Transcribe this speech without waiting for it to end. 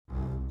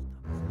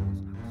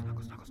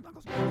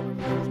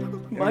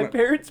My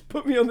parents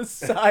put me on the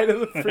side of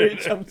the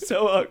fridge. I'm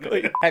so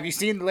ugly. Have you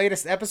seen the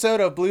latest episode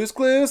of Blue's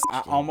Clues?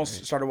 I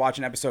almost started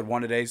watching episode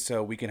 1 today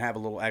so we can have a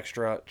little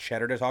extra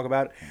cheddar to talk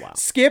about. Wow.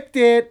 Skipped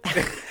it.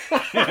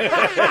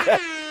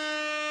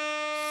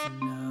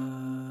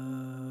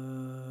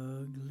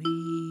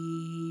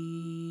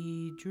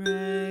 Snugly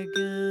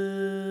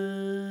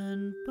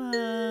Dragon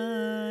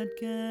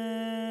Podcast.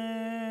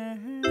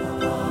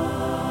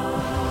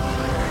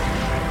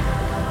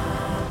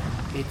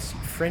 It's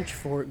French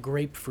for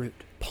grapefruit,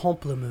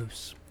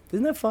 pamplemousse.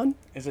 Isn't that fun?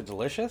 Is it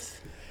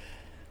delicious?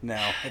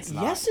 No, it's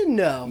not. Yes and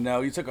no.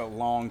 No, you took a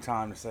long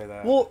time to say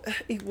that. Well,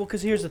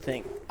 because here's the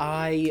thing.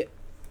 I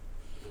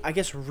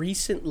guess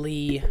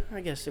recently,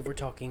 if we're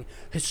talking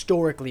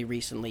historically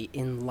recently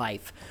in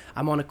life,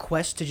 I'm on a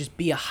quest to just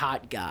be a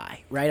hot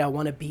guy, right? I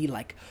want to be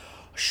like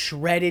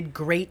shredded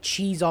great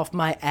cheese off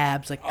my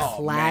abs, like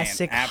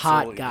classic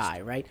hot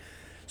guy, right?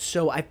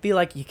 So I feel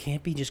like you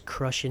can't be just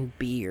crushing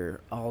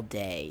beer all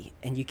day,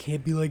 and you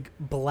can't be like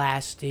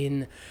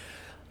blasting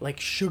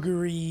like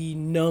sugary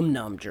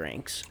num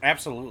drinks.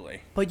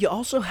 Absolutely. But you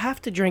also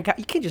have to drink.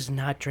 You can't just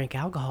not drink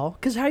alcohol.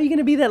 Because how are you going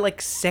to be that,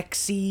 like,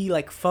 sexy,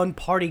 like, fun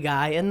party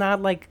guy and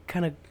not, like,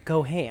 kind of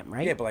go ham,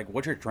 right? Yeah, but, like,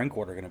 what's your drink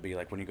order going to be,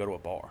 like, when you go to a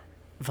bar?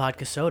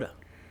 Vodka soda.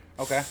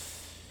 Okay.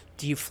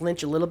 Do you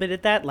flinch a little bit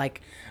at that? Like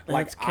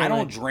I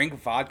don't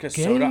drink vodka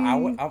soda.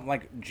 I'm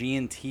like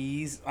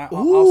G&T's. Ooh.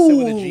 I'll sit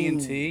with a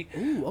G&T.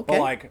 Ooh, okay. But,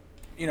 like,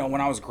 you know,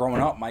 when I was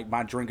growing up,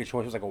 my drink of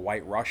choice was, like, a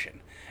White Russian.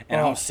 And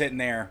I was sitting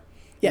there.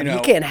 Yeah, but you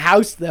can't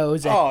house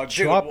those at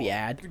Chop You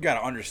Yad. got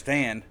to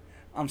understand.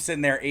 I'm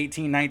sitting there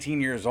 18, 19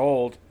 years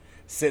old,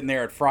 sitting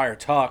there at Friar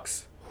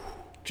Tuck's,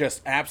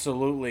 just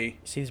absolutely...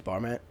 See this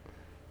bar mat?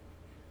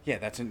 Yeah,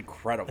 that's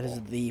incredible. That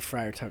is the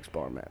Friar Tuck's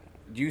bar mat.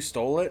 You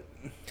stole it?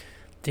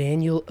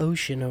 Daniel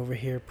Ocean over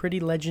here. Pretty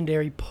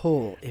legendary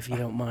pull, if you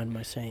don't mind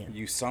my saying.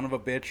 You son of a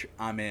bitch,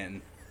 I'm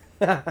in.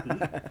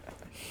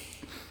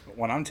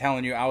 When I'm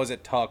telling you, I was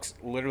at Tuck's,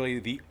 literally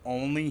the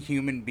only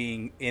human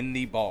being in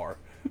the bar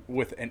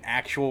with an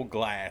actual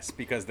glass,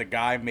 because the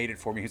guy made it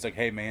for me. He's like,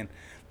 hey man,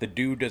 the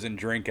dude doesn't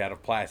drink out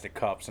of plastic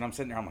cups. And I'm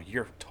sitting there, I'm like,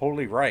 you're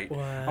totally right.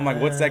 Wow. I'm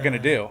like, what's that gonna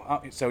do?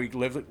 So he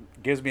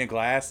gives me a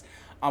glass.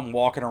 I'm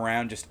walking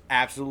around just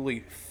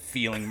absolutely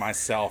feeling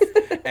myself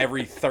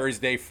every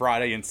Thursday,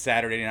 Friday, and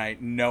Saturday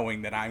night,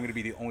 knowing that I'm gonna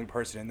be the only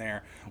person in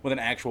there with an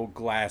actual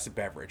glass of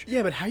beverage.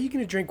 Yeah, but how are you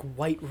gonna drink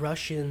White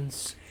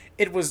Russians?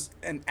 It was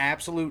an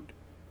absolute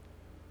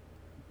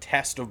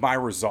test of my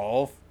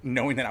resolve,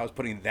 knowing that I was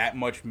putting that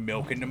much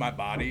milk into my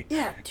body.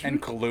 Yeah,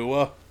 and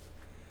Kahlua.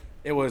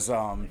 It was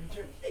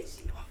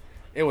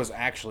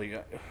actually,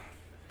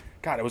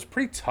 God, it was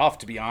pretty tough,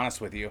 to be honest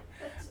with you.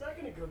 It's not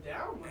gonna go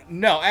down.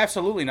 No,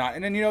 absolutely not.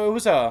 And then, you know, it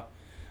was a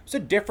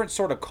different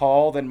sort of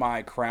call than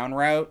my Crown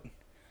route.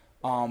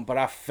 But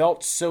I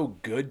felt so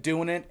good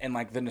doing it, and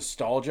like the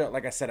nostalgia,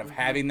 like I said, of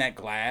having that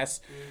glass,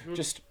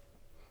 just,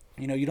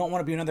 you know, you don't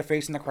want to be another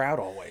face in the crowd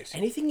always.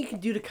 Anything you can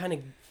do to kind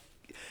of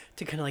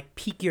like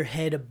peek your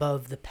head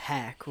above the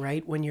pack,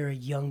 right? When you're a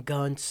young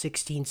gun,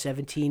 16,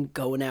 17,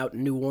 going out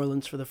in New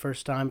Orleans for the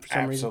first time for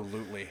some reason.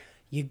 Absolutely.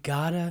 You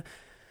gotta,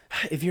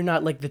 if you're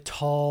not like the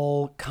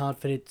tall,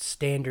 confident,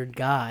 standard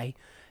guy,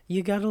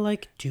 you gotta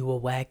like do a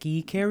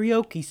wacky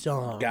karaoke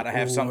song. Gotta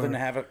have something to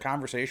have a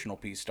conversational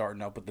piece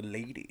starting up with the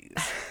ladies.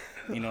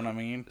 You know what I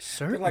mean?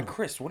 Certainly. They're like,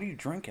 Chris, what are you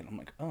drinking? I'm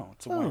like, oh,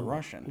 it's a White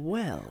Russian.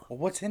 Well,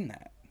 What's in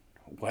that?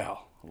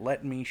 Well,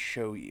 let me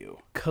show you.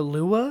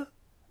 Kahlua,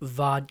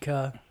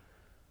 vodka,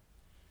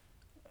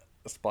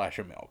 A splash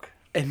of milk.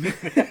 and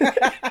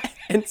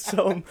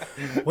some.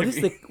 What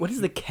is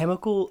the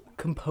chemical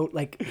component?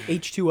 Like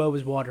H2O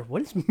is water.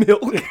 What is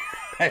milk?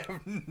 I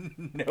have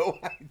no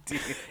idea.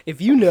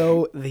 If you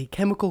know the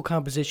chemical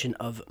composition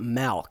of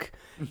milk,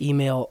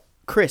 email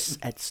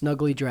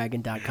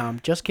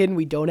Chris@snugglydragon.com. Just kidding.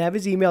 We don't have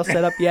his email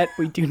set up yet.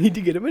 We do need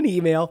to get him an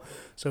email.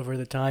 So for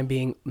the time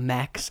being,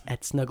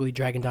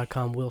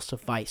 Max@snugglydragon.com will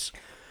suffice.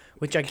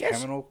 Which I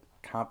guess. Chemical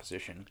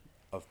composition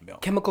of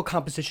milk. Chemical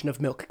composition of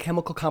milk.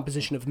 Chemical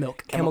composition of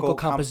milk. Chemical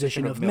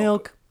composition of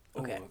milk.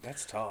 Okay. Ooh,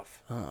 that's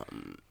tough.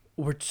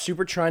 We're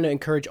super trying to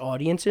encourage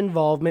audience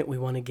involvement. We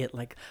want to get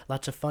like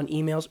lots of fun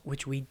emails,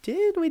 which we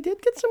did. We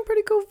did get some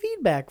pretty cool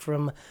feedback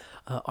from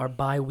our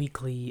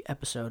bi-weekly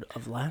episode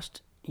of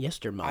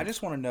yestermonth. I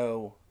just want to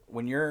know,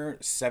 when you're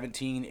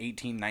 17,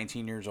 18,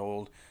 19 years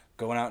old,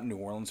 going out in New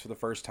Orleans for the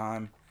first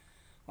time,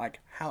 like,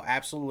 how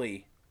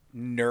absolutely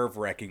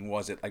nerve-wracking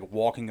was it, like,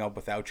 walking up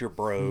without your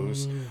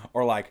bros,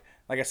 or like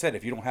I said,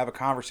 if you don't have a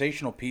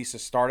conversational piece to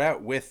start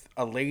out with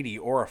a lady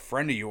or a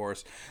friend of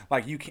yours,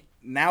 like, you can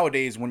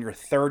nowadays when you're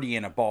 30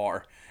 in a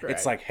bar,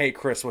 it's like, hey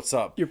Chris, what's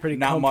up? You're pretty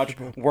not much,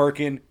 comfortable.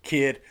 working,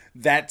 kid.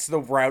 That's the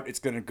route it's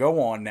gonna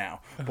go on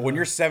now. But when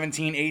you're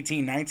 17,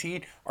 18,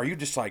 19, are you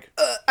just like,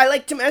 I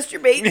like to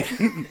masturbate.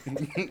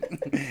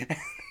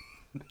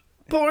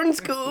 Porn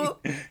school.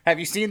 have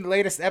you seen the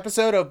latest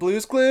episode of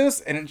Blue's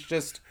Clues? And it's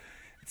just,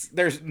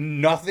 there's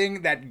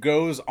nothing that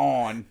goes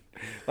on.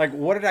 Like,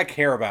 what did I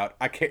care about?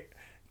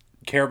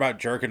 care about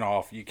jerking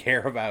off. You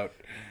care about...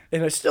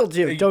 And I still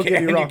do. Don't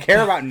get me wrong. You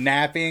care about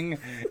napping,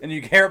 and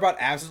you care about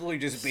absolutely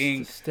just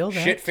being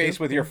shit-faced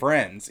with your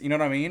friends. You know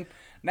what I mean?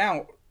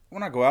 Now,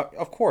 when I go out,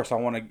 of course, I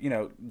want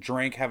to,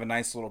 drink, have a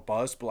nice little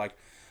buzz, but, like,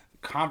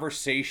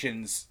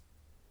 conversations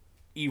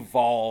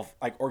evolve,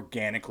 like,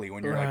 organically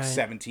when you're, like,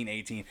 17,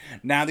 18.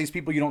 Now, these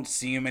people, you don't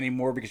see them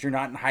anymore because you're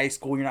not in high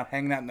school, you're not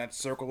hanging out in that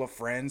circle of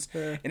friends,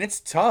 and it's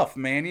tough,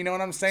 man, you know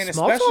what I'm saying?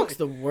 Small talk's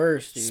the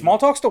worst, dude. Small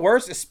talk's the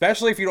worst,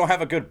 especially if you don't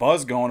have a good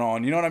buzz going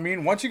on, you know what I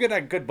mean? Once you get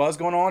that good buzz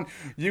going on,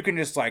 you can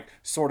just, like,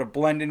 sort of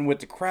blend in with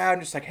the crowd,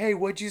 and just like, hey,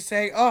 what'd you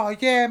say? Oh,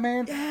 yeah,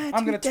 man,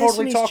 I'm gonna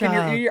totally talk in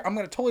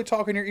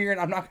your ear, and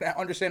I'm not gonna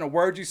understand a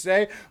word you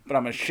say, but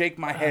I'm gonna shake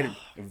my head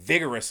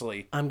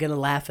vigorously. I'm gonna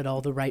laugh at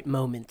all the right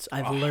moments.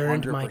 I've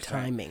learned my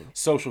timing.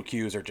 Social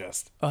cues are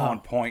just on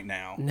point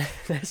now.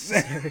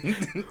 Necessary.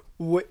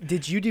 What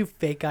did you do?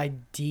 Fake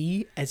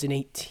ID as an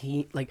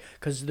 18? Like,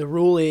 because the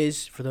rule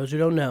is, for those who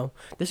don't know,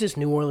 this is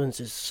New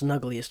Orleans'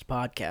 snuggliest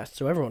podcast,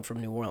 so everyone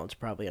from New Orleans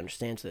probably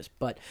understands this.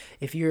 But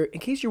in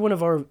case you're one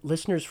of our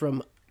listeners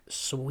from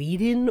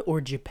Sweden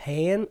or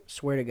Japan,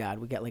 swear to God,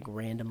 we got like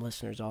random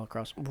listeners all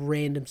across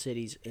random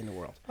cities in the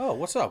world. Oh,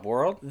 what's up,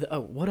 world?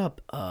 What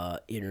up,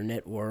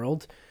 internet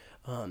world?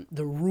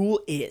 The rule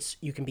is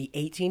you can be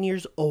 18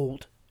 years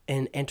old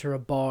and enter a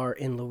bar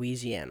in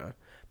Louisiana,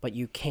 but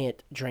you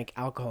can't drink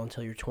alcohol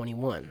until you're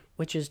 21,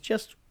 which is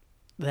just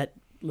that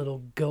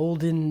little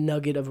golden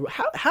nugget of...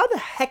 How the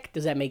heck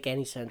does that make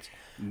any sense?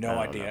 No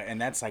idea. And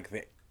that's like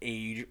the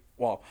age...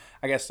 Well,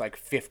 I guess like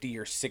 50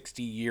 or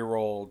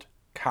 60-year-old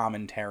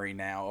commentary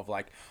now of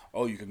like,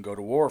 oh, you can go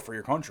to war for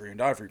your country and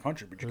die for your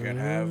country, but you can't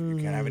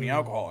have any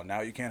alcohol, and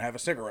now you can't have a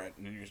cigarette,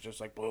 and you're just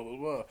like blah blah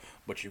blah,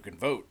 but you can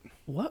vote.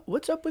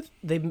 What's up with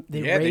they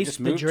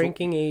raised the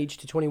drinking age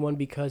to 21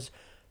 because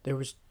there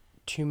was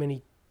too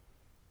many...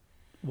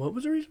 What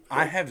was the reason?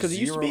 Because it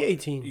used to be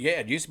 18. Yeah,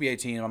 it used to be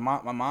 18. My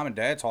mom and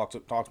dad talk to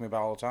me about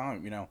it all the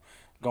time,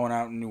 going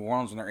out in New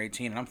Orleans when they're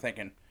 18, and I'm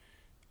thinking,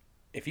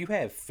 if you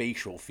have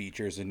facial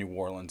features in New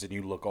Orleans and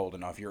you look old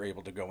enough, you're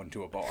able to go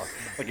into a bar.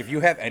 Like, if you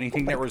have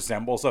anything that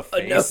resembles a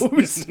face,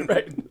 nose,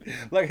 right?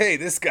 Like, hey,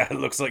 this guy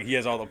looks like he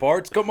has all the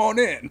parts. Come on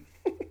in.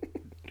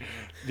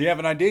 Do you have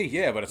an ID?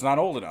 Yeah, but it's not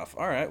old enough.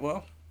 All right,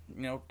 well,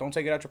 don't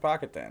take it out your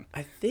pocket then.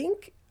 I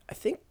think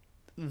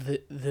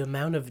the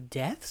amount of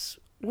deaths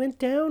went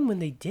down when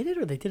they did it,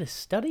 or they did a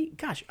study.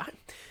 Gosh,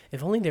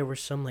 if only there were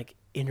some like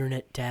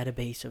internet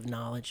database of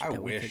knowledge. I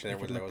wish there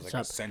was like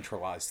a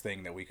centralized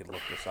thing that we could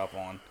look this up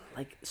on,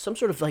 like some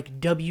sort of like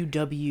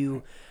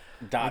www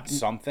dot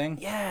something.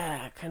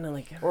 Yeah, kind of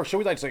like. Or should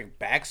we like say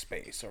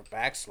backspace or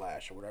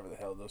backslash or whatever the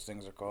hell those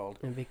things are called?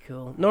 It'd be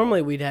cool.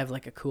 Normally we'd have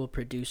like a cool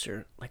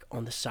producer like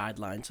on the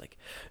sidelines, like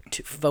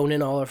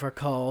phoning all of our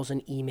calls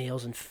and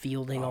emails and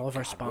fielding all of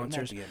our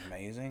sponsors. Wouldn't that be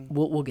amazing?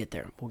 We'll get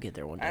there. We'll get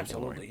there one day.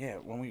 Absolutely, yeah.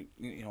 When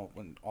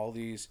when all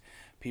these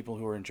people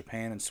who are in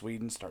Japan and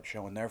Sweden start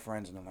showing their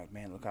friends, and they're like,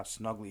 man, look how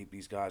snuggly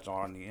these guys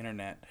are on the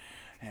internet,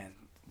 and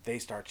they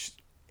start.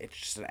 It's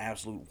just an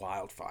absolute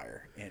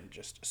wildfire in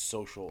just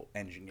social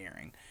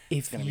engineering.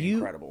 It's going to be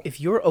incredible.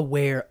 If you're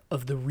aware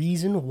of the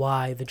reason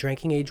why the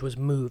drinking age was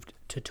moved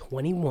to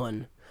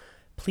 21,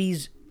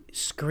 please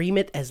scream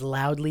it as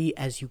loudly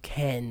as you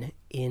can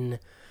in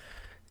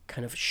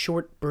kind of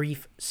short,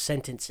 brief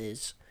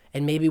sentences,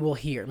 and maybe we'll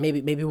hear.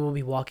 Maybe we'll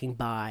be walking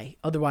by.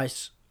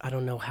 Otherwise, I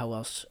don't know how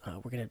else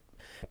we're going to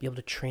be able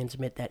to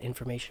transmit that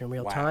information in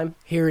real time.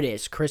 Here it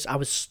is. Chris, I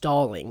was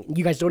stalling.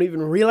 You guys don't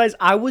even realize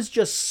I was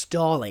just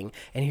stalling.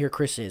 And here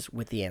Chris is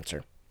with the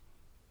answer.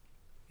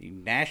 The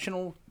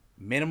National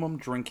Minimum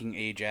Drinking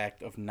Age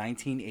Act of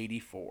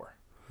 1984.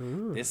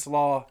 This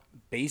law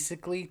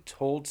basically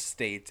told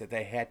states that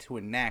they had to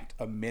enact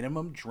a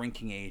minimum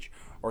drinking age,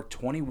 or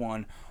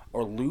 21,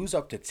 or lose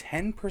up to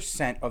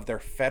 10% of their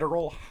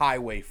federal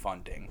highway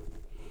funding.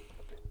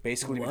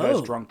 Basically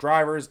because drunk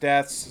drivers,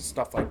 deaths,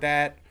 stuff like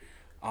that.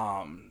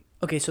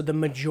 Okay, so the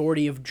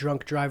majority of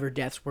drunk driver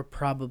deaths were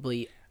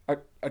probably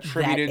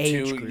attributed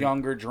to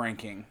younger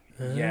drinking.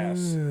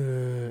 Yes.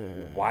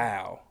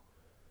 Wow.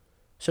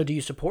 So do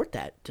you support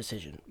that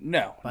decision?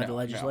 No. By the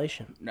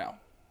legislation? No.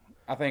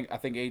 I think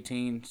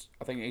 18's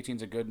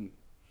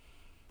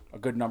a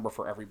good number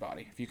for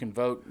everybody. If you can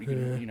vote, you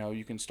can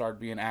you can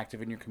start being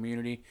active in your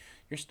community.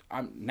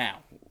 Now,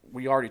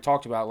 we already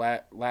talked about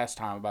last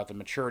time about the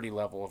maturity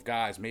level of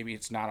guys. Maybe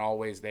it's not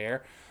always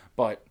there,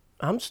 but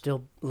I'm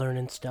still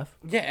learning stuff.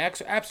 Yeah,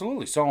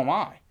 absolutely. So am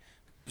I.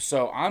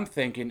 So I'm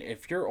thinking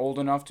if you're old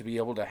enough to be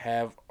able to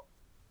have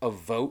a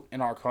vote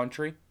in our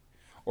country,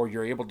 or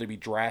you're able to be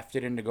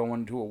drafted into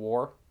going to a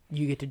war,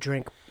 you get to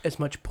drink as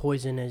much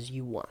poison as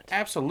you want.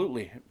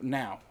 Absolutely.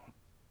 Now,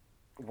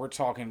 we're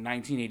talking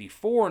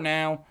 1984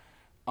 now.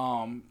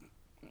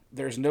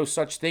 There's no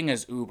such thing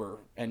as Uber.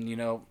 And,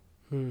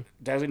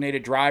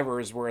 designated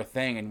drivers were a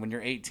thing, and when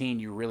you're 18,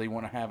 you really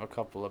want to have a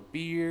couple of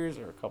beers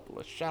or a couple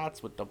of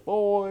shots with the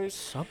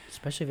boys.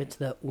 Especially if it's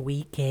the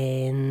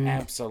weekend.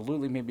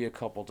 Absolutely, maybe a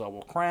couple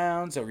double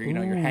crowns, or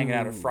you're hanging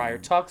out at Friar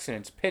Tuck's and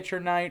it's picture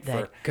night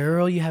That for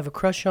girl you have a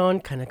crush on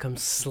kind of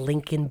comes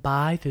slinking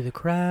by through the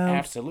crowd.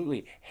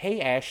 Absolutely. Hey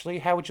Ashley,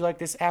 how would you like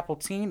this apple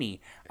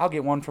teeny? I'll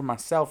get one for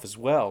myself as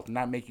well, to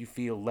not make you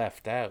feel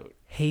left out.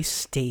 Hey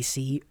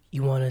Stacy,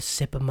 you want a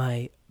sip of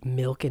my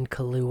milk and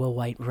Kahlua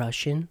White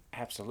Russian?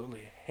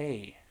 Absolutely.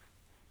 Hey,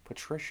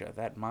 Patricia,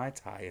 that Mai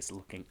Tai is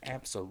looking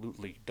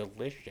absolutely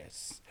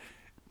delicious.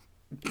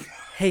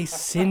 Hey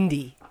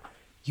Cindy,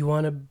 you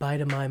want a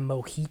bite of my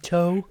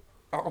mojito?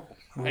 Oh,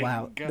 my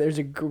Wow, God. there's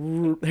a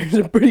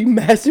pretty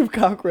massive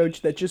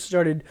cockroach that just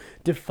started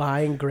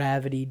defying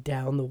gravity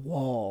down the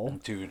wall.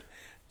 Dude,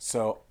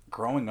 so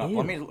growing up, Ew.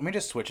 let me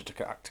just switch it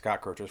to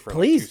cockroaches for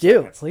Please like 2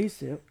 seconds. Please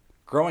do.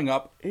 Growing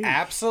up,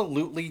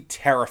 absolutely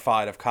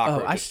terrified of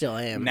cockroaches. I still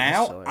am.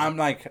 Now I'm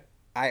like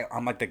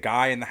I'm like the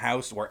guy in the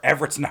house where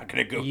Everett's not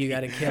gonna go. You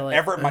gotta kill it.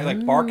 Everett might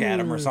like bark at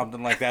him or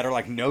something like that, or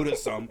like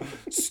notice him.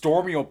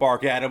 Stormy will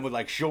bark at him, but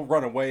like she'll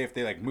run away if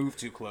they like move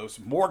too close.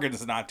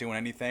 Morgan's not doing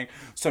anything,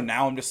 so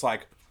now I'm just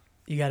like,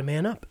 You gotta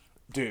man up.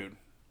 dude,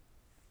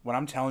 when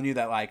I'm telling you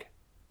that like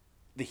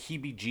the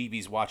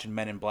heebie-jeebies watching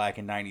Men in Black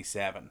in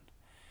 '97.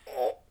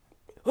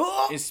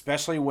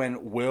 Especially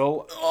when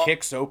Will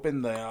kicks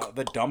open the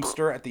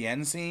dumpster at the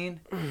end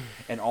scene,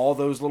 and all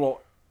those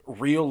little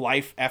real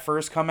life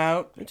effers come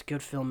out. It's good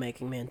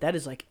filmmaking, man. That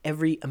is like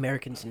every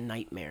American's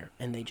nightmare,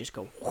 and they just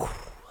go,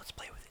 let's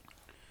play with it.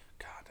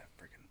 God, that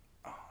freaking,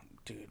 oh,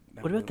 dude.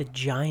 What about the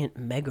giant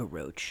mega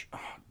roach? Oh,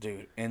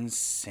 dude,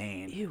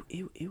 insane. Ew,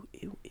 ew, ew,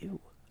 ew, ew.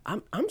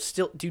 I'm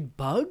still, dude,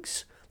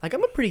 bugs? Like,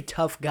 I'm a pretty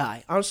tough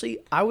guy. Honestly,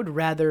 I would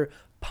rather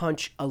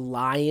punch a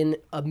lion,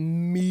 a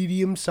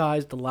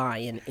medium-sized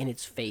lion, in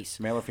its face.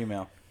 Male or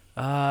female?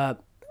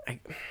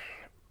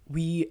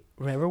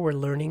 We're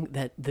learning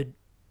that the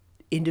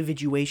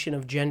individuation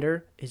of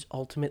gender is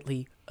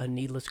ultimately a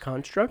needless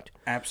construct.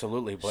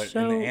 Absolutely, but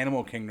So- in the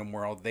animal kingdom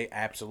world, they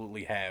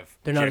absolutely have.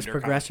 They're not as gender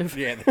progressive?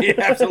 yeah, they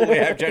absolutely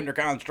have gender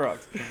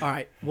constructs. All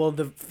right, well,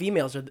 the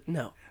females are,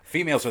 no.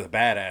 Females are the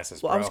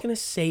badasses, Well, bro. I was going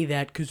to say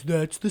that because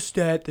that's the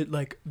stat that,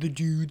 like, the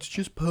dudes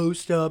just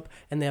post up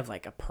and they have,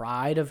 like, a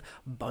pride of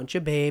a bunch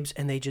of babes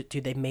and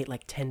they mate,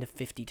 like, 10 to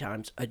 50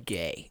 times a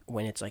day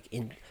when it's, like,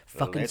 in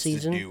fucking Let's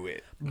season. do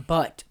it.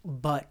 But,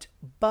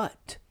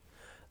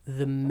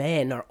 the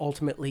men are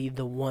ultimately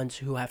the ones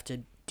who have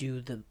to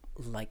do the,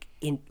 the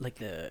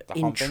humping?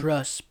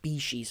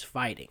 intra-species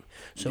fighting.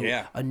 So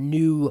Yeah. a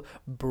new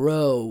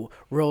bro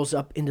rolls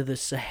up into the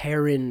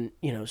Saharan,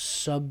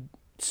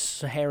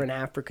 Sub-Saharan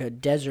Africa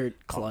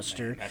desert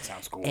cluster. man, that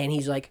sounds cool. And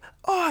he's like,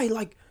 oh, I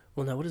like.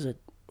 Well, now what is a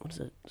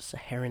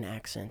Saharan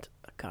accent?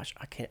 Gosh,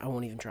 I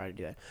won't even try to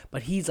do that.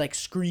 But he's like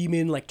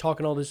screaming, like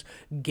talking all this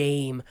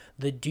game.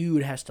 The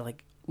dude has to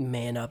like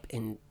man up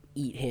and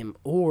eat him,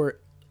 or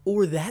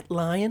that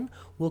lion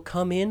will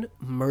come in,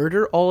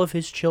 murder all of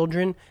his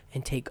children,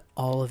 and take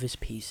all of his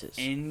pieces.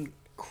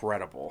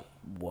 Incredible.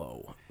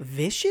 Whoa,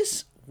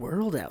 vicious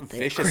world out there.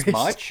 Vicious Chris.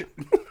 much?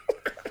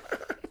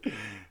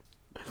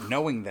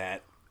 Knowing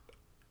that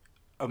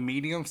a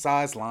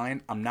medium-sized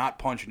lion, I'm not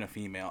punching a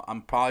female.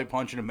 I'm probably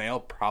punching a male,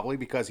 probably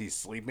because he's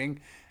sleeping,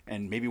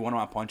 and maybe one of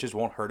my punches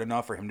won't hurt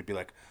enough for him to be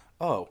like,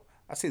 oh,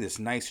 I see this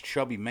nice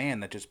chubby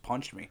man that just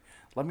punched me.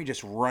 Let me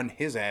just run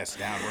his ass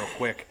down real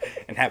quick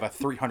and have a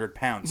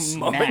 300-pound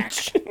snack.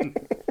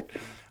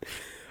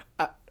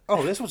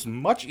 Oh, this was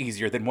much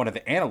easier than one of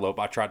the antelope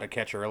I tried to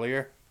catch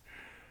earlier.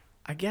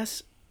 I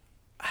guess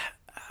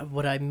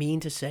what I mean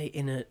to say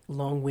in a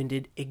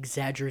long-winded,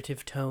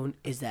 exaggerative tone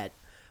is that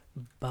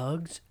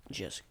bugs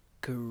just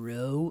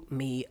grow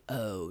me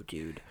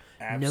dude.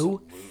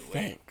 Absolutely. No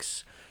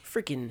thanks.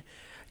 Freaking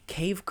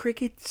cave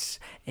crickets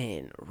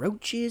and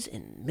roaches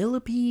and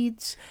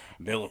millipedes.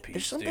 Millipedes,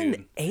 There's something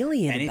dude.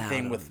 alien about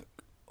Anything 'em. with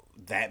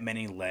that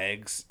many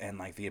legs and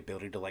like the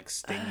ability to like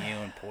sting you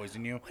and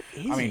poison you.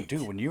 is I mean, it?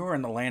 dude, when you were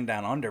in the land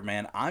down under,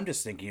 man, I'm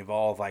just thinking of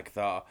all of like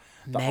the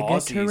Mega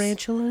Aussies,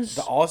 tarantulas?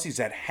 the Aussies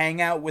that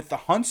hang out with the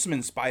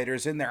huntsman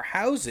spiders in their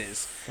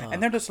houses,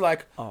 and they're just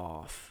like,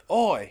 Off.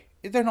 "Oi,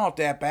 they're not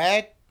that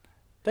bad.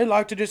 They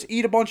like to just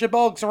eat a bunch of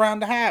bugs around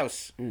the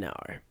house." No,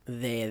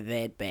 they're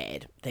that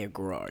bad. They're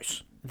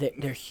gross.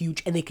 They're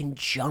huge and they can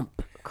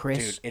jump,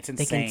 Chris. Dude, it's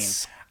They can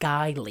insane.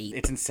 sky leap.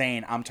 It's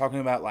insane. I'm talking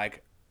about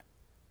like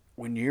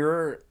when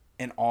you're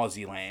in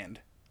Aussie land,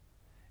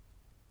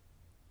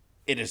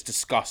 it is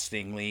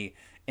disgustingly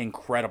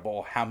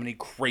incredible how many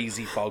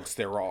crazy bugs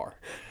there are.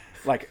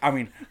 Like, I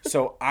mean,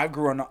 so I've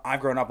grown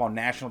up on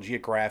National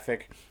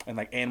Geographic and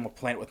like Animal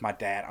Planet with my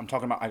dad. I'm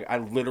talking about I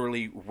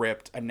literally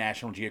ripped a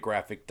National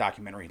Geographic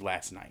documentary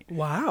last night.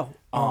 Wow.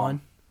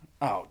 On.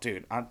 Oh,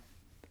 dude,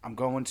 I'm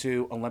going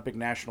to Olympic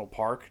National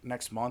Park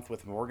next month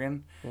with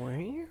Morgan.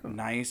 Where?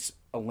 Nice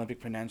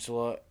Olympic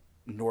Peninsula,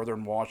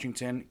 northern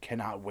Washington.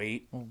 Cannot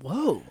wait.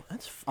 Whoa,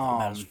 that's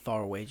about as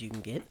far away as you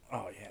can get.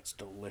 Oh yeah, it's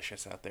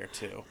delicious out there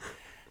too.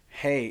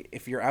 Hey,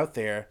 if you're out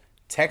there,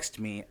 Text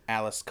me,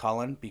 Alice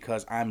Cullen,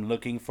 because I'm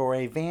looking for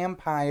a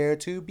vampire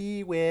to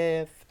be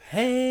with.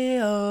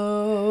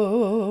 Hey-oh.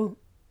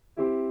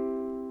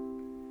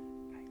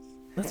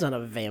 That's not a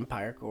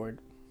vampire chord.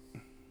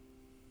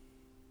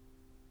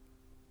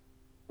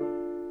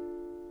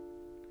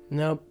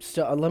 Nope.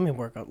 Still, let me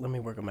work on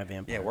my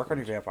vampire. Yeah, work on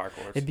your vampire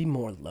chords. It'd be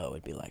more low.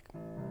 It'd be like,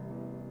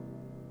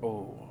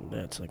 oh,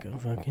 that's like a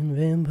fucking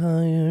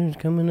vampire's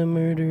coming to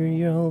murder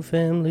your whole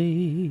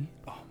family.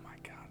 oh my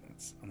God,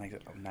 that's like a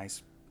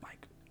nice,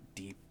 like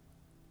deep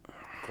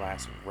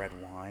glass of red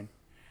wine.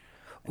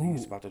 And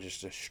he's about to just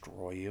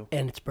destroy you.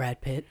 And it's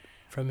Brad Pitt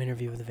from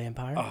Interview with a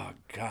Vampire. Oh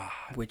God.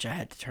 Which I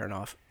had to turn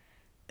off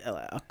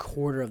a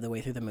quarter of the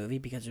way through the movie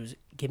because it was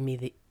giving me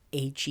the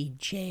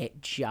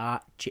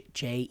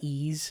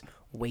H-E-J-J-J's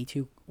way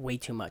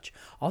too much.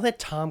 All that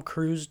Tom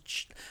Cruise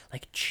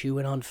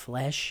chewing on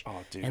flesh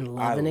and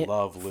loving it. I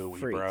love Louis,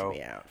 bro.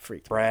 Me out.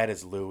 Freaked Brad me out.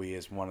 as Louis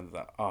is one of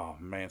the, oh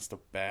man, it's the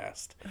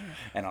best.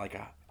 And like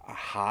a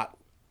hot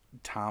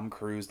Tom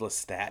Cruise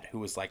Lestat who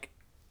was like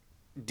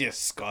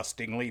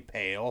disgustingly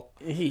pale.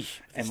 Eesh,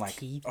 and like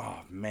teeth. Oh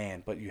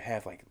man, but you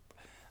have like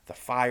the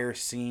fire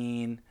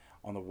scene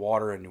on the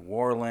water in New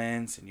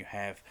Orleans, and you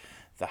have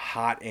the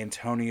hot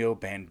Antonio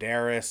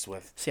Banderas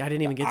with. See, I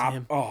didn't even get to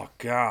him. Oh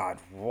God,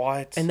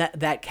 what? And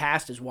that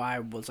cast is why I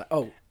was like,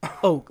 oh,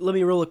 let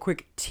me roll a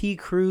quick T.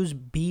 Cruz,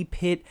 B.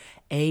 Pitt,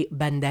 A.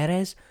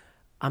 Banderas.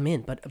 I'm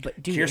in, but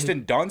dude,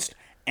 Kirsten Dunst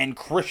and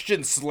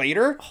Christian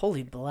Slater.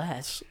 Holy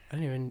bless! I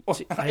didn't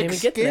even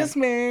get to Excuse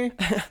me.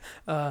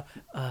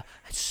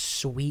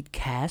 Sweet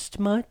cast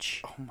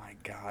much? Oh my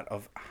God,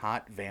 of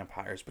hot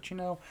vampires. But you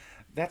know,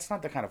 that's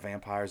not the kind of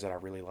vampires that I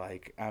really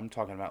like. I'm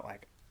talking about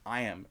like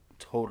I am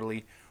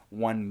totally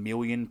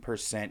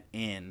 1,000,000%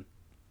 in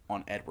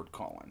on Edward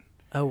Cullen.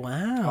 Oh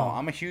wow! Oh,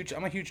 I'm a huge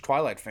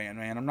Twilight fan,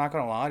 man. I'm not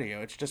gonna lie to you.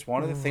 It's just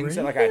one of the things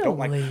that like I don't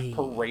like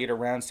parade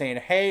around saying,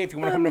 "Hey, if you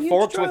want to come to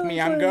Forks with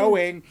me, I'm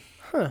going."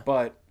 Huh.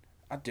 But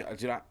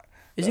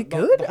Is it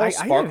good? The whole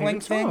sparkling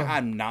thing,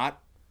 I'm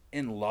not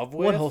in love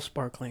with. What whole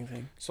sparkling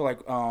thing? So like,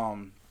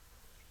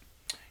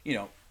 you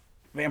know,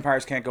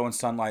 vampires can't go in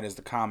sunlight is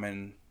the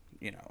common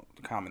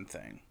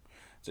thing.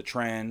 It's a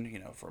trend, you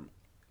know, from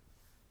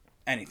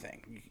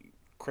anything.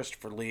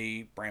 Christopher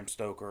Lee, Bram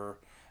Stoker,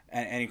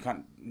 and any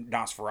kind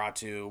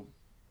Nosferatu.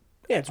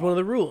 Yeah, it's one of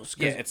the rules.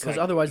 Yeah, it's because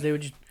like, otherwise they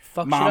would just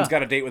fuck shit Mom's up.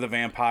 Got a Date with a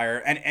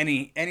Vampire, and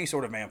any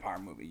sort of vampire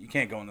movie. You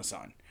can't go in the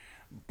sun,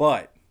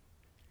 but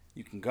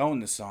you can go in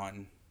the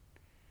sun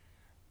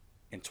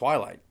in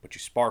Twilight, but you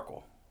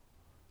sparkle,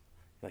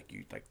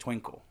 you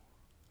twinkle,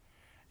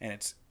 and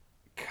it's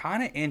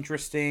kind of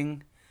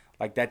interesting.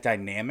 Like that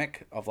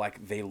dynamic of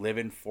like they live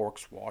in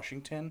Forks,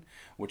 Washington,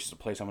 which is a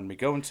place I'm going to be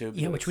going to.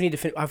 Yeah, which we need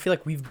to. I feel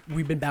like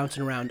we've been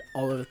bouncing around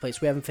all over the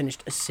place. We haven't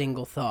finished a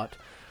single thought.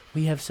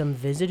 We have some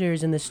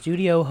visitors in the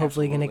studio.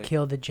 Hopefully, going to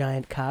kill the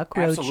giant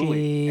cockroaches.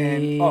 Absolutely.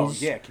 And oh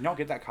yeah, can y'all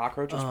get that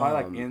cockroach? It's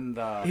probably like in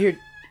the here.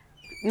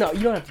 No,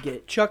 you don't have to get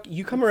it. Chuck,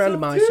 you come around to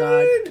my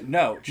side.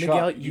 No, Chuck,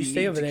 Miguel, you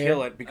stay need over to there.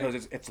 Kill it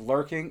because it's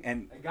lurking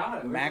and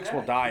Max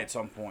will die at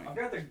some point. I've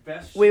got the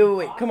best.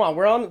 Wait. Come on,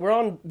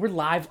 we're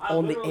live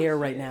on the air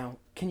right now.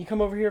 Can you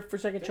come over here for a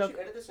second, Chuck? Can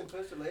you edit this and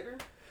post it later?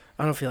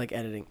 I don't feel like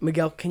editing.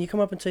 Miguel, can you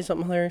come up and say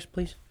something hilarious,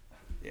 please?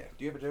 Yeah.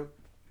 Do you have a joke?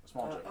 A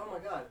small joke. Oh my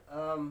God.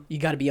 You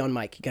got to be on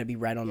mic. You got to be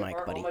right on mic,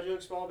 Are buddy. all my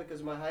jokes small because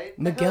of my height?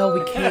 Miguel,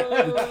 we can't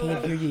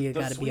hear you. You The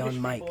got to be on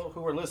Swedish mic. people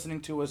who are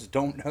listening to us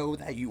don't know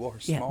that you are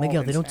small. Yeah,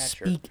 Miguel, they in don't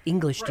stature. speak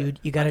English, dude.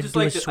 You got to Just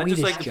do a like Swedish I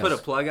just like to put a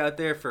joke. plug out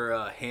there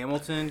for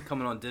Hamilton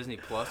coming on Disney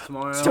Plus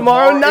tomorrow.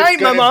 Tomorrow night,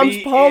 it's my gonna mom's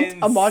be pumped.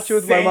 I'm watching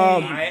with my insane.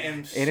 mom. I am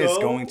It is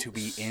going to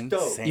be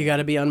insane. You got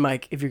to be on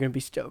mic if you're going to be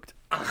stoked.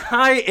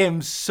 I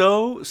am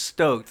so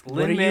stoked. What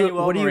are you-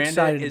 Lin-Manuel what are you Miranda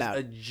excited is about?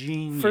 a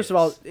genius. First of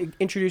all,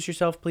 introduce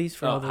yourself, please,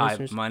 for all the hi,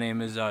 listeners. my name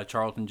is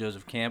Charlton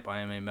Joseph Camp. I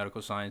am a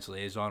medical science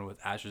liaison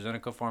with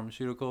AstraZeneca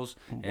Pharmaceuticals,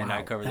 and I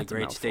Wow, cover the that's a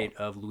great mouthful. state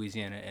of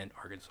Louisiana and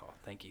Arkansas.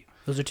 Thank you.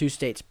 Those are two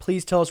states.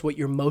 Please tell us what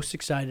you're most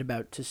excited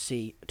about to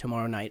see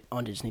tomorrow night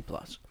on Disney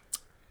Plus.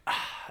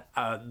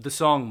 The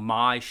song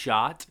 "My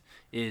Shot"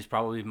 is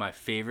probably my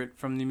favorite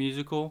from the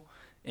musical,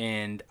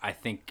 and I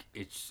think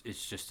it's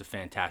just a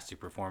fantastic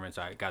performance.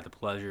 I got the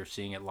pleasure of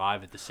seeing it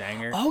live at the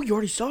Sanger. Oh, you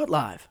already saw it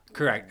live.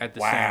 Correct, at the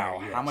Wow.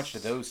 Sanger. Yes. How much do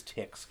those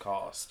ticks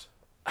cost?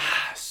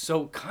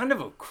 So kind of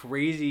a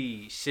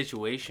crazy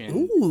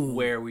situation Ooh.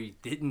 where we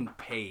didn't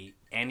pay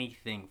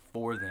anything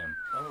for them.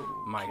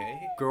 Oh, My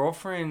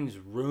girlfriend's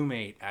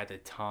roommate at the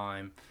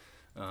time,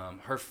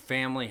 her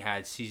family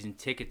had season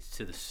tickets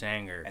to the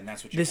Sanger. And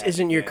that's what you This had to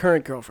isn't your get.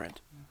 current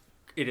girlfriend.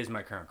 It is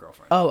my current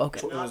girlfriend. Oh,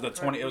 okay. It was the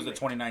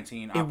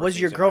 2019. It was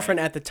your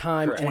girlfriend at the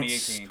time, Correct. and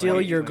it's 2018. still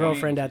your 2018.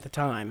 girlfriend at the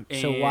time.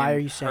 So why are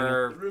you saying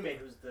her,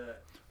 Roommate was the.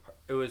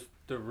 It was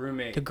the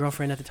roommate. the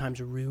girlfriend at the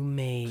time's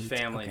roommate?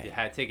 family Okay.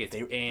 had tickets,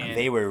 and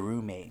They were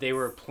roommates. They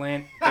were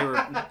They were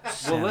well.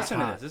 Sounds Listen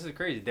to hot. this. This is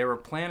crazy. They were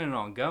planning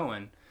on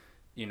going.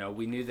 You know,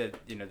 we knew that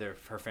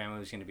her family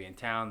was going to be in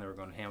town. They were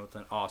going to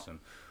Hamilton.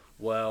 Awesome.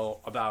 Well,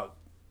 about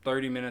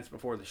 30 minutes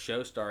before the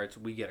show starts,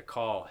 we get a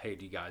call. Hey,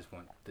 do you guys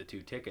want the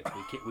 2 tickets?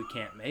 We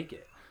can't make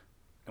it.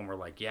 And we're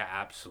like, yeah,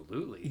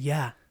 absolutely.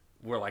 Yeah.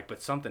 We're like,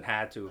 but something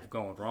had to have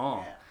gone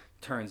wrong. Yeah.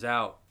 Turns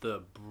out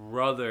the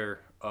brother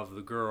of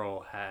the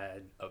girl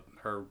had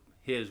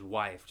his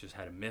wife just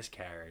had a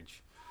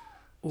miscarriage.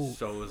 Ooh.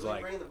 So it was Really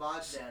like, bring the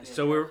vibes down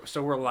here.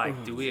 so we're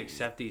like, do we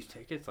accept these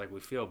tickets? Like, we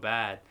feel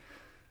bad.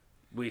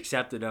 We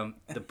accepted them.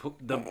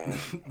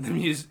 The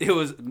music,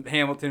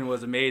 Hamilton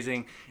was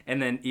amazing,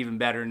 and then even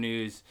better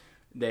news,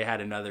 they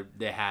had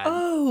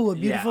Oh, a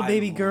beautiful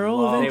baby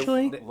girl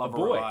eventually. Love a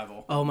boy.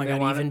 revival. Oh my They god,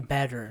 wanted- even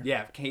better.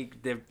 Yeah,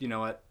 you know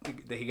what?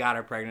 He got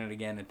her pregnant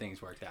again, and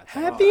things worked out.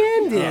 Happy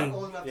He's ending.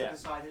 old enough Yeah. to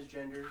decide his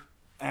gender.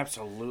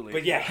 Absolutely.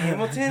 But yeah,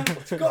 Hamilton.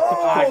 Let's go.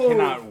 I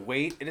cannot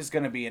wait. It is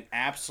going to be an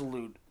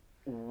absolute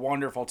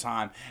wonderful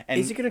time. And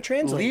Is it gonna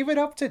translate? Leave it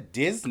up to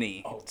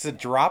Disney to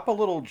drop a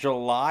little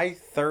July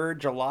 3rd,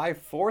 July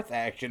 4th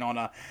action on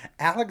a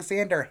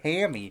Alexander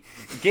Hammy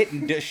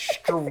getting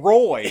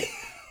destroyed.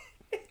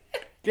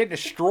 Getting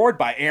destroyed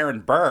by Aaron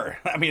Burr.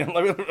 I mean,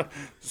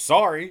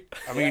 sorry.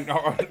 I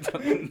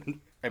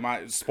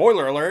mean,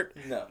 spoiler alert?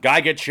 No.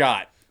 Guy gets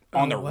shot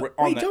on the What?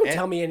 on Wait, the don't end.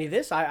 tell me any of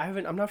this.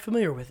 I'm not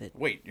familiar with it.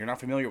 Wait, you're not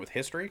familiar with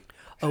history?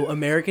 Oh,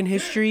 American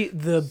history,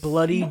 the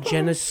bloody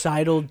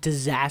genocidal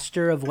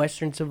disaster of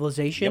Western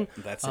civilization.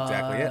 Yep, that's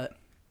exactly it.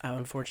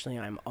 Unfortunately,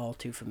 I'm all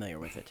too familiar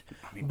with it.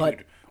 I mean, but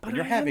dude, but when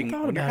you're I haven't having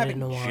thought when you're about it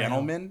in having a while.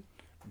 gentlemen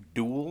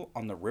duel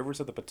on the rivers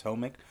of the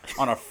Potomac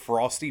on a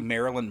frosty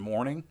Maryland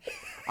morning,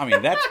 I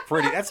mean that's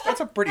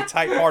a pretty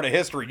tight part of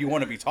history you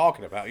want to be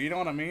talking about. You know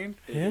what I mean?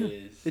 Yeah.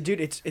 Dude,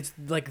 it's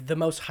like the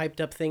most hyped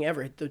up thing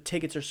ever. The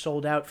tickets are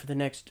sold out for the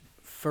next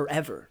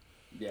forever.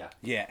 Yeah.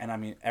 Yeah, and I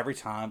mean every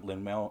time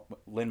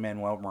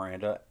Lin-Manuel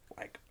Miranda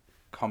like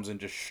comes and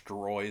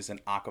destroys an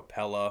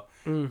acapella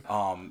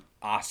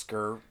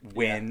Oscar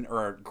win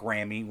or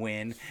Grammy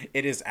win,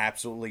 it is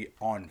absolutely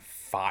on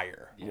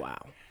fire. Wow.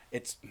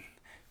 It's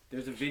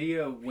There's a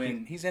video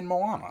when he's in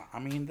Moana. I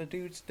mean the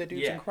dude's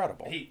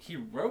incredible. He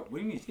wrote. What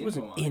do you mean? He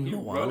wasn't in He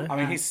Moana. wrote- I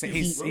mean, he is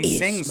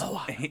sings.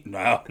 Moana.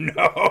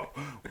 No.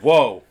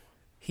 Whoa.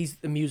 He's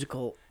the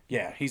musical.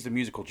 Yeah, he's the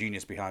musical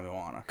genius behind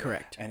Moana.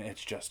 Correct. And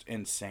it's just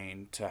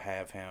insane to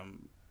have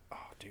him. Oh,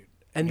 dude.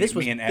 And Me- this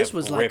was me and this Ev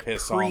was rip like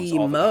his songs all the time.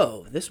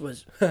 primo. This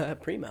was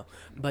primo,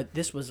 but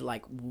this was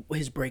like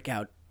his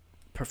breakout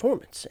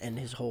performance and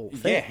his whole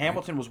thing. Yeah,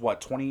 Hamilton was what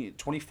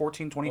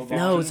 2014, 2015.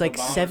 No, it's like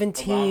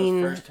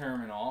 17 Obama's first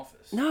term in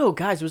office. No,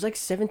 guys, it was like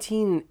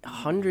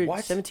 1700, What?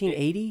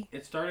 1780.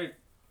 It started.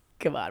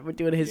 Come on, we're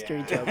doing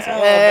history jokes.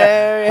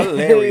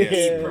 Hilarious.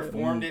 He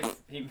performed it.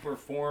 He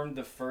performed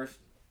the first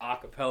a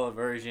cappella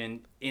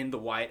version in the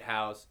White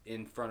House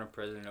in front of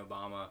President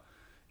Obama.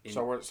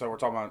 So we're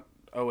talking about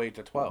 08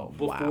 to 12.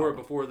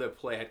 Before the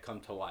play had come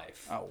to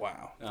life. Oh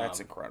wow, that's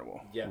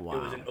incredible. Yeah, Wow.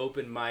 it was an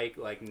open mic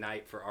like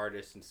night for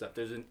artists and stuff.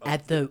 There's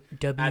At the at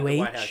the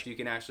White House. WH. You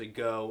can actually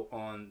go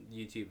on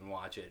YouTube and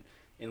watch it.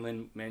 And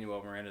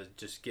Lin-Manuel Miranda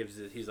just gives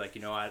it. He's like,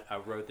 I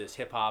wrote this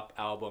hip hop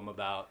album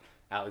about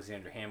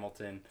Alexander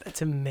Hamilton,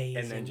 That's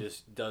amazing. and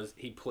then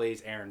he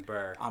plays Aaron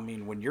Burr. I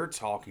mean, when you're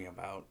talking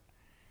about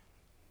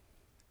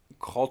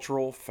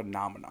cultural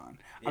phenomenon,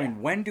 I Yeah.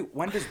 mean,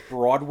 when does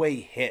Broadway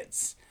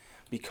hits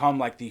become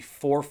like the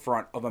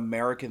forefront of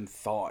American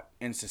thought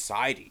in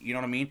society? You know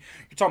what I mean?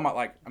 You're talking about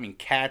like, I mean,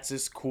 Cats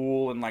is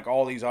cool, and like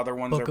all these other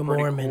ones Book are of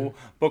pretty Mormon. cool.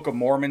 Book of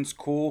Mormon's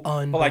cool,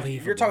 but like if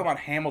you're Unbelievable. talking about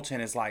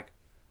Hamilton, is like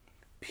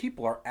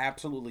people are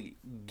absolutely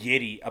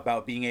giddy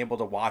about being able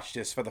to watch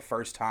this for the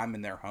first time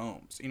in their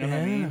homes. You know what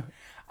I mean?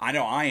 I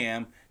know I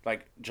am.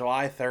 Like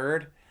July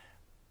 3rd,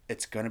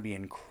 it's gonna be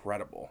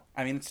incredible.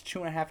 I mean, it's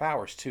 2.5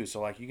 hours too,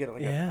 so like you get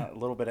like a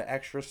little bit of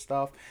extra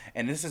stuff.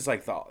 And this is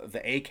like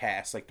the A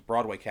cast, like the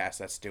Broadway cast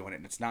that's doing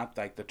it. It's not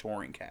like the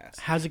touring cast.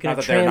 How's it Not gonna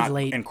that they're not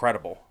translate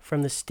incredible.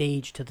 from the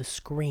stage to the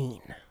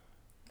screen?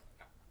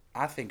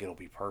 I think it'll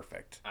be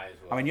perfect. I as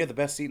I well. mean, you have the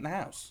best seat in the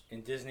house.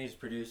 And Disney's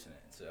producing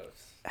it, so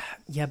it's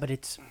Yeah, but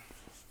it's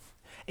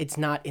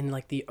not in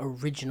like the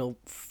original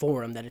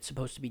form that it's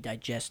supposed to be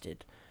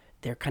digested.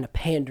 They're kind of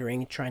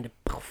pandering, trying to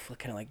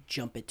kind of like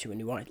jump it to a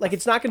new audience. Like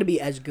it's not going to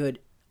be as good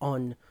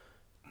on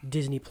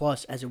Disney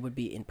Plus as it would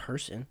be in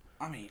person.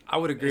 I mean, I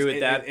would agree with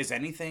that. Is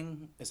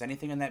anything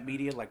in that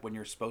media, like when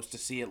you're supposed to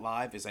see it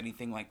live, is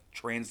anything like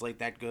translate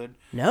that good?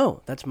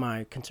 No, that's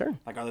my concern.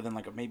 Like other than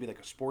like maybe like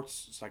a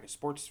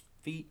sports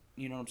feat,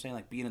 you know what I'm saying?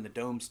 Like being in the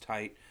dome's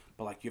tight,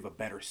 but like you have a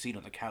better seat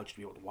on the couch to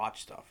be able to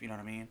watch stuff. You know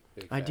what I mean?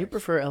 I do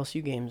prefer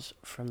LSU games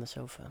from the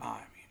sofa. I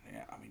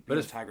mean, being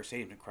in Tiger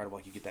Stadium's incredible.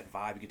 Like you get that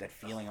vibe, you get that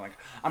feeling. Like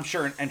I'm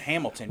sure in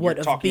Hamilton, What you're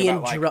of talking being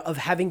about like of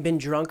having been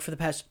drunk for the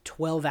past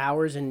 12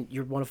 hours and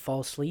you want to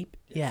fall asleep?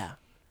 Yeah.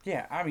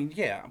 yeah. I mean,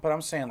 yeah, but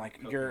I'm saying like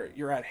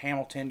you're at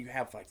Hamilton, you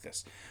have like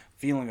this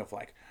feeling of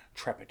like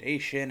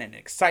trepidation and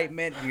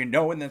excitement. You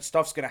knowing that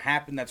stuff's gonna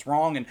happen that's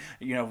wrong, and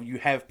you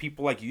have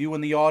people like you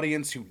in the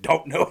audience who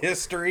don't know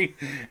history,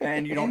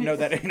 and you don't know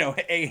that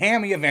a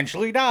hammy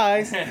eventually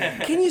dies.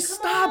 Can you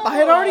stop? I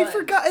had already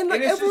forgotten.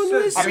 Like, everyone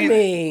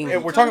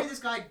listening. We're talking. This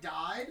guy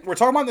died. We're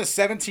talking about the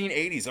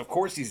 1780s. Of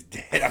course he's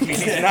dead. I mean,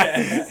 he's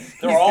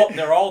not.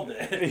 they're all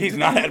dead. He's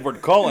not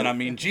Edward Cullen. I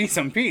mean, geez,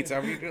 some Pete's.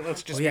 I mean,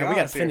 let's just be honest. We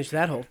got to here. finish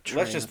that whole.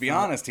 Let's just be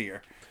honest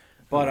here.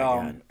 But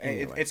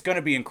Anyway. it's going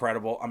to be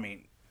incredible. I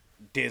mean,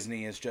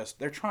 Disney is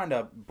they're trying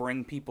to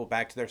bring people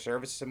back to their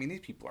services. I mean, these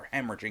people are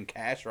hemorrhaging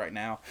cash right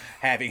now,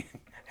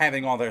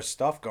 having all their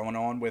stuff going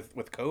on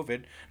with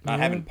COVID, not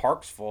having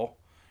parks full.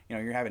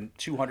 You're having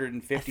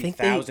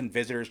 250,000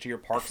 visitors to your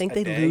parks. I think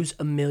they lose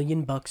 $1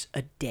 million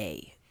a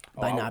day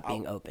by not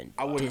being open.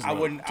 I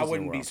wouldn't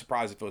World. be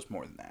surprised if it was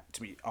more than that.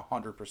 To be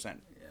 100%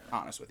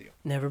 honest with you.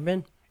 Never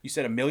been. You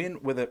said $1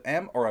 million with an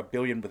M or $1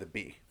 billion with a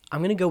B?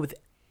 I'm gonna go with.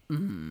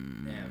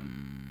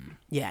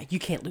 Yeah, you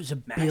can't lose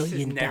 $1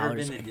 billion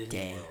a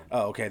day.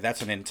 Oh, okay.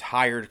 That's an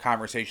entire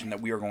conversation that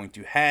we are going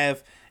to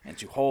have and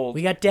to hold.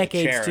 We got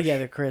decades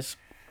together, Chris.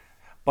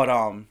 But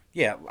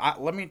yeah.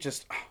 Let me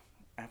just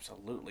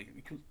absolutely.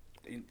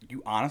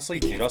 You honestly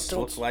just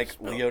look like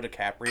Leo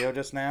DiCaprio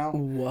just now.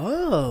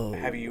 Whoa.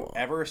 Have you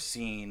ever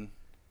seen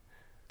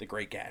The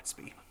Great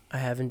Gatsby? I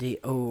have indeed.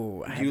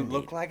 You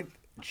look like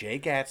Jay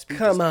Gatsby.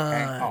 Come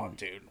on. Oh,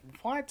 dude.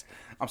 What?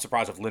 I'm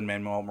surprised if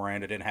Lin-Manuel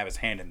Miranda didn't have his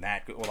hand in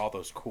that with all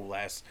those cool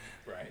ass.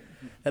 Right.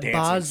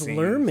 Baz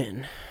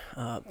Luhrmann,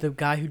 the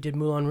guy who did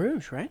Moulin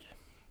Rouge, right?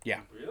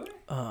 Yeah. Really?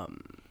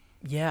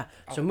 Yeah.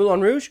 So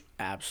Moulin Rouge,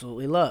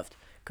 absolutely loved.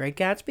 Great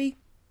Gatsby,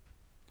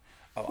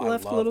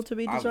 left a little to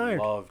be desired.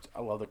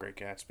 I love The Great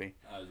Gatsby.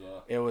 As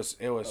well. It was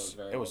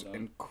very well done.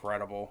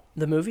 incredible.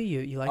 The movie,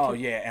 you liked it? Oh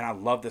yeah, and I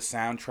love the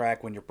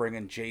soundtrack when you're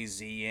bringing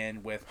Jay-Z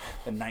in with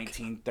the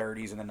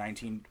 1930s and the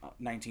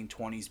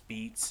 1920s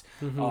beats.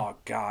 Oh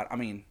god, I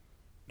mean,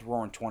 the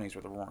Roaring '20s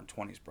were the Roaring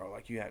 '20s, bro.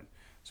 Like, you had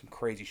some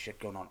crazy shit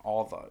going on.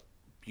 All the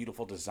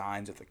beautiful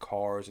designs of the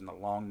cars and the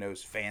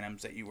long-nosed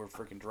Phantoms that you were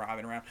freaking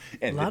driving around,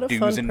 and a lot the of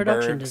fun Duesenbergs.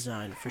 production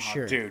design for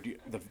sure. Dude,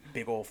 the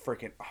big old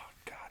freaking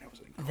god, it was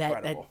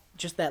incredible.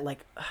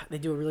 They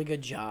do a really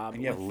good job.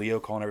 And you have Leo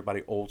calling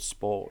everybody old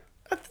sport.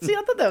 See,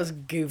 I thought that was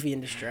goofy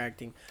and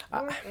distracting.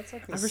 That's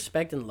like I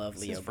respect and love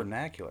This Leo, is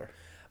vernacular.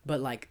 but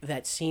like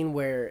that scene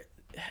where,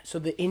 so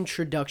the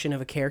introduction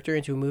of a character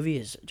into a movie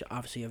is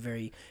obviously a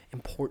very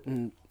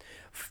important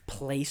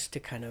place to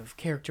kind of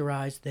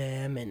characterize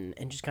them and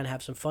just kind of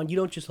have some fun. You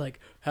don't just like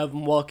have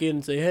them walk in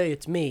and say, "Hey,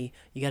 it's me."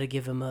 You got to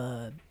give them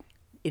a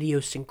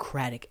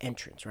idiosyncratic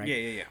entrance, right?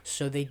 Yeah.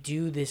 So they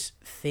do this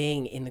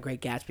thing in The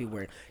Great Gatsby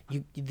where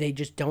they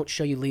just don't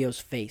show you Leo's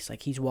face.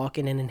 Like, he's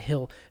walking in and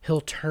he'll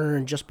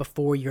turn just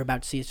before you're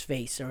about to see his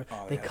face, or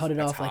they cut it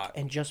off like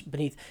and just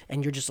beneath,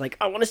 and you're just like,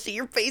 I want to see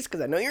your face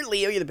because I know you're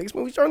Leo. You're the biggest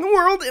movie star in the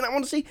world, and I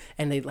want to see.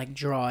 And they like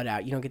draw it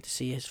out. You don't get to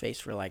see his face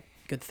for like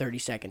good 30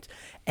 seconds,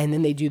 and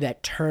then they do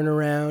that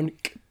turnaround.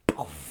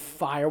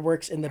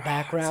 Fireworks in the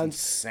background.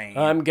 Insane.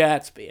 I'm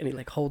Gatsby, and he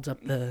like holds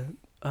up the.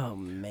 Oh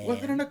man!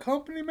 With an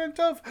accompaniment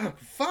of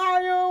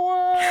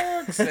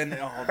fireworks, and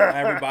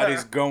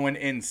everybody's going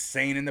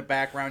insane in the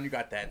background. You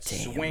got that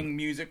swing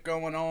music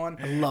going on.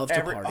 I love to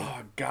party.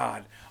 Oh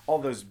god, all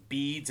those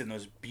beads and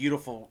those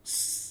beautiful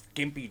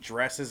skimpy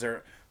dresses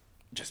are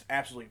just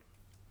absolutely.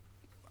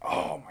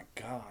 Oh my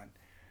god!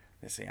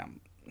 Let's see, I'm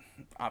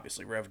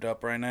obviously revved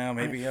up right now.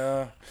 Maybe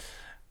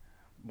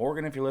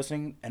Morgan, if you're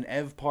listening, an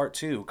Ev Part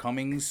 2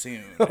 coming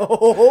soon.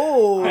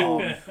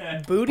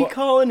 Booty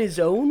calling his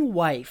own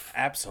wife.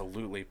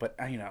 Absolutely. But,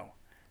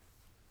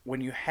 when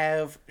you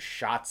have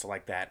shots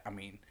like that, I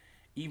mean,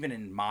 even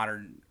in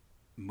modern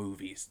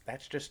movies,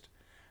 that's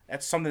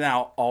something that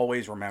I'll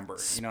always remember.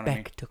 You know what I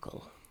mean?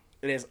 Spectacle.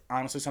 It is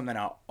honestly something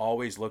I'll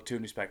always look to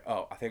and respect.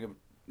 Oh, I think of,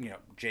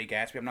 Jay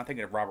Gatsby. I'm not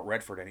thinking of Robert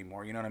Redford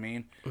anymore. You know what I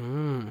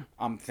mean?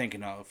 I'm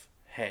thinking of,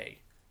 hey,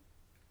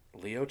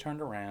 Leo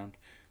turned around.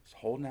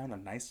 Holding out a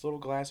nice little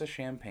glass of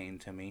champagne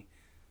to me.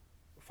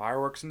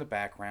 Fireworks in the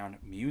background.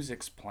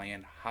 Music's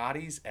playing.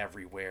 Hotties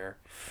everywhere.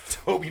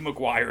 Tobey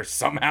Maguire's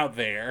somehow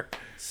there.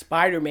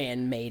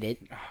 Spider-Man made it.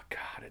 Oh,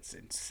 God, it's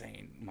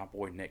insane. My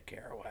boy Nick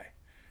Carraway.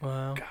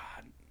 Wow.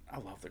 God, I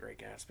love The Great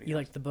Gatsby. You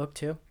like the book,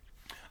 too?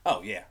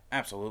 Oh, yeah,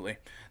 absolutely.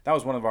 That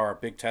was one of our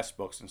big test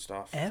books and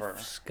stuff.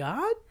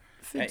 Scott?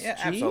 Yeah,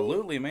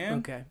 absolutely, man.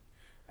 Okay.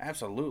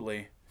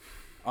 Absolutely.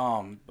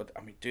 But,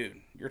 I mean,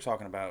 dude, you're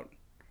talking about...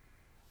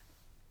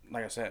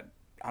 Like I said,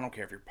 I don't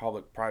care if you're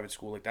public, private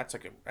school. Like, that's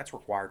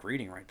required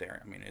reading right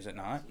there. I mean, is it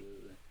not?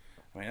 Absolutely.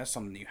 I mean, that's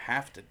something you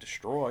have to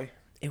destroy.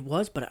 It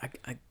was, but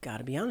I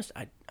gotta be honest.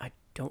 I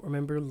don't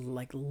remember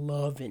like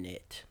loving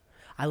it.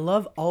 I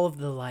love all of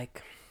the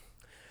like.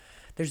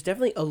 There's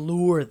definitely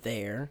allure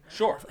there.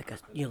 Sure. Like a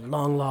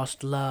long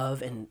lost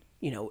love and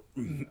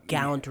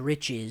gallant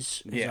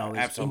riches is always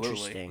absolutely.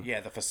 interesting.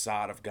 Yeah, the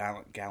facade of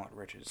gallant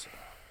riches.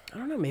 I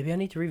don't know. Maybe I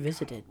need to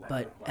revisit it.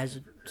 But as a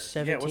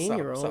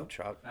 17-year-old, what's up,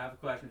 Chuck? I have a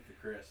question for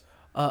Chris.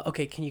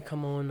 Okay, can you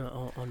come on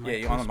my? Yeah,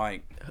 you on the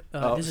mic.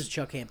 This is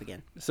Chuck Hamp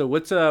again. So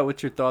what's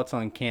your thoughts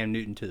on Cam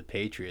Newton to the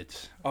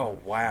Patriots? Oh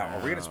wow,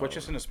 are we gonna switch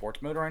this into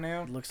sports mode right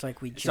now? Looks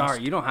like we just.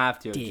 Sorry, you don't have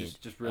to. did.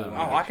 Just really. Oh,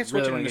 wanna I get- can switch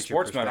really it wanna into get your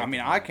sports mode. I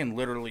mean, perspective I on it. can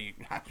literally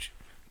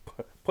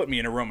put me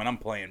in a room and I'm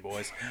playing,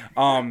 boys.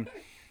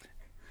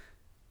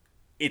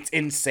 It's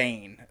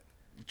insane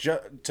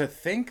to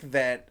think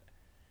that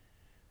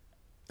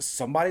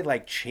somebody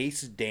like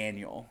Chase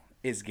Daniel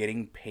is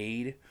getting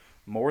paid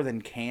more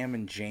than Cam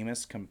and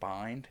Jameis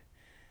combined.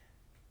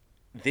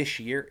 This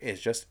year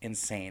is just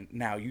insane.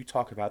 Now, you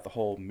talk about the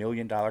whole $1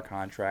 million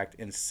contract,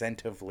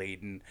 incentive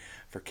laden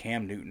for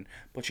Cam Newton.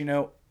 But,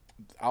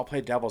 I'll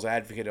play devil's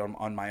advocate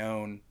on my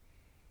own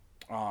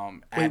Wait,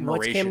 admiration.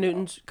 what's Cam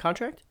Newton's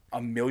contract?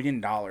 $1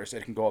 million.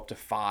 It can go up to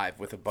 5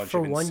 with a bunch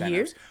For of 1 year?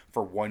 incentives.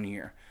 For 1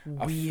 year.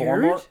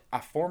 Weird.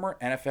 A former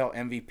NFL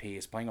MVP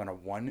is playing on a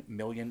 $1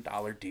 million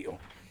deal.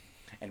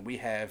 And we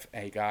have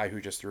a guy who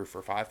just threw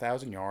for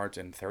 5,000 yards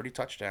and 30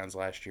 touchdowns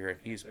last year, and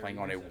he's playing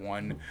on a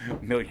 $1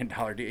 million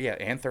deal. Yeah,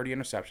 and 30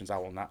 interceptions.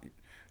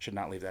 Should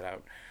not leave that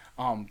out.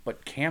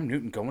 But Cam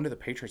Newton going to the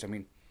Patriots. I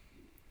mean,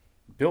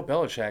 Bill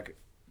Belichick.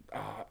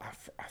 I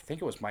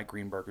think it was Mike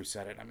Greenberg who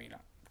said it. I mean, I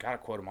gotta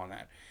quote him on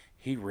that.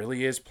 He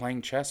really is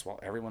playing chess while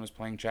everyone is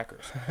playing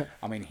checkers.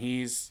 I mean,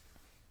 you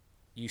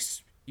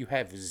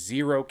have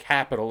zero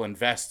capital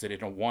invested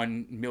in a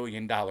 $1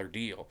 million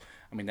deal.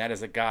 I mean, that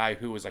is a guy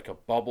who is like a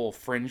bubble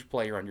fringe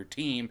player on your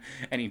team,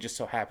 and he just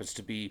so happens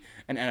to be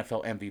an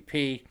NFL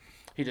MVP.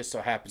 He just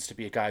so happens to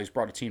be a guy who's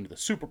brought a team to the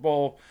Super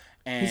Bowl.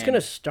 And He's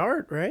gonna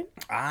start, right?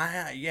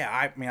 I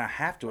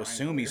have to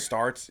assume he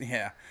starts.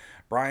 Yeah,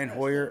 Brian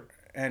Hoyer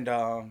and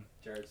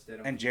Jared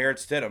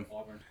Stidham.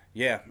 Auburn.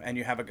 Yeah, and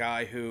you have a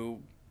guy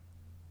who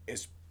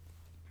is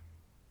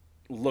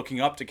looking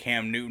up to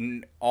Cam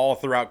Newton all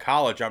throughout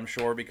college, I'm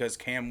sure, because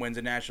Cam wins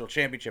a national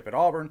championship at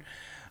Auburn.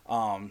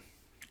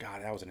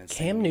 God, that was an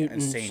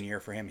insane year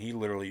for him. He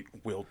literally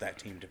willed that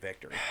team to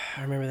victory.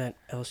 I remember that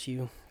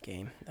LSU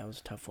game. That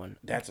was a tough one.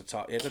 It's a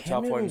tough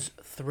Cam one. Newton's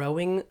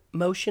throwing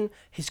motion,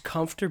 his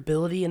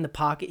comfortability in the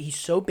pocket. He's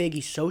so big,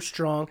 he's so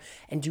strong,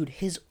 and dude,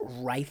 his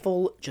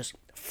rifle just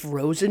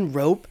frozen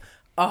rope.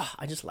 Oh,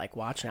 I just like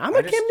watching. I'm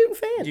a Cam Newton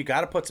fan. You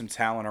got to put some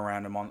talent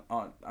around him.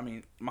 I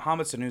mean,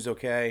 Mohamed Sanu's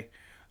okay.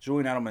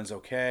 Julian Edelman's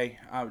okay.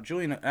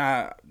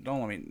 Don't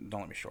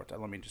let me short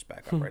that. Let me just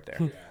back up right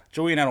there.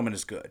 Julian Edelman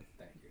is good.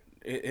 Thank you.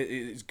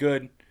 It's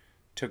good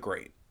to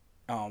great.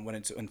 When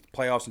it's in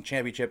playoffs and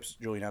championships,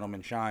 Julian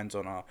Edelman shines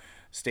on a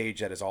stage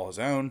that is all his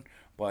own.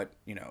 But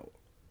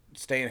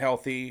staying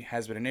healthy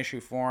has been an issue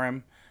for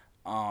him.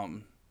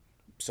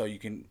 So you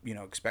can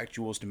expect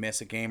Jules to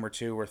miss a game or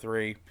 2 or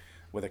 3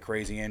 with a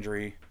crazy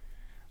injury.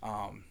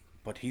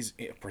 But he's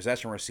a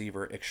possession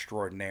receiver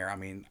extraordinaire. I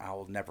mean, I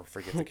will never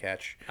forget the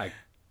catch. I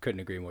couldn't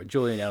agree more.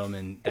 Julian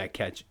Edelman, that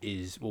catch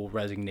will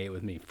resonate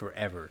with me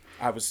forever.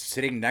 I was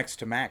sitting next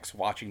to Max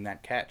watching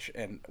that catch,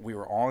 and we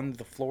were on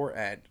the floor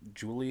at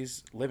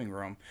Julie's living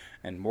room,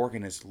 and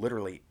Morgan is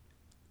literally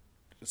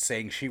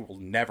saying she will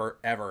never,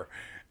 ever,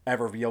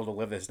 ever be able to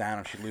live this down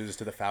if she loses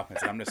to the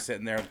Falcons. And I'm just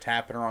sitting there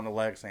tapping her on the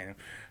leg saying,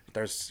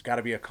 there's got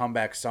to be a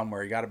comeback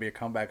somewhere. You got to be a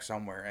comeback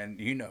somewhere. And,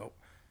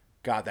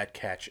 God, that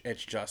catch,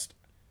 it's just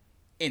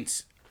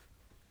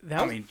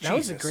That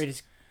was the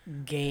greatest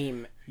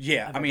game.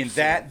 Yeah,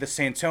 the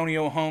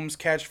Santonio Holmes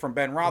catch from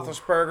Ben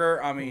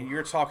Roethlisberger. I mean,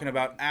 you're talking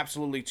about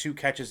absolutely 2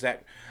 catches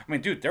that. I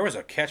mean, dude, there was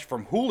a catch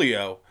from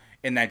Julio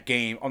in that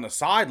game on the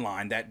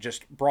sideline that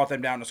just brought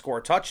them down to score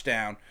a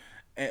touchdown.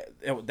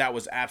 That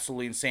was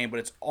absolutely insane, but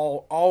it's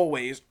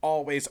always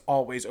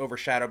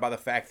overshadowed by the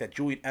fact that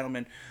Julian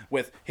Edelman,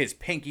 with his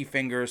pinky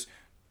fingers,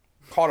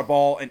 caught a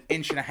ball an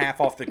inch and a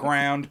half off the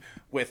ground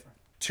with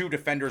 2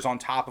 defenders on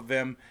top of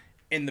him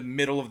in the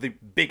middle of the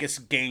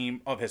biggest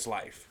game of his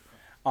life.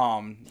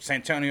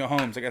 Santonio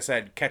Holmes, like I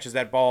said, catches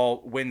that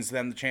ball, wins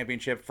them the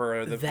championship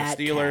for the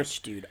Steelers.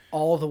 Catch, dude,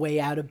 all the way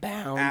out of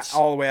bounds.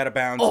 All the way out of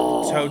bounds.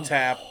 Toe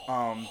tap.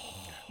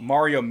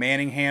 Mario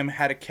Manningham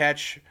had a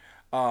catch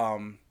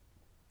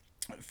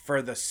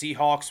for the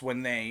Seahawks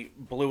when they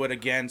blew it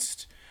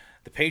against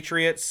the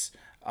Patriots.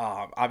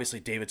 Obviously,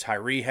 David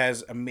Tyree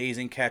has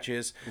amazing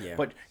catches. Yeah.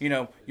 But,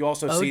 you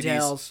also see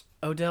these...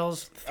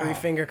 Odell's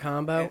 3-finger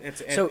combo.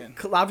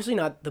 Obviously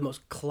not the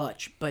most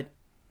clutch, but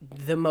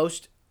the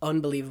most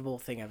unbelievable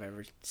thing I've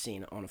ever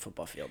seen on a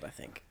football field, I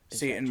think.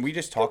 And we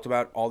just talked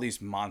about all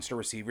these monster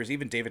receivers.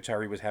 Even David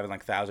Tyree was having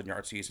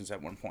 1,000-yard seasons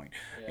at one point.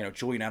 Yeah.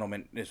 Julian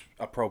Edelman is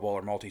a Pro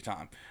Bowler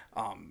multi-time.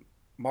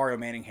 Mario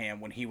Manningham,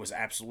 when he was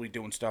absolutely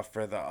doing stuff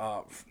for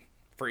the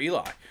for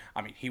Eli,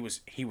 I mean, he was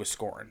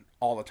scoring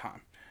all the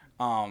time.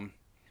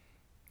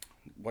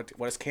 What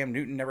has Cam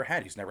Newton never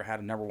had? He's never had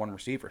a number 1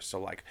 receiver.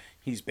 So,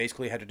 he's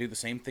basically had to do the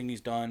same thing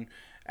he's done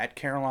at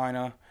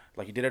Carolina,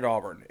 like he did at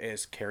Auburn,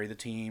 is carry the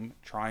team,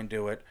 try and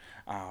do it.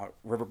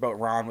 Riverboat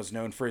Ron was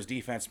known for his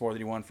defense more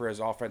than he won for his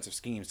offensive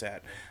scheme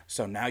set.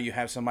 So now you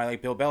have somebody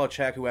like Bill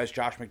Belichick who has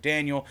Josh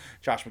McDaniel.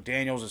 Josh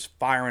McDaniels is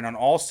firing on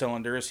all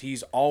cylinders.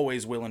 He's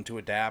always willing to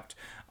adapt.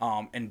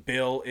 And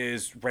Bill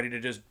is ready to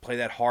just play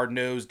that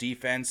hard-nosed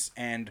defense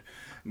and,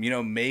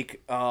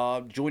 make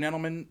Julian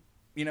Edelman,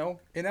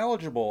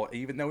 ineligible,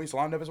 even though he's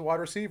lined up as a wide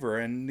receiver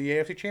in the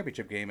AFC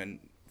Championship game and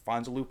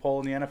finds a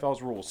loophole in the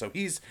NFL's rules. So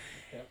he's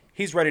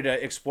ready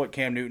to exploit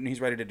Cam Newton. He's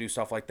ready to do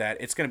stuff like that.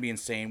 It's going to be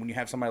insane when you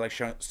have somebody like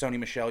Sony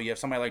Michel. You have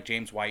somebody like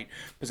James White,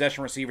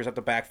 possession receivers at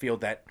the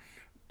backfield that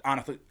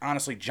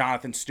honestly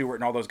Jonathan Stewart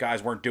and all those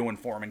guys weren't doing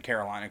for him in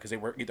Carolina because they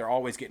were either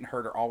always getting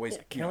hurt or always.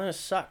 Yeah, Carolina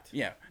sucked.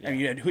 Yeah. I mean,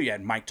 you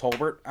had Mike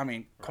Tolbert. I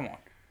mean, come on.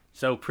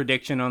 So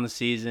prediction on the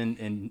season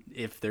and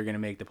if they're going to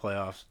make the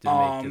playoffs, do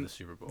they make to the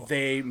Super Bowl?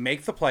 They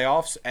make the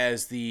playoffs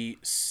as the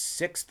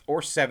 6th or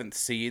 7th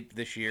seed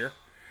this year.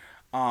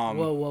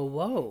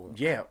 Whoa.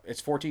 Yeah,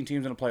 it's 14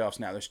 teams in the playoffs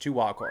now. There's 2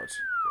 wild cards.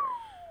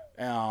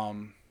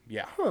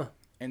 Yeah. Huh.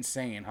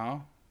 Insane, huh?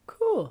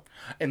 Cool.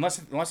 Unless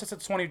it's a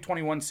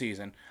 2021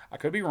 season. I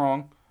could be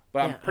wrong, but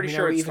Yeah, I'm pretty I mean,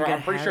 sure are we it's even gonna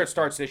I'm pretty have- sure it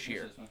starts this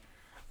year.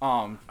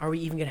 Are we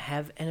even gonna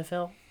have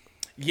NFL?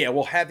 Yeah,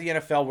 we'll have the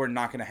NFL. We're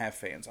not going to have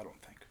fans, I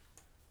don't think.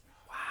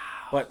 Wow.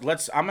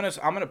 But I'm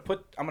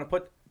gonna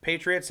put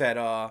Patriots at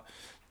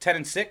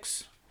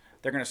 10-6.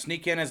 They're gonna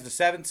sneak in as the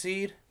 7th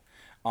seed.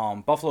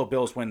 Buffalo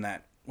Bills win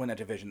that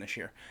division this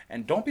year.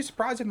 And don't be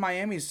surprised if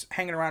Miami's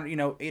hanging around,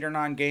 8 or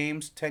 9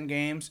 games, 10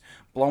 games,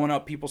 blowing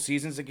up people's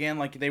seasons again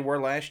like they were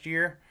last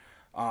year.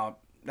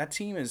 That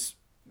team has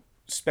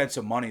spent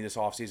some money this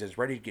offseason. Is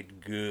ready to get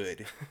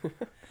good.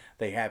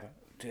 They have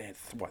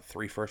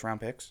 3 first-round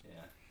picks?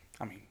 Yeah.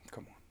 I mean,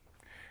 come on.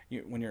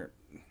 You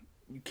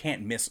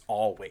can't miss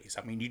always.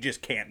 I mean, you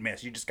just can't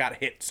miss. You just got to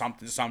hit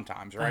something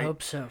sometimes, right? I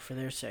hope so, for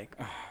their sake.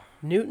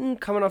 Newton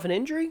coming off an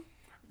injury?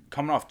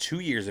 Coming off 2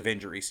 years of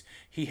injuries.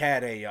 He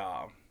had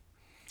a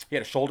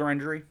shoulder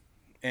injury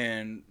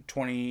in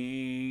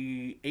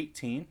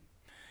 2018.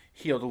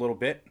 Healed a little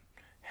bit.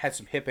 Had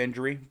some hip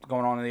injury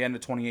going on at the end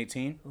of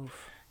 2018.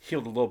 Oof.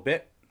 Healed a little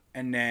bit.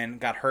 And then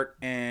got hurt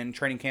in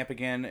training camp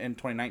again in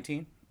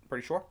 2019.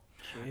 Pretty sure.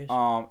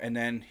 Jeez. And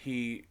then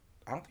I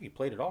don't think he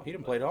played at all. He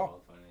didn't play at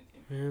all.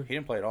 Yeah. He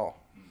didn't play at all.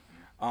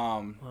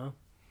 Wow.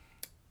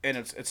 And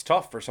it's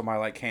tough for somebody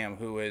like Cam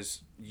who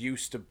is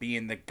used to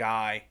being the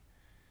guy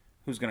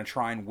who's going to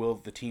try and will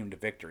the team to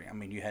victory. I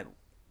mean, you had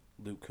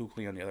Luke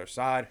Kuechly on the other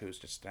side, who's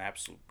just an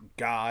absolute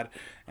god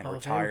and Hall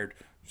of retired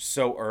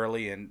so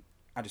early. And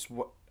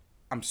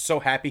I'm so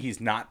happy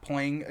he's not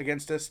playing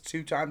against us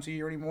 2 times a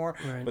year anymore.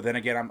 Right. But then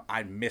again,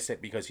 I miss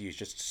it because he's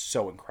just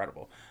so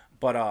incredible.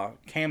 But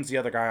Cam's the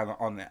other guy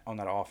on that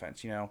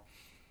offense. You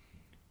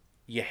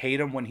hate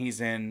him when he's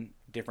in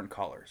different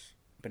colors,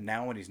 but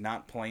now when he's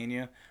not playing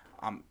you,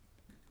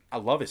 I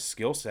love his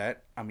skill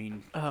set. I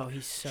mean, Oh,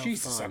 he's so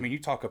Jesus, fun. I mean, you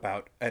talk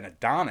about an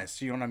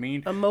Adonis. You know what I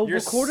mean? A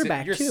mobile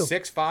quarterback, you're too.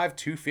 6'5",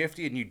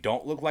 250, and you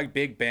don't look like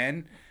Big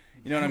Ben.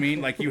 You know what I mean?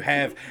 Like, you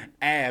have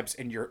abs,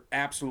 and you're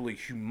absolutely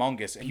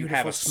humongous, and you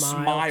have a Beautiful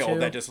smile, smile too.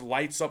 that just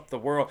lights up the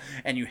world,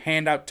 and you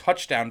hand out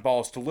touchdown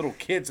balls to little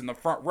kids in the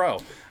front row.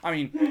 I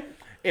mean,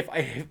 if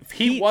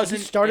he wasn't...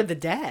 He started the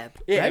dab,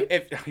 Yeah,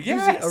 right? He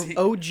was the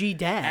OG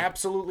dab.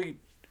 absolutely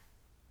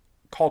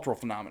cultural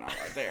phenomenon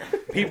right there.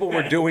 People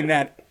were doing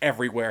that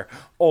everywhere.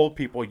 Old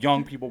people,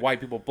 young people, white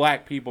people,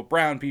 black people,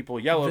 brown people,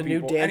 yellow The new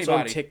people, dance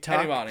anybody, on TikTok.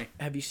 anybody.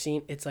 Have you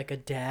seen? It's like a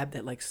dab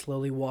that like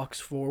slowly walks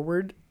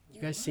forward.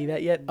 You guys see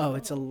that yet? Oh,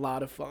 it's a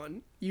lot of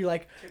fun. You're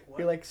like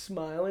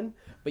smiling,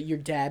 but you're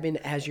dabbing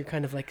as you're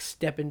kind of like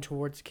stepping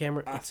towards the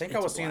camera. I think it's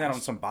I was a seeing that on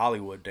blast. some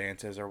Bollywood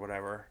dances or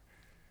whatever.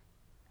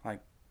 like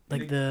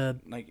the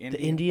Like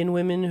the Indian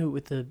women who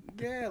with the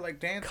Yeah, like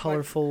dance.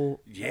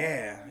 colorful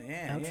Yeah.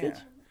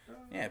 outfits.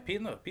 Yeah,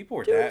 people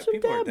were Doing some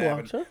people were dab dabbing.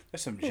 walks, huh?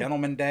 There's some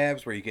gentleman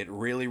dabs where you get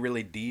really,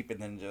 really deep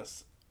and then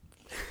just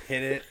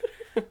hit it.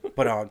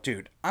 But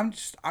dude, I'm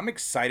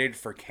excited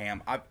for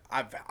Cam.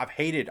 I've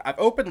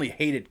openly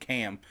hated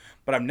Cam,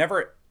 but I've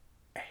never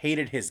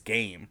hated his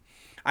game.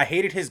 I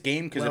hated his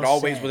game because it Well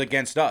always said. was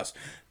against us.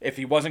 If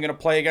he wasn't going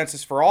to play against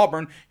us for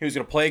Auburn, he was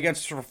going to play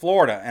against us for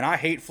Florida, and I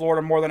hate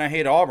Florida more than I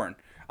hate Auburn.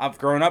 I've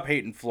grown up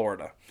hating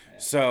Florida,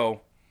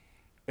 so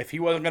if he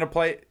wasn't going to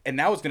play, and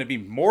that was going to be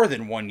more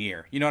than 1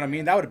 year, you know what I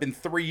mean? That would have been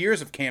 3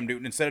 years of Cam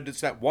Newton instead of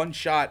just that one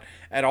shot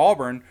at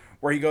Auburn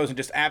where he goes and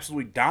just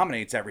absolutely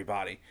dominates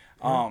everybody.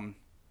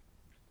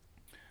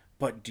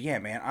 But yeah,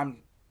 man,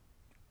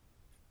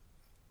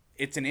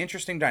 it's an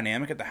interesting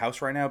dynamic at the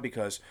house right now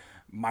because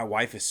my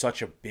wife is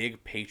such a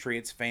big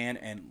Patriots fan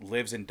and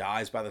lives and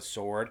dies by the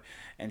sword,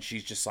 and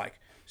she's just like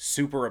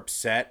super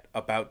upset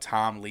about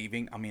Tom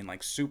leaving. I mean,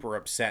 like super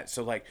upset.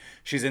 So like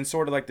she's in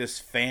sort of like this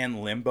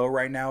fan limbo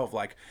right now of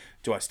like,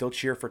 do I still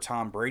cheer for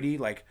Tom Brady?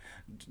 Like,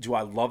 do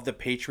I love the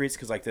Patriots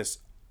because like this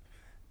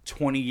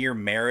 20-year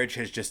marriage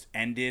has just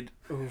ended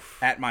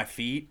at my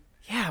feet?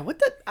 Yeah, what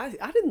the?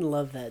 I didn't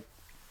love that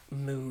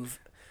move.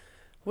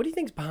 What do you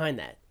think's behind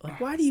that? Like,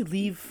 why do you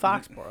leave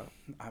Foxborough?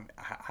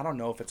 I don't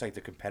know if it's like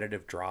the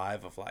competitive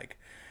drive of like,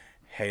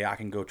 hey, I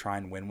can go try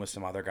and win with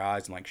some other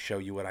guys and like show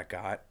you what I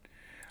got.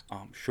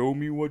 Show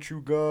me what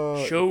you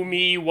got. Show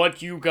me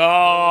what you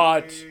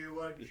got.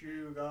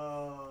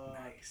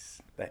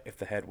 Nice. That if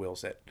the head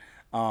wills it.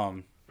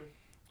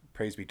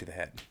 Praise be to the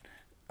head.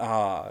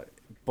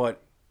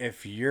 But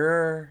if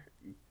you're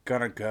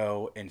gonna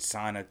go and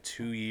sign a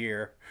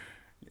 2-year,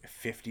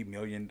 $50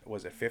 million,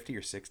 was it $50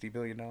 or $60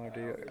 billion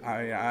deal?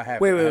 I have.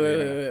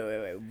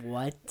 Wait.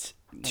 What?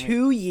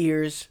 2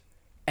 years,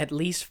 at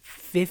least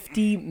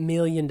 $50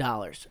 million.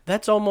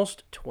 That's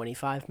almost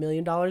 $25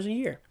 million a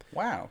year.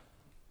 Wow.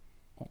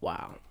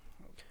 Wow.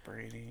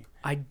 Brady.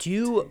 I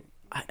do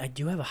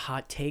have a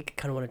hot take.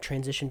 Kind of want to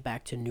transition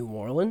back to New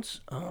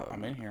Orleans.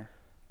 I'm in here.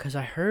 Because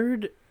I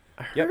heard.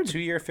 Yep,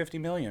 2-year, $50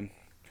 million.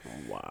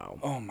 Wow.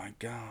 Oh my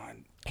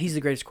God. He's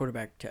the greatest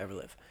quarterback to ever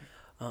live.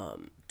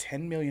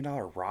 $10 million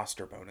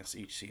roster bonus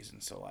each season.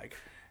 So like,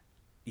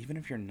 even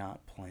if you're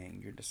not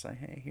playing, you're just like,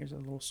 hey, here's a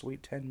little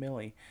sweet 10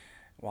 milli.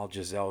 While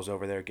Giselle's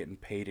over there getting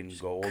paid in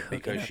gold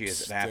because she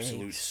is an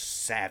absolute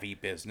savvy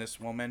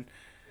businesswoman.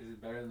 Is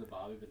it better than the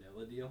Bobby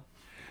Vanilla deal?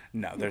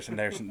 No, there's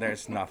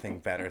nothing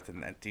better than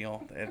that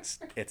deal.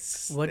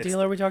 What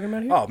deal are we talking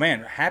about here? Oh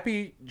man,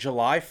 happy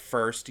July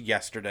 1st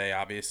yesterday,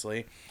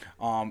 obviously,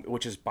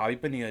 which is Bobby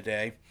Bonilla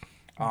Day.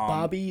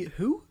 Bobby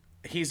who?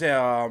 He's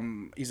a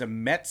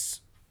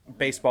Mets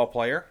baseball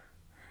player,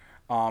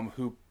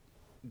 who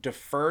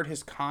deferred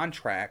his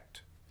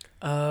contract.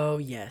 Oh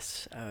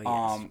yes.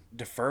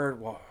 Deferred.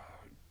 Well,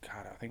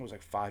 God, I think it was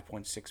like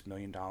 $5.6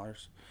 million,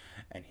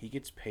 and he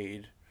gets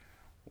paid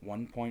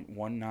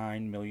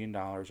 $1.19 million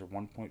or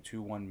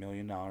 $1.21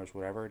 million,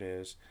 whatever it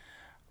is,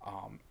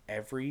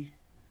 every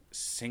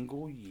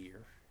single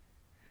year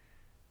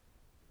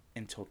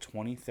until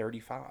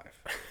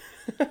 2035.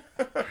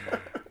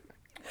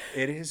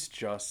 It is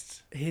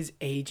just his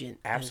agent.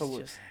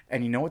 Absolutely.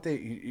 And you know what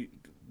the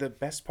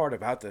best part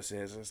about this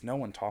is no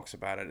one talks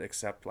about it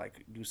except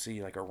like you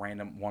see like a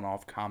random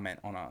one-off comment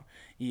on a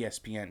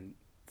ESPN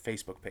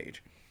Facebook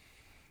page.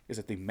 Is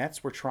that the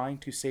Mets were trying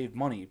to save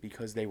money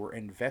because they were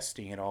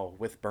investing it all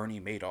with Bernie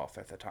Madoff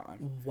at the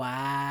time.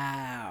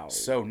 Wow.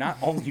 So not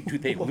only do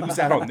they lose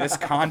out on this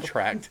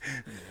contract,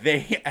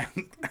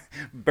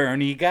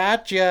 Bernie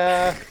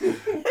gotcha.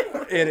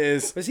 It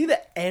is. Was he the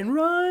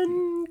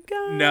Enron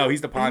guy? No,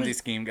 he's the Ponzi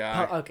scheme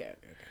guy. Okay.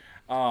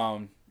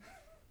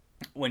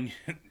 When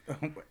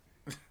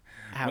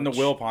the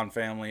Wilpon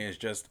family is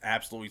just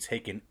absolutely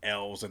taking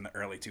L's in the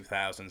early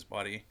 2000s,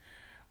 buddy.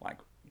 Like,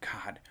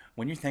 God,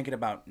 when you're thinking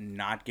about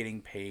not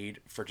getting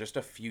paid for just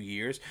a few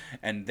years,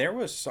 and there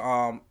was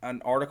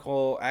an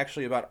article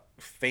actually about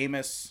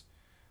famous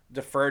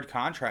deferred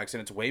contracts,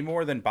 and it's way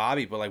more than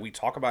Bobby, but like we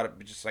talk about it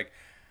just like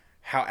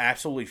how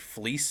absolutely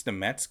fleeced the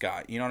Mets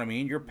got. You know what I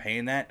mean? You're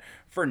paying that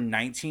for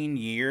 19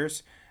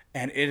 years,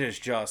 and it is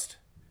just,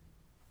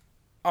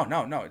 oh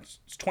no, it's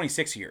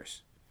 26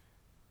 years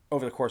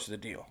over the course of the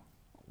deal.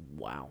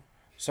 Wow.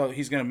 So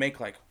he's gonna make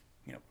like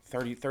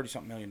 30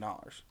 something $million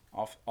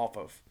off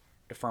of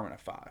deferment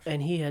of 5.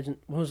 And he hasn't.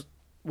 When was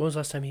the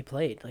last time he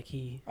played? Like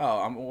he.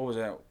 Oh, what was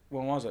that?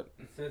 When was it?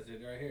 It says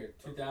it right here,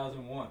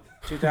 2001.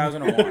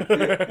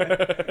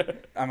 2001.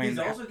 I mean, he's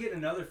also getting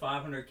another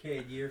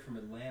 $500K a year from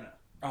Atlanta.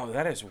 Oh,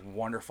 that is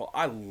wonderful.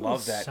 I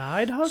love that.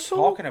 Side hustle?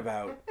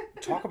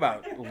 Talk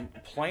about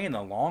playing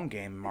the long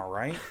game, am I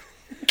right?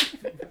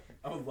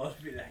 I would love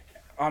to be that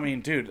guy. I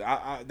mean, dude,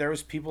 there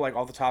was people like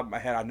off the top of my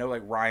head. I know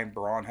like Ryan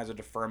Braun has a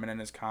deferment in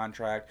his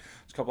contract.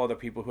 There's a couple other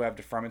people who have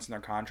deferments in their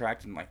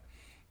contract, and like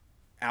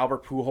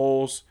Albert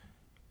Pujols,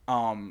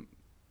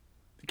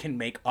 can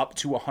make up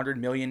to $100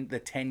 million the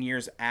 10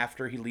 years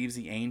after he leaves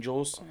the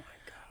Angels.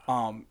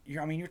 Oh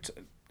my God.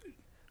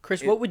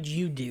 Chris, what would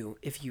you do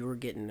if you were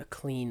getting a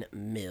clean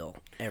mill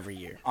every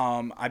year?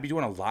 I'd be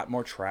doing a lot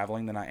more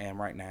traveling than I am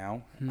right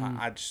now.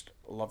 I just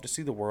love to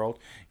see the world.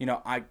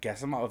 I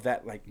guess I'm of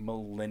that like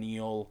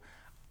millennial.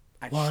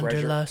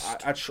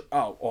 Wanderlust.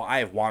 I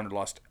have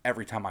wanderlust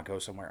every time I go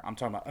somewhere. I'm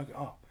talking about,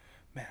 oh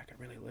man, I could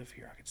really live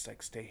here. I could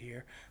like stay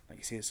here. Like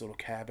you see this little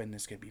cabin.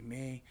 This could be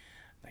me.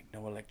 Like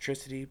no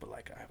electricity, but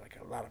like I have like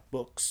a lot of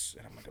books,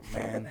 and I'm like a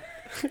man.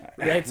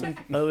 Write some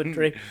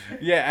poetry.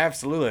 Yeah,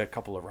 absolutely. A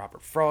couple of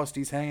Robert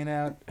Frosties hanging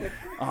out.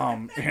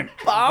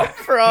 Bob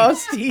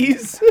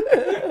Frosties.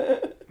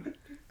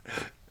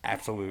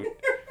 Absolute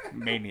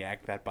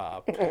maniac, that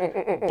Bob.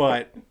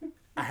 But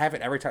I have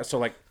it every time. So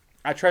like,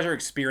 I treasure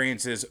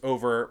experiences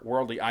over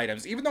worldly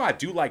items. Even though I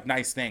do like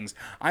nice things,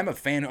 I'm a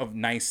fan of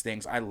nice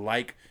things. I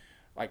like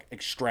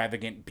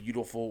extravagant,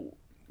 beautiful,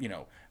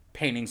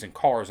 paintings and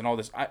cars and all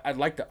this. I'd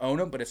like to own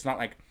them, but it's not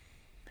like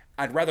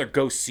I'd rather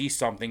go see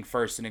something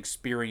first and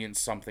experience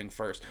something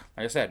first.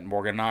 Like I said,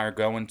 Morgan and I are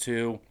going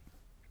to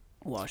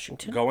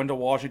Washington, going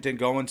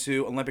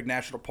to Olympic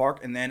National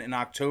Park, and then in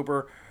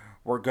October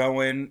we're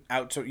going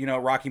out to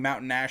Rocky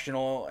Mountain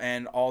National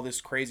and all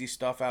this crazy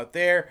stuff out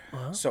there.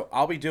 Uh-huh. So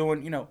I'll be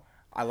doing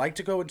I like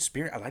to go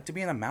experience. I like to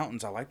be in the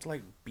mountains. I like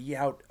to be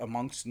out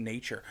amongst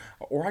nature.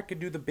 Or I could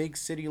do the big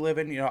city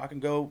living. I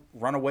can go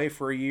run away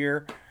for a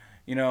year,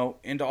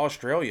 into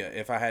Australia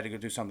if I had to go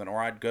do something. Or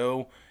I'd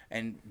go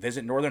and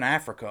visit Northern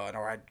Africa,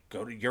 or I'd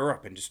go to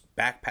Europe and just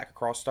backpack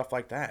across stuff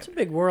like that. It's a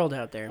big world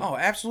out there. Oh,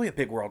 absolutely a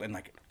big world. And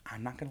like,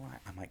 I'm not gonna lie,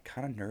 I'm like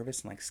kind of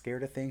nervous and like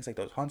scared of things like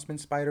those huntsman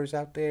spiders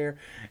out there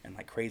and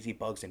like crazy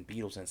bugs and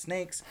beetles and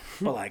snakes.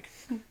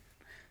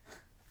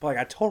 But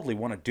I totally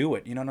want to do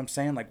it. You know what I'm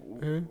saying? Like,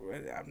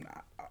 I'm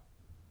not,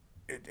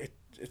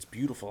 it's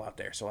beautiful out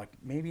there. So like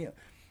maybe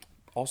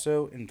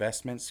also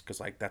investments, because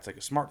like that's like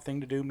a smart thing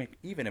to do. Make,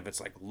 even if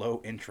it's like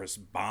low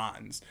interest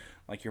bonds,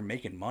 like you're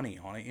making money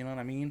on it. You know what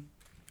I mean?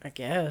 I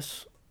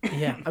guess.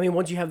 Yeah. I mean,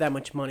 once you have that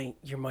much money,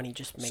 your money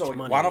just makes So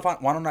money. why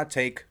don't I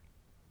take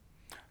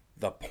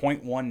the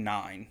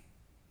 0.19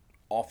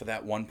 off of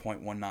that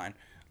 1.19,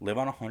 live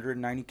on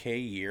 190K a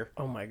year.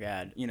 Oh my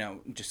God. You know,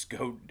 just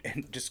go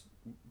and just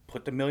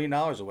put the $1 million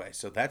away.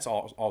 So that's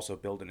also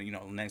building, you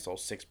know, a nice little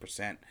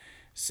 6%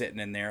 sitting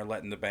in there,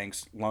 letting the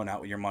banks loan out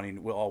with your money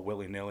all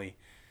willy-nilly,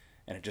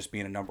 and it just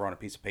being a number on a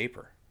piece of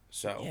paper.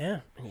 So yeah,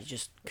 and you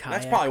just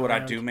that's probably what I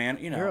do, man.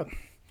 You know, Europe.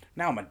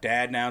 Now I'm a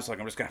dad now, so like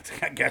I'm just gonna have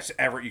to, I guess,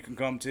 Everett you can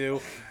come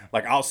to.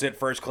 Like I'll sit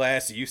first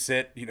class, you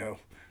sit, you know,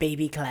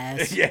 baby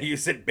class. yeah, you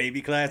sit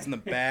baby class in the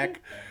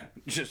back,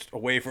 just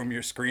away from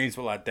your screens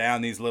while I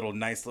down these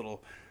nice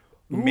little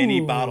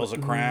mini bottles of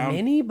Crown.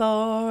 Mini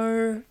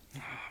bar.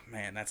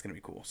 Man, that's gonna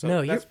be cool. So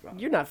No, that's,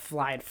 you're not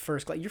flying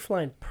first class. You're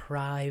flying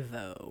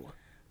Privo.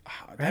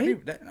 right?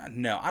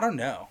 No, I don't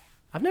know.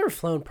 I've never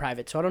flown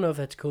private, so I don't know if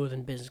that's cooler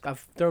than business. I've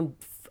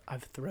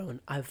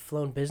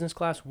flown business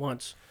class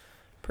once.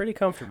 Pretty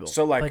comfortable.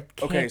 So like, but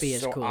can't okay, be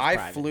as so cool as I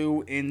private.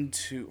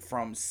 flew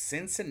from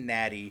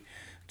Cincinnati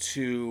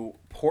to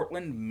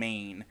Portland,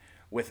 Maine,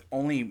 with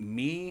only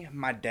me,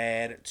 my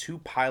dad, 2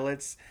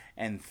 pilots,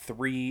 and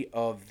 3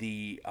 of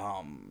the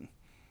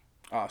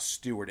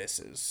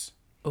stewardesses.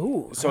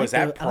 Ooh. So is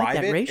that I like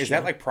private? ratio. Is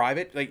that like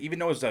private? Like even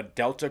though it was a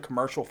Delta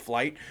commercial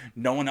flight,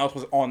 no one else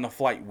was on the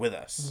flight with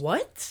us.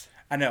 What?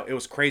 I know, it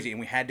was crazy, and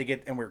we had to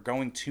and we were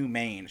going to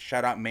Maine.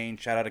 Shout out Maine,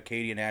 shout out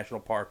Acadia National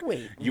Park.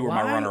 Wait, you were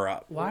my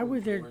runner-up. Why were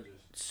there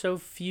so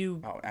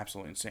few? Oh,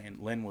 absolutely insane.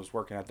 Lynn was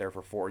working out there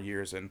for 4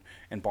 years in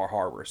Bar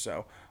Harbor,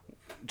 so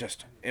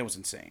just, it was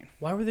insane.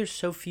 Why were there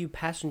so few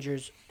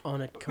passengers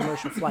on a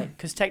commercial flight?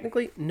 Because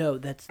technically, no,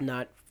 that's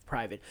not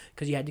private.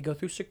 Because you had to go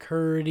through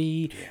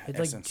security. Yeah, You'd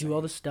that's like insane. do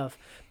all the stuff.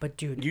 But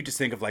dude, You just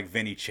think of like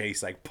Vinny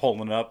Chase like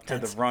pulling up to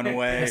the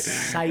runway and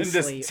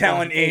precisely just telling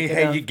what I'm thinking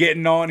hey, of. you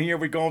getting on here?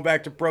 We're going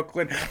back to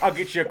Brooklyn. I'll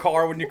get you a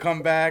car when you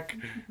come back.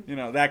 You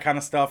know, that kind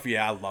of stuff.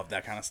 Yeah, I love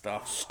that kind of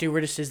stuff.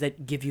 stewardesses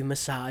that give you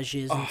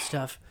massages and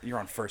stuff. You're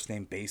on first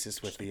name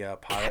basis with the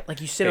pilot.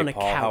 Like you sit Hey, on a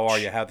Paul, how couch. are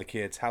you? How the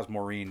kids? How's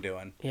Maureen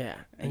doing? Yeah,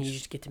 and you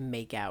just get to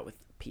make out with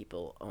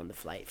people on the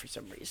flight for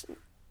some reason.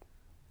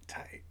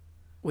 Tight.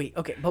 Wait,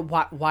 okay, but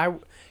why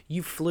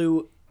you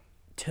flew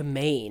to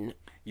Maine?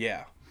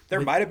 Yeah. There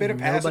With might have been a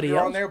nobody passenger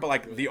on else? there, but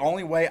like the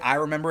only way I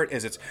remember it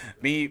is it's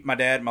me, my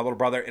dad, my little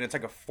brother, and it's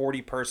like a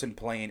 40-person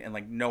plane, and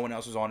like no one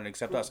else is on it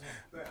except us.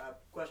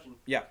 Question.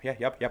 Yeah,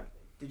 yep.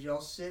 Did y'all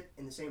sit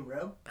in the same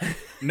row?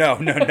 No.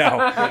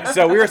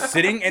 So we were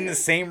sitting in the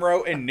same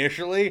row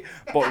initially,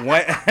 but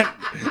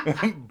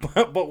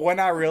when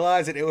I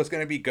realized that it was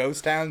going to be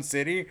Ghost Town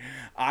City,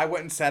 I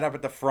went and sat up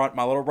at the front.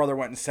 My little brother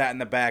went and sat in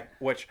the back,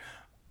 which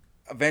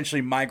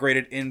eventually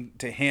migrated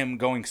into him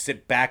going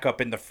sit back up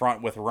in the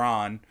front with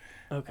Ron.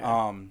 Okay.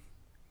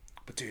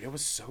 But dude, it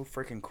was so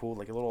freaking cool. It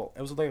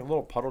was like a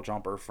little puddle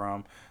jumper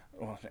from.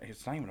 Well,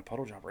 it's not even a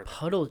puddle jumper.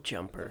 Puddle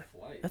jumper.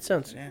 That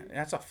sounds Yeah,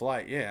 that's a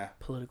flight. Yeah,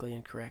 politically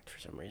incorrect for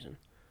some reason.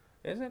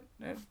 is it?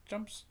 It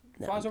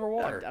flies over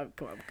water.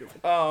 Come on, goofy.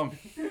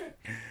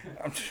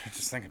 I'm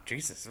just thinking,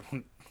 Jesus,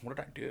 what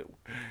did I do?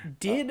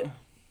 Did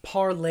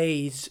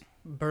parlays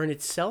burn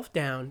itself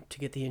down to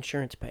get the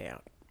insurance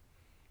payout?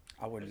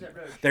 I wouldn't.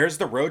 There's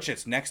the roach.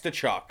 It's next to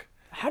Chuck.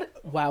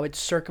 Wow, it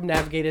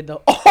circumnavigated the.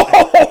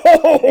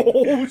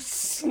 Oh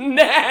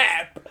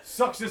snap!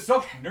 Sucks,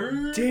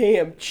 nerd.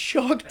 Damn,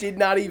 Chuck did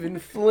not even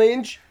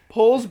flinch.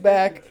 Pulls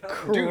back,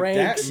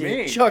 cranks Dude,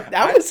 me. Chuck,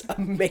 that was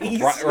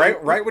amazing.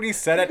 Right when he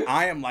said it,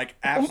 I am like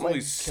absolutely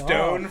God.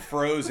 stone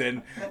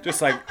frozen,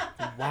 just like,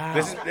 Wow.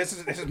 this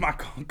is my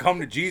come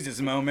to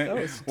Jesus moment,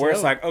 was where it's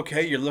dope. like,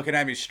 okay, you're looking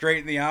at me straight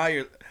in the eye.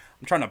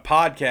 I'm trying to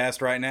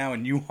podcast right now,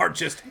 and you are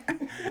just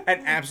an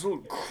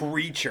absolute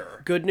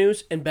creature. Good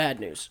news and bad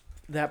news.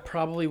 That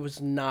probably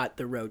was not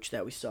the roach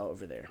that we saw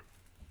over there.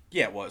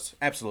 Yeah, it was.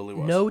 Absolutely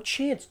was. No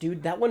chance,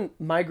 dude. That one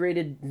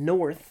migrated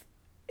north.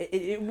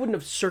 It wouldn't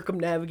have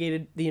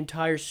circumnavigated the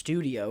entire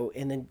studio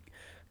and then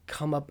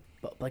come up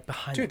like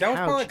behind Dude, the that couch.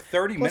 was probably like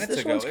 30 Plus, minutes this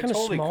ago. one's It kinda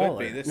totally could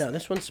smaller. be. No,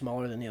 this one's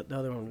smaller than the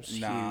other one was huge.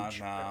 Nah.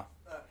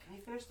 Can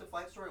you finish the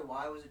flight story?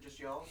 Why was it just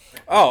y'all?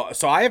 Oh,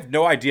 so I have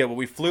no idea, but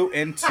we flew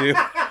into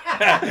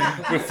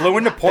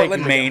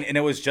Portland, Maine, and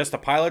it was just the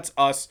pilots,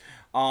 us.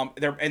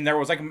 There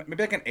was like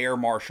maybe like an air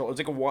marshal. It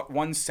was like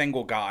one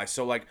single guy.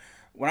 So like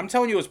when I'm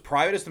telling you it was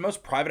private, it's the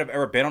most private I've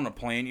ever been on a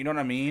plane. You know what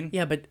I mean?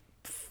 Yeah, but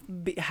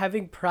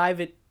having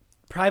private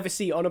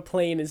privacy on a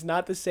plane is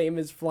not the same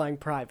as flying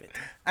private.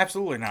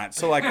 Absolutely not.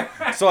 So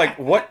like,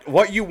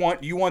 what you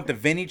want? You want the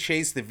Vinny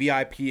Chase, the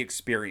VIP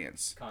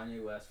experience.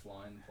 Kanye West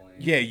flying the plane.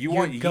 Yeah, you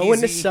want Going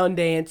to Yeezy.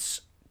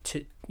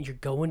 Sundance, you're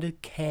going to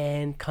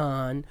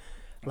Con,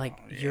 like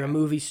you're a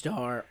movie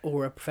star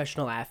or a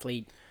professional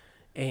athlete,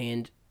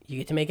 and you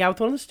get to make out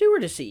with one of the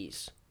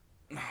stewardesses.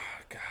 Oh,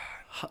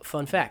 God.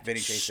 Fun fact: Vinny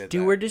Chase said that.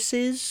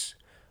 stewardesses,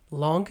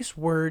 longest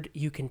word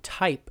you can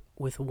type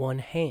with one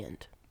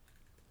hand.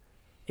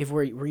 If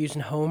we're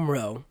using home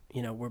row,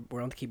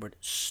 we're on the keyboard.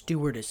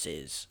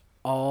 Stewardesses,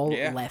 all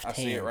Yeah, left I hand.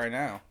 see it right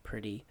now.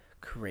 Pretty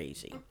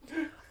crazy.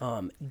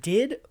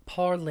 Did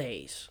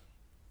parlays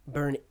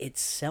burn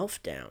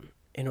itself down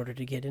in order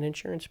to get an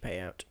insurance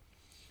payout,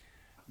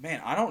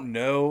 Man, I don't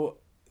know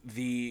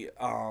the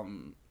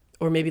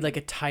or maybe like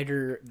a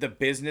tighter?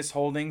 business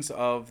holdings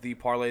of the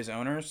Parlays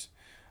owners.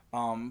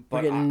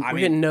 But We're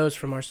getting no's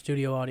from our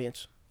studio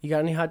audience. You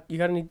got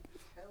any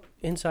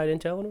inside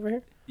intel over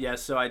here? Yeah,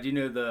 so I do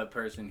know the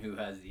person who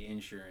has the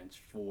insurance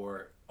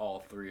for all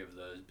three of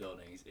those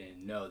buildings,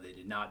 and no, they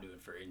did not do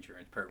it for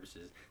insurance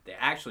purposes. They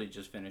actually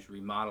just finished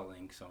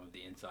remodeling some of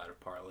the inside of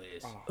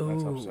Parlays. Oh,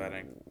 that's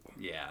upsetting.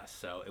 Yeah,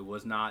 so it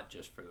was not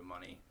just for the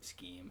money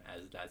scheme,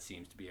 as that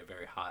seems to be a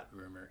very hot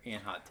rumor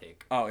and hot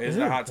take. Oh, is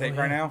it a hot take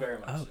right now? Very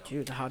much Oh, so.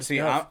 dude, the hottest See,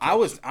 stuff. I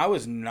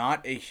was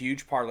not a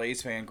huge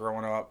Parlays fan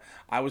growing up.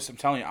 I'm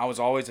telling you, I was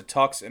always a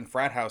Tux and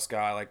frat house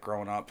guy, like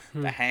growing up.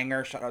 The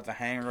Hanger, shout out the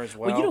Hanger as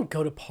well. Well, you don't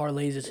go to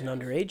parlays as an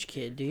underage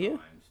kid, do you?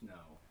 Times, no.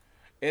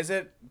 Is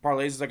it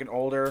Parlays is like an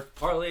older?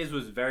 Parlays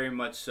was very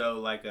much so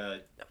like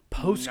a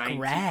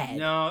Post-grad.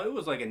 No, it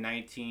was like a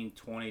 19,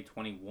 20,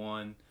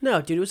 21.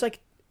 No, dude, it was like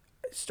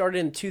started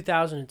in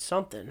 2000 and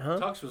something, huh?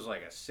 Tux was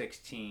like a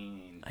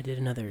 16. I did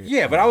another.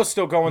 Yeah, but I was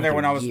still going there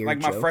when I was Another like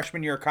my year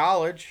freshman year of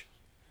college.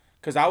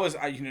 Cause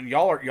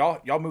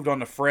y'all moved on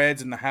to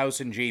Fred's and the house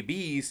and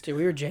JB's. Dude,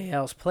 we were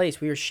JL's place.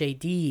 We were Shay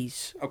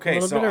D's. Okay, a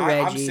little so bit of I'm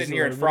Reggie's, sitting a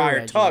here at little bit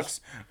of Friar Reggie's.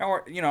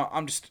 Tux, and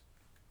I'm just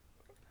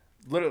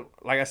little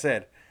like I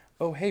said.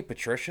 Oh, hey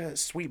Patricia,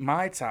 sweet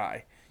Mai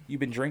Tai. You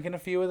been drinking a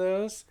few of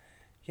those?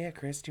 Yeah,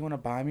 Chris, do you want to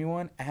buy me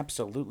one?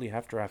 Absolutely.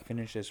 After I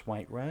finish this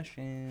White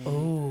Russian.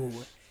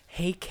 Oh,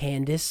 hey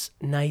Candace,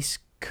 nice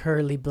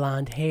curly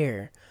blonde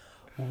hair.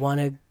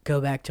 Wanna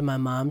go back to my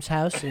mom's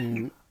house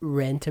and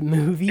rent a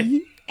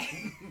movie?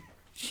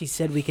 She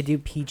said we could do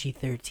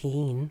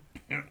PG-13.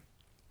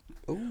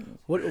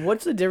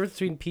 What's the difference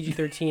between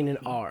PG-13 and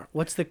R?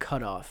 What's the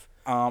cutoff?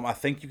 I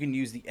think you can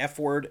use the F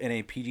word in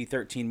a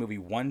PG-13 movie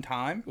one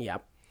time.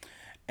 Yep.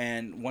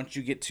 And once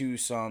you get to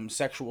some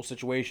sexual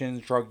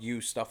situations, drug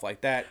use, stuff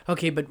like that.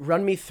 Okay, but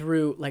run me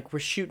through, like, we're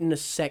shooting a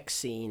sex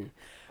scene.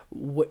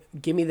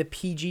 Give me the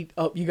PG.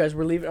 Oh, you guys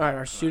were leaving. All right,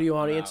 our studio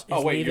audience is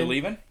Oh, wait, leaving. you're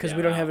leaving? Because Yeah,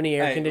 we don't no. have any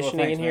air Hey, conditioning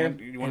well, thanks, in here, man.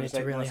 You and want it's to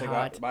say really bye,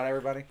 hot. bye to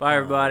everybody? Bye,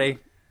 everybody.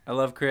 I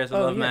love Chris. I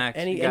love yeah. Max.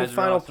 Any You guys are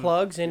final awesome.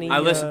 plugs? Any? I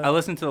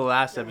listened to the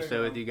last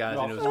episode with you guys,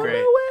 and it was Oh, great. no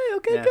way.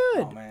 Okay, Yeah.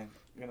 good. Oh, man.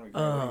 You're gonna be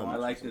I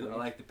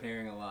like the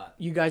pairing a lot.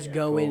 You guys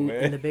go cool, in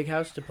man. the big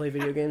house to play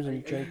video games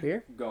and drink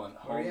beer? I'm going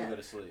home to go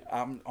to sleep.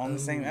 I'm on the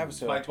same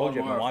episode. Fight I told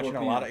you I've been tomorrow, watching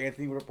 4 a lot of p.m.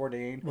 Anthony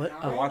Bourdain. What?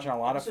 I've been watching a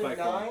lot of. Episode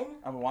 9?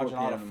 I've been watching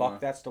a lot 4 of p.m. Fuck tomorrow.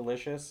 That's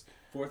Delicious.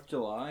 4th of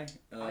July.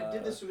 I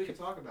did this so we could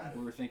talk about it.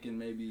 We were thinking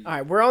maybe. All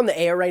right, we're on the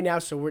air right now,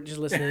 so we're just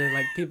listening to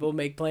like people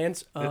make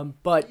plans.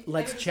 But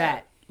let's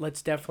chat.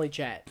 Let's definitely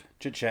chat.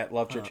 Chit chat,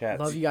 love chit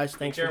chats. Love you guys.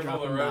 Thanks for Careful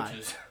dropping of by.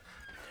 roaches.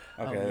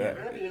 Okay, yeah.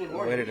 We're not doing any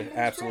more. way to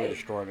absolutely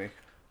destroy me.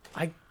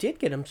 I did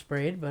get them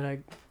sprayed, but I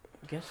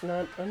guess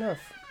not enough.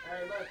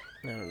 Alright, look.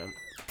 I don't know.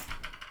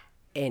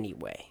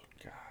 Anyway,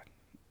 God.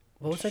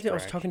 what was I doing? I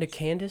was talking to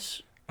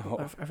Candace. Oh.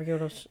 I forget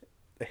what else.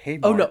 Hey,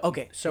 Oh, no,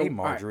 okay, so, hey all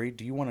right. Marjorie,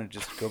 do you want to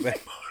just go back?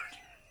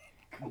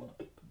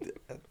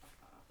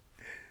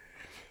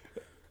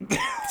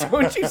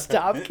 Don't you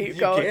stop? Keep You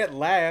going. can't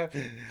laugh.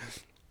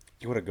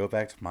 You want to go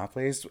back to my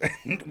place?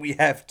 We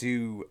have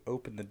to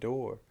open the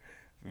door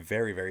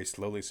very, very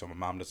slowly so my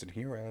mom doesn't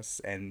hear us,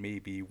 and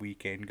maybe we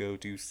can go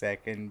to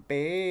second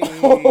base.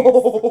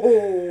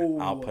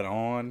 I'll put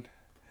on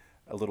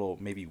a little,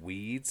 maybe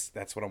Weeds.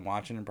 That's what I'm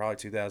watching in probably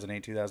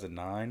 2008,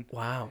 2009.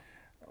 Wow.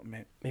 Oh,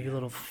 man. Maybe a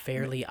little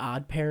Fairly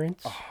Odd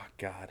Parents. Oh,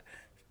 God.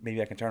 Maybe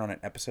I can turn on an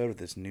episode of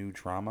this new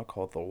drama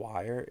called The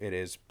Wire. It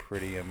is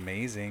pretty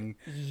amazing.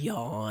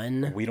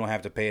 Yawn. We don't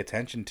have to pay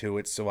attention to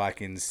it so I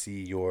can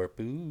see your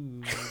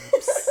boobs.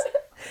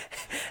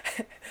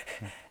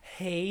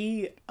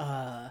 Hey,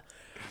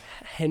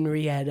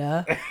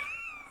 Henrietta,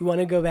 you want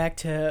to go back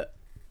to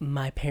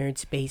my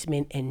parents'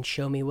 basement and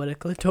show me what a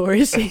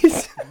clitoris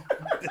is?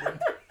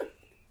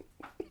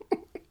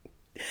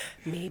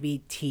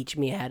 Maybe teach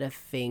me how to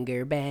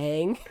finger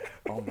bang.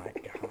 Oh my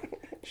God.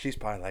 She's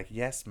probably like,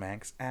 yes,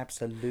 Max,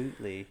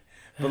 absolutely.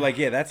 But like,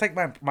 yeah, that's like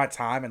my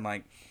time. And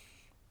like,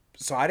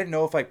 so I didn't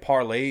know if like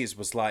parlays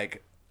was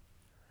like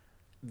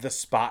the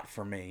spot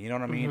for me. You know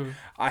what I mean?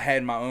 I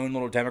had my own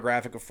little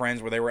demographic of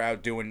friends where they were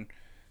out doing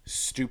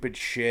stupid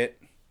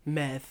shit.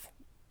 Meth.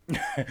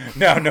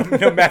 No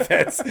meth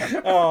heads.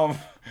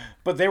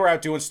 But they were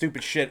out doing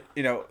stupid shit,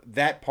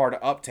 that part of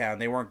Uptown.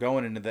 They weren't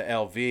going into the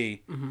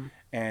LV.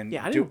 And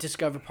Yeah, I didn't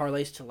discover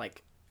parlays till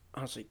like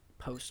honestly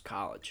post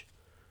college.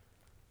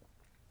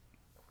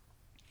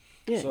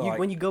 Yeah, So, like,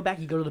 when you go back,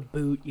 you go to the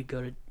boot. You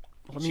go to.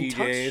 Well, I mean,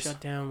 Tux TJ's.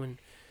 shut down when.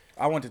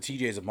 I went to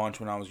TJ's a bunch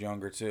when I was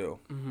younger too.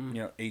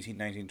 Mm-hmm. 18,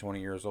 19,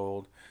 20 years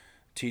old.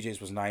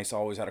 TJ's was nice. I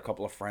always had a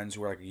couple of friends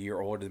who were like a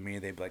year older than me.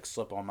 They'd like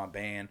slip on my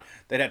band.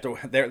 They'd have to.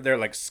 They're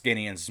like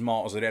skinny and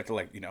small, so they'd have to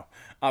like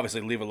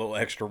obviously leave a little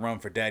extra room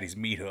for daddy's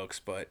meat hooks.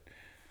 But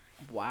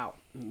Wow,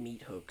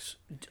 meat hooks.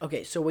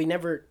 Okay, so we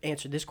never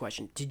answered this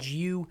question. Did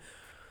you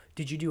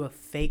do a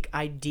fake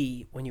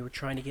ID when you were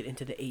trying to get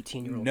into the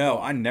 18-year-old? no,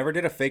 I never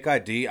did a fake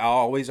ID. I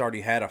always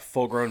already had a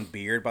full grown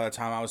beard by the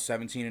time I was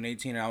 17 and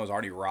 18, and I was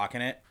already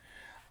rocking it.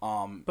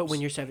 But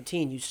when you're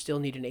 17, you still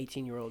need an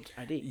 18-year-old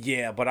ID.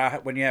 Yeah,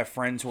 but when you have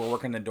friends who are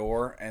working the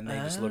door and they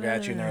just look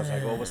at you and they're just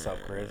like, "Oh, what's up,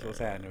 Chris? What's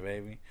happening,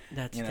 baby?"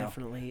 That's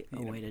definitely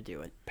a way to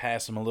do it.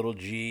 Pass them a little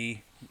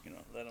G.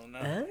 Let them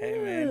know, hey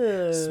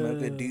man,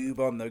 smoke a doob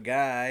on the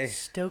guy.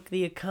 Stoke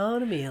the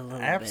economy a little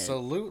bit.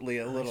 Absolutely,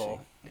 a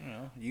little.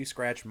 You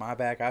scratch my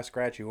back, I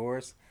scratch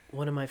yours.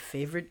 One of my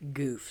favorite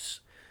goofs.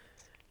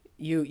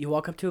 You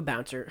walk up to a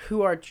bouncer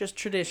who are just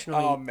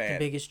traditionally the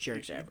biggest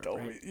jerks ever.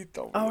 You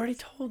told me. I already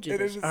told you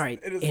this. All right,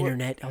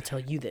 internet, I'll tell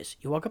you this.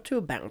 You walk up to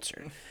a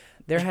bouncer.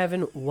 They're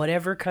having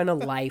whatever kind of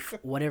life,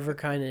 whatever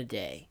kind of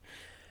day.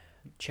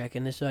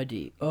 Checking this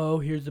ID. Oh,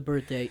 here's the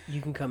birthday. You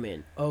can come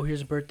in. Oh,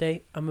 here's a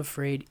birthday. I'm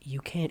afraid you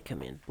can't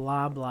come in.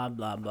 Blah, blah,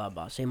 blah, blah,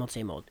 blah. Same old,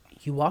 same old.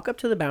 You walk up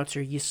to the bouncer.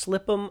 You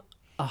slip them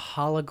a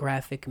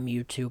holographic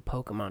Mewtwo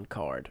Pokemon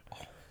card.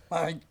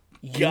 My God.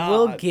 You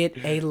will get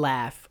a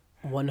laugh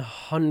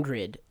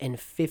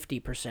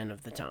 150%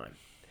 of the time,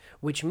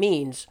 which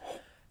means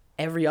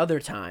every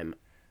other time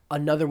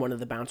another one of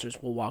the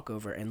bouncers will walk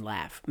over and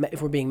laugh, if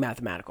we're being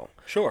mathematical.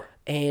 Sure.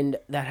 And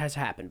that has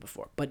happened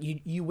before. But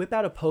you whip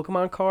out a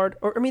Pokemon card,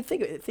 or I mean,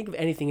 think of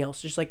anything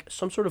else, just like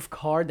some sort of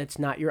card that's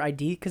not your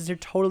ID, because they're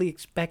totally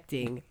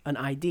expecting an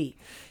ID.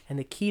 And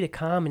the key to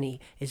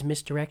comedy is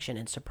misdirection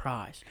and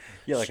surprise.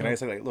 Yeah, like a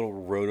nice like little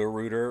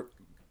Roto-Rooter,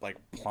 like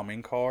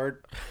plumbing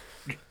card.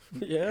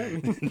 Yeah, I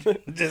mean,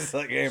 Just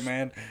like, hey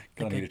man,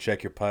 gonna need to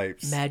check your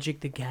pipes. Magic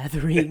the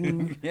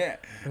Gathering. Yeah.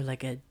 Or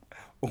like a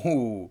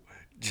Ooh,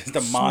 just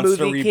a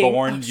Monster Smoothie King-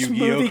 Reborn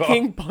Yu-Gi-Oh Smoothie card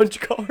King punch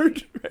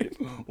card. Right?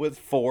 with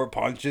 4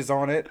 punches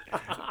on it.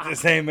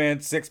 Just, hey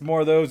man, 6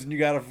 more of those and you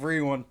got a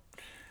free one.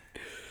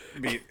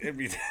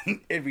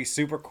 It'd be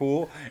super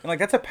cool. And like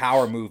that's a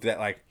power move that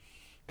like,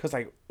 cause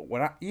like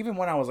when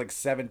I was like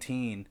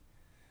 17,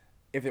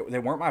 if they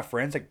weren't my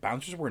friends, like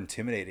bouncers were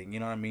intimidating. You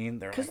know what I mean?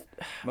 They're like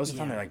most of the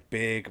time they're like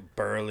big,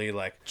 burly,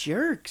 like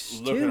Jerks,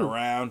 looking too.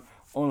 around,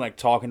 only like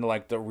talking to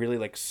like the really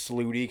like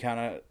snooty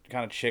kind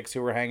of chicks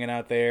who were hanging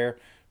out there,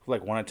 who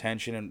like want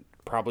attention and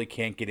probably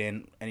can't get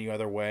in any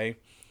other way.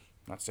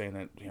 I'm not saying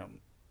that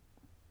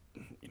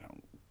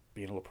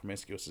being a little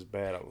promiscuous is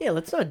bad. Yeah,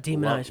 let's not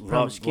demonize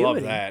promiscuity.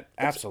 Love that.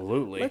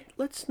 Absolutely.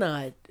 Let's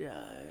not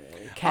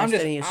cast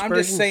any aspersions I'm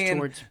just saying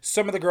towards.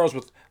 some of the girls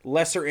with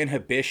lesser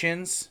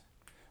inhibitions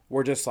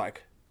were just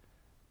like,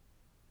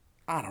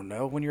 I don't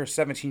know, when you're a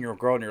 17-year-old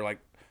girl and you're like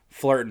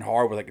flirting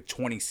hard with like a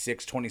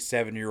 26,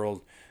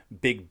 27-year-old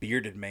big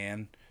bearded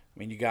man. I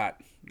mean, you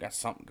got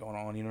something going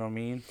on, you know what I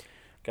mean?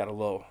 Got a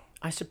little.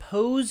 I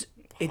suppose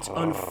it's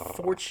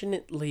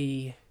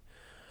unfortunately,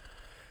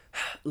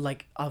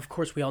 like, of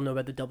course we all know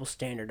about the double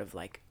standard of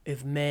like,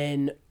 if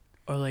men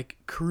are like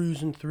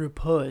cruising through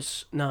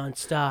puss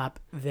nonstop,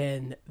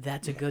 then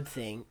that's a good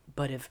thing.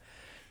 But if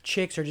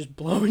chicks are just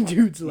blowing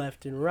dudes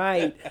left and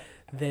right,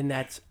 then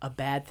that's a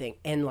bad thing.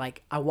 And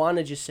like, I want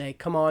to just say,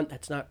 come on,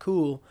 that's not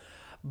cool.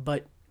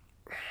 But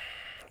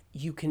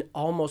you can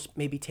almost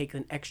maybe take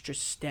an extra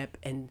step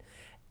and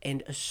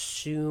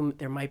assume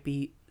there might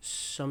be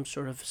some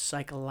sort of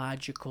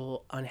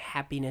psychological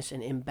unhappiness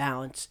and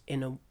imbalance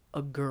in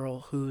a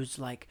girl who's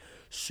like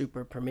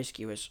super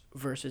promiscuous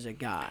versus a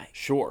guy.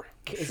 Sure.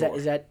 Is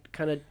that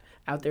kind of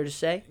out there to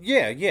say?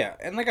 Yeah.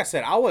 And like I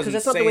said, I wasn't Because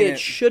that's not saying the way it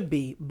should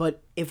be.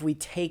 But if we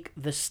take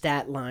the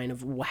stat line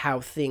of how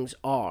things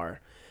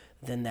are,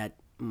 then that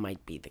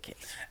might be the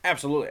case.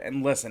 Absolutely.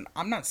 And listen,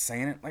 I'm not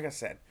saying it. Like I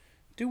said,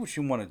 do what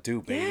you want to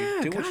do, baby.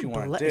 Yeah, do what you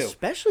want to do.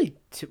 Especially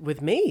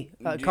with me.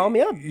 Call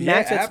me up.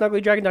 Max at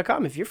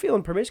snugglydragon.com. If you're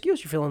feeling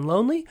promiscuous, you're feeling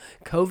lonely,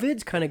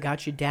 COVID's kind of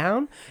got you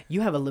down,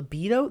 you have a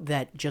libido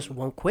that just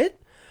won't quit,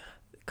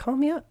 call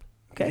me up.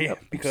 Okay, Yeah,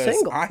 I'm because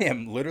single. I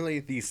am literally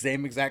the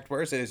same exact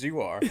person as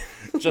you are,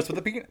 just with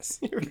a penis.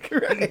 You're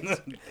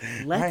correct.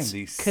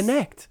 Let's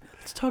connect.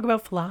 Let's talk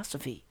about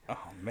philosophy.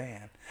 Oh,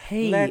 man.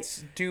 Hey.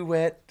 Let's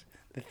duet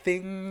the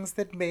things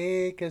that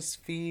make us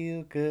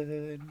feel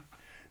good.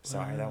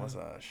 Sorry, that was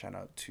a shout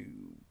out to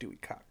Dewey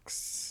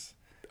Cox.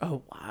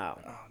 Oh, wow.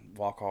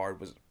 Walk Hard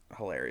was a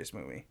hilarious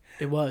movie.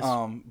 It was.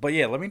 But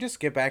yeah, let me just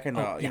get back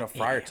into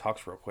Friar yeah.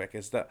 Tuck's real quick.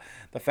 Is the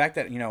fact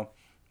that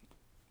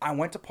I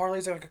went to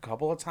parlays like a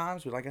couple of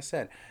times, but like I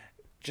said,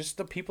 just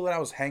the people that I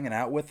was hanging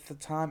out with at the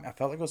time, I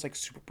felt like it was like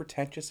super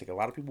pretentious. Like a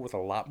lot of people with a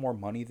lot more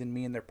money than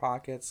me in their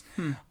pockets.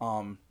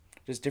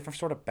 Just different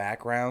sort of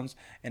backgrounds,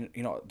 and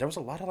there was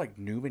a lot of like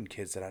Nubian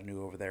kids that I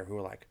knew over there who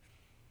were like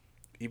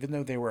even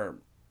though they were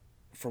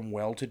from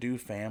well-to-do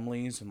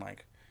families and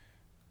like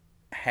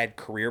had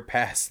career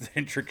paths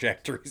and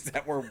trajectories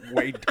that were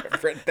way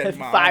different than Had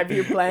mine.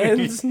 5-year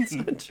plans and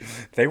such.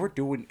 They were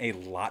doing a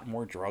lot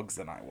more drugs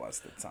than I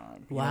was at the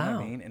time. You know what Wow.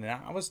 I mean? And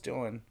I was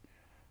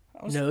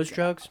Nose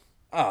drugs?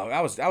 Oh,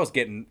 I was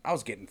getting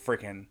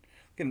freaking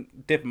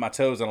dipping my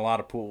toes in a lot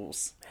of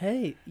pools.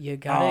 Hey, you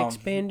gotta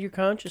expand your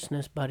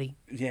consciousness, buddy.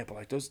 Yeah, but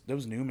like those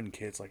Newman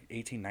kids, like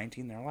 18,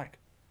 19, they're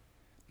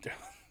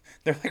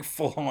like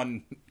full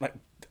on like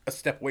a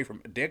step away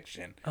from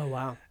addiction. Oh,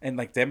 wow. And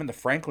like them and the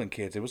Franklin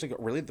kids, it was like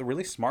the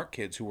really smart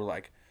kids who were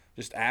like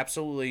just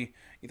absolutely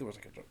either was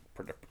like a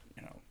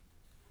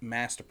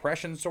mass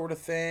depression sort of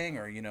thing,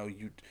 or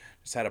you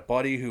just had a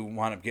buddy who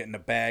wound up getting a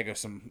bag of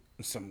some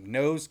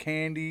nose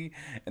candy,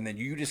 and then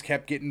you just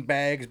kept getting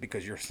bags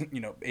because you're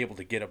able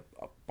to get a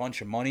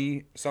bunch of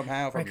money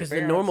somehow from Right, your because the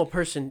parents. normal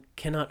person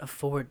cannot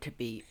afford to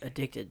be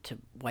addicted to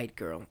white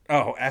girl.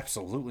 Oh,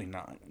 absolutely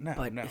not. No,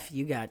 But no. if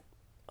you got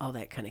all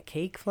that kind of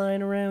cake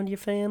flying around your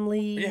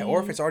family. Yeah,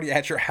 or if it's already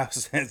at your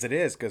house as it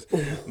is, because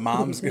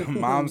mom's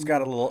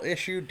got a little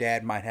issue,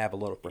 dad might have a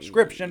little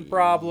prescription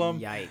problem.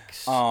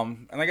 Yikes.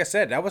 And like I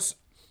said, that was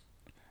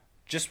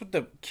just with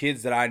the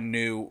kids that I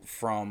knew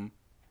from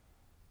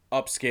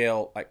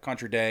upscale, like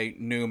Country Day,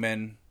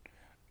 Newman,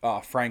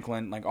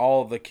 Franklin, like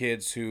all of the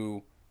kids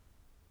who,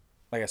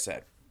 like I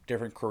said,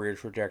 different career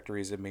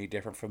trajectories than me,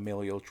 different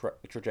familial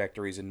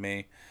trajectories than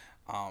me.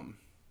 I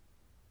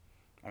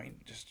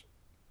mean, just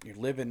you're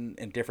living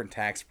in different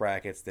tax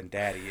brackets than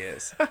daddy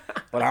is.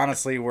 But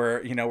honestly,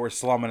 we're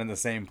slumming in the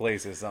same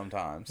places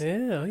sometimes.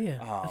 Yeah, oh yeah.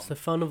 That's the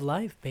fun of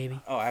life,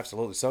 baby. Oh,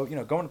 absolutely. So,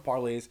 going to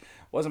parlays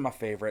wasn't my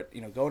favorite.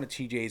 Going to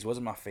TJ's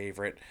wasn't my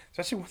favorite.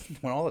 Especially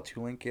when all the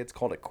Tulane kids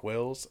called it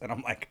quills. And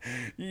I'm like,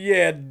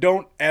 yeah,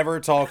 don't ever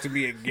talk to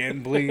me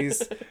again,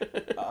 please.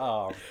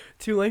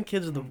 Tulane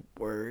kids are the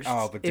worst.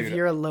 Oh, but if dude,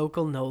 you're a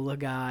local NOLA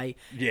guy.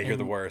 Yeah, you're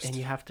the worst. And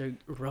you have to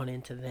run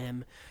into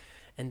them.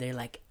 And they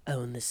like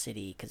own the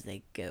city because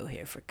they go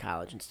here for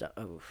college and stuff.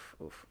 Oof,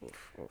 oof,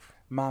 oof, oof.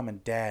 Mom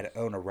and dad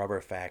own a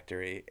rubber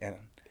factory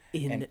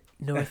In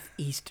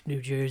northeast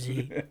New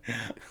Jersey. A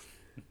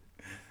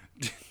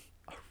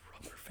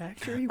rubber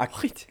factory?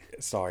 What?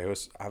 Sorry,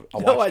 I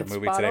No, watched it's a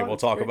movie spot today. on. We'll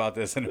talk about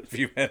this in a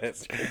few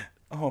minutes.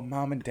 Oh,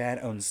 mom and dad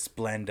own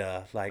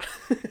Splenda. Like,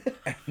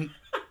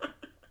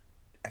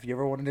 have you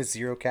ever wanted a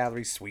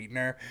 0-calorie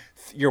sweetener?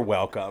 You're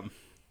welcome.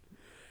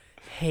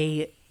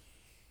 Hey,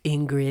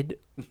 Ingrid,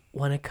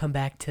 want to come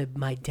back to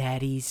my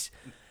daddy's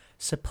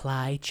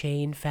supply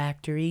chain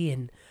factory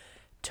and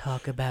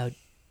talk about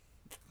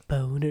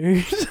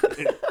boners?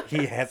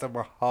 He has a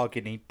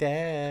mahogany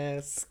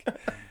desk.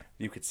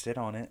 You could sit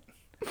on it.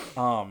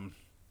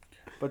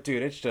 But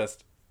dude, it's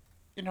just,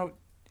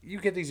 you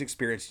get these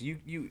experiences.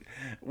 You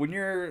when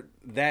you're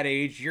that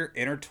age, you're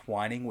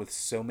intertwining with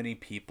so many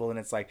people, and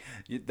it's like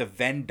the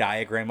Venn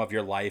diagram of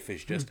your life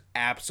is just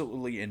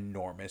absolutely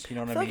enormous. You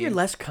know what I I feel mean? like you're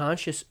less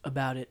conscious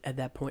about it at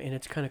that point, and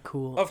it's kind of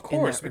cool. Of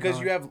course, in that because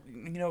regard.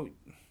 you have,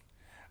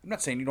 I'm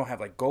not saying you don't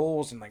have like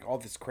goals and like all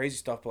this crazy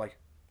stuff, but like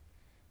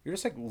you're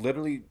just like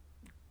literally,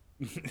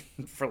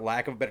 for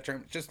lack of a better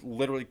term, just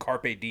literally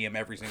carpe diem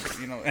every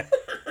single,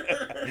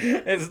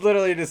 It's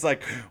literally just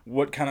like,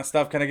 what kind of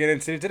stuff can I get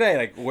into today?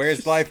 Like,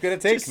 where's life gonna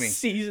take Just me?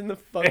 seizing the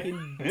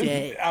fucking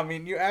day. I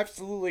mean, you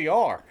absolutely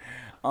are.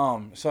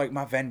 So like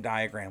my Venn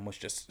diagram was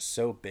just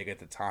so big at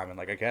the time, and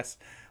like I guess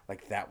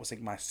like that was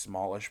like my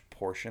smallish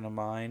portion of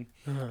mine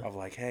of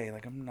like, hey,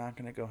 like I'm not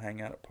gonna go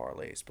hang out at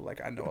parlays, but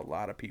like I know a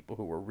lot of people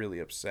who were really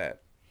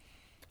upset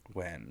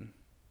when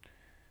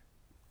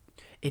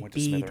It went to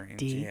be Smithereens.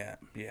 D.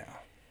 Yeah.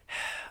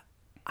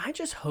 I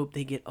just hope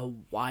they get a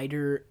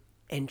wider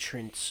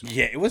entrance.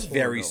 Yeah, it was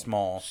very portal.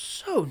 small.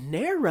 So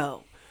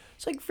narrow.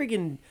 It's like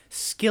freaking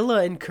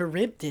Scylla and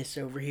Charybdis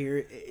over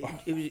here.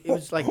 It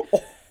was like,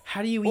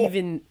 how do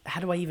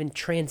I even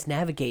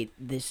transnavigate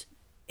this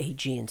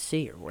Aegean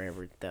Sea or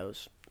wherever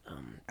those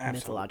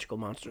mythological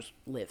monsters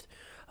lived?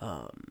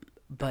 That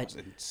But was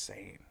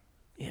insane.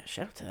 yeah,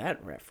 shout out to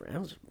that reference.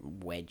 That was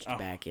wedged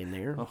back in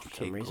there for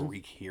Okay, some reason.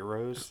 Greek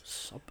heroes.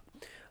 Sup.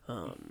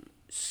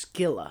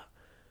 Scylla,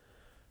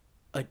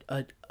 like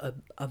a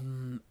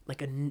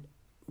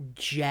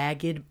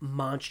jagged,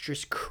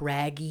 monstrous,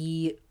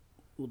 craggy,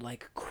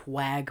 like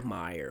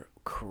quagmire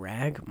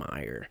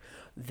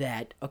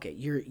that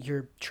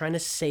you're trying to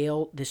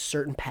sail this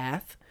certain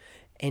path,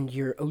 and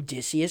you're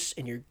Odysseus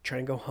and you're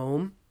trying to go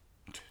home.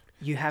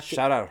 You have to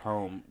Shout out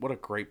home. What a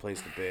great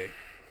place to be.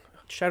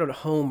 shout out to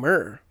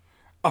Homer.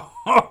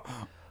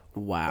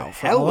 Wow.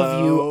 For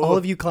Hello. all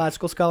of you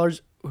classical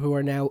scholars who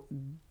are now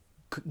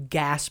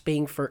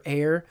gasping for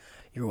air,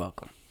 you're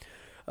welcome.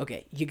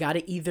 Okay, you got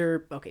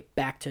to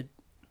back to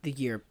the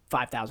year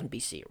 5000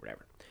 BC or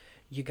whatever.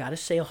 You got to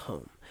sail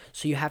home.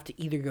 So you have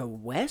to either go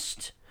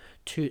west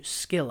to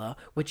Scylla,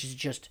 which is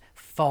just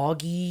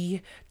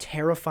foggy,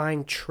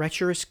 terrifying,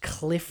 treacherous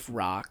cliff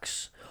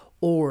rocks,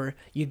 or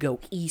you go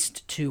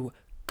east to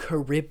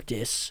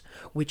Charybdis,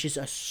 which is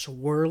a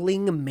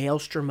swirling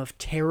maelstrom of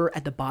terror,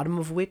 at the bottom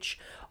of which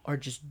are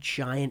just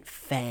giant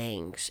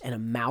fangs and a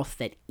mouth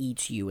that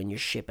eats you and your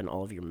ship and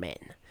all of your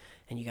men.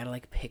 And you gotta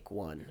like pick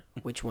one.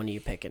 Which one are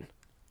you picking?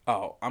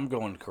 Oh, I'm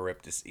going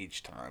Charybdis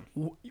each time.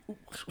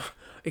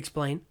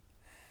 Explain.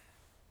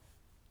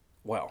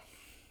 Well,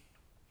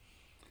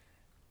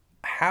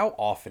 how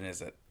often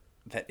is it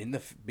that in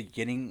the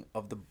beginning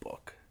of the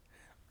book,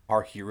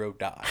 our hero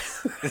dies?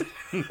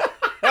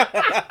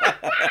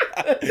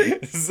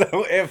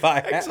 So if I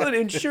Excellent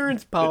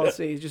insurance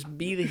policy. Just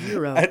be the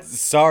hero.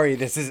 sorry,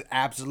 this is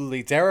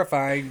absolutely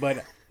terrifying,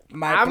 but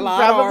my I'm plot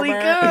probably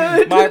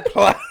armor,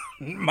 good.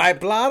 my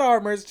plot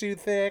armor's too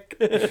thick.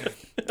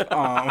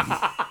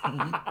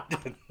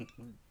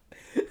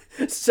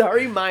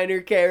 Sorry,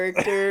 minor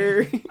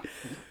character.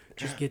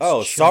 Just gets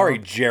Sorry,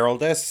 chomped.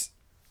 Geraldus.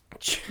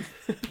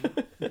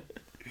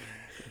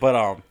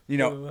 But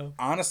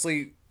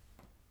honestly,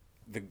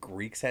 the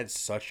Greeks had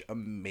such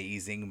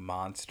amazing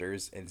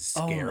monsters and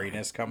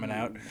scariness coming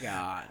out.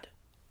 God.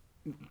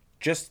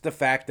 Just the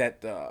fact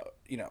that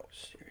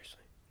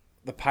Seriously.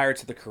 the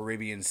Pirates of the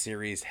Caribbean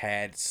series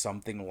had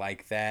something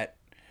like that,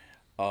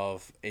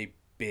 of a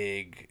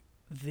big,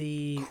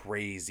 The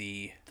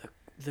crazy,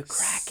 the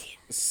Kraken.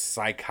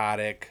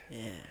 psychotic,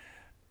 Yeah.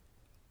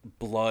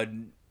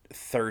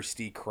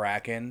 bloodthirsty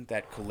Kraken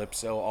that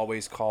Calypso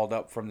always called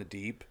up from the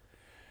deep.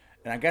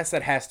 And I guess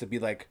that has to be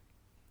like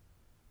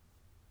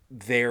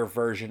their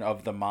version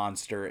of the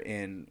monster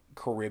in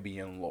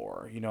Caribbean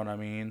lore. You know what I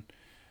mean?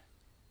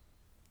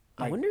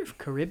 I wonder if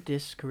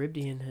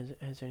Caribbean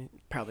has any.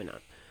 Probably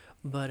not.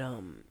 But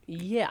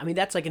yeah. I mean,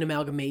 that's like an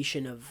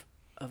amalgamation of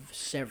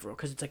several,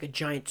 because it's like a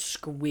giant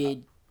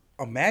squid.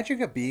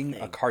 Imagine being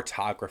a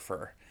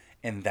cartographer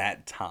in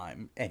that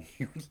time, and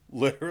you're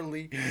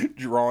literally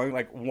drawing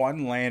like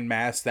one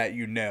landmass that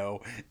you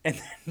know,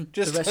 and then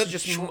just The rest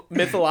is just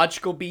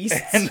mythological beasts.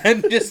 and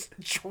then just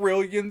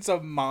trillions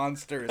of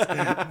monsters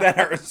that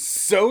are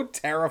so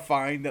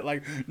terrifying that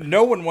like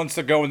no one wants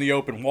to go in the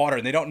open water,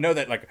 and they don't know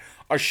that like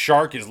a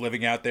shark is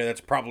living out there that's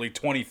probably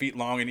 20 feet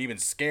long and even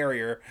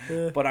scarier.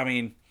 But I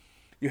mean,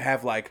 you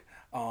have like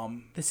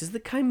This is the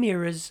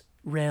Chimera's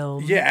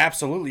realm. yeah,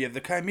 absolutely. You have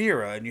the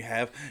Chimera, and you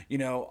have,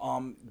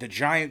 the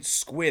giant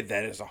squid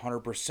that is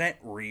 100%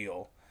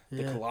 real.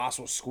 The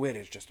colossal squid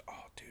is just,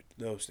 oh, dude,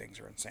 those things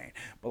are insane.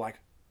 But, like,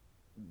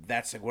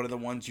 that's like one of the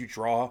ones you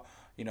draw,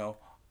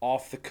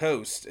 off the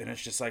coast, and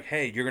it's just like,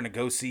 hey, you're going to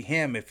go see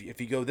him if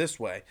you go this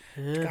way.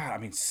 God, I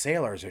mean,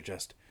 sailors are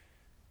just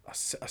a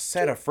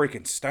set of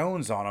freaking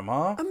stones on them,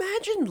 huh?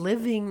 Imagine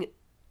living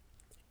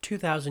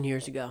 2,000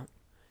 years ago.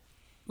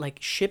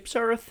 Like, ships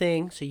are a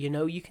thing, so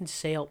you can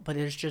sail, but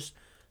there's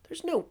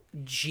no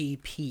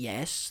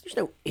GPS, there's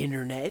no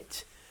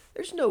internet,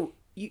 there's no,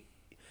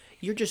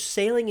 you're just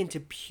sailing into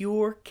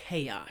pure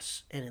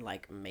chaos, and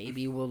like,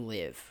 maybe we'll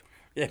live.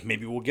 Yeah,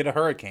 maybe we'll get a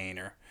hurricane,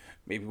 or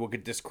maybe we'll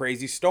get this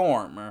crazy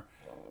storm, or,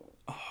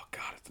 oh,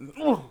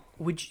 God.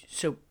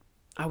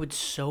 I would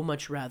so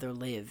much rather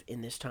live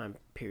in this time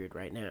period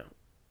right now.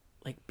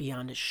 Like,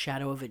 beyond a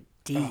shadow of a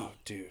D. Oh,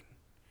 dude.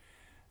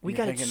 We You're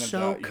got it thinking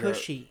so about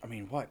cushy. I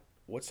mean,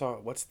 what's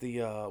the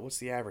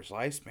average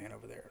lifespan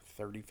over there?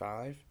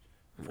 35,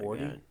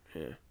 40? God,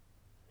 yeah.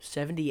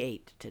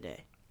 78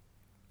 today.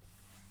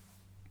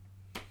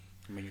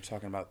 I mean, you're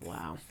talking about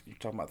Wow. You're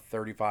talking about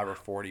 35 or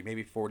 40,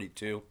 maybe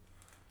 42.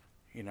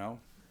 Imagine,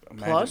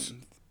 Plus,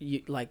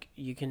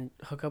 you can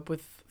hook up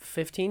with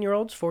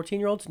 15-year-olds,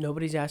 14-year-olds.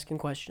 Nobody's asking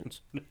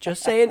questions.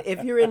 Just saying,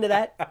 if you're into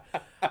that,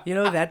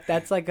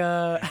 that's like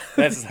a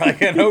that's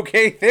like an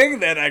okay thing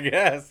then, I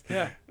guess.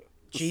 yeah.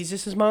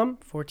 Jesus' mom,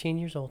 14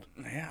 years old.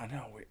 Yeah, I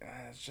know.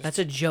 It's just, That's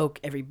a joke,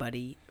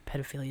 everybody.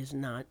 Pedophilia is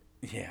not.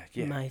 yeah.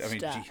 my I mean,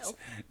 style.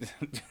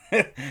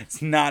 jeez.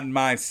 It's not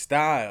my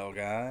style,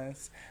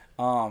 guys.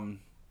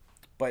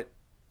 But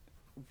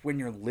when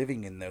you're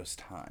living in those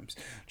times,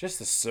 just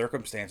the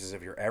circumstances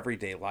of your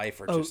everyday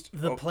life are just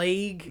The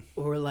plague,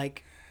 or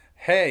like,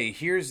 hey,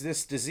 here's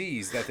this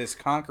disease that this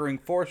conquering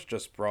force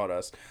just brought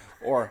us,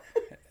 or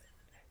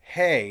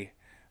hey,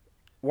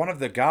 one of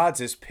the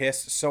gods is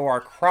pissed, so our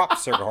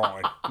crops are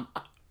going.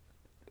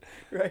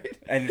 right?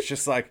 And it's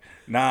just like,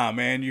 nah,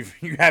 man, you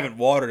haven't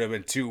watered them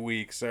in 2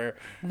 weeks, sir.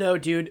 No,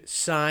 dude,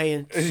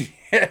 science.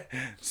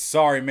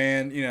 Sorry,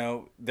 man.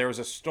 There was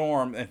a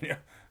storm, and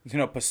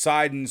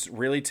Poseidon's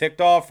really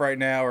ticked off right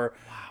now. Or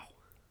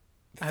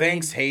Wow.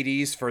 thanks,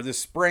 Hades, for the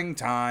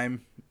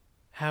springtime.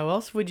 How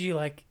else would you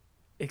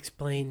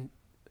explain?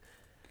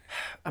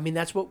 I mean,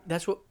 that's what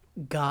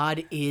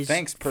God is.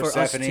 Thanks, for us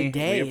Persephone.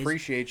 today. We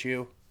appreciate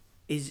you.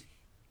 Is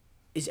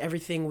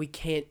everything we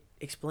can't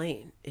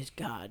explain is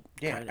God?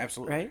 Yeah, kinda,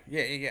 absolutely. Right?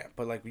 Yeah.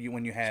 But like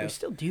when you have We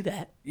still do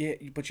that. yeah,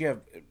 but you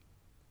have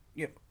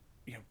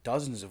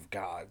dozens of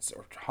gods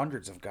or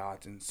hundreds of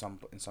gods in some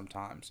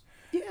times.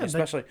 Yeah,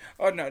 especially.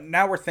 Oh no!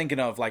 Now we're thinking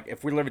of like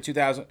if we live at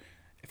 2000.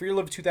 If you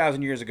live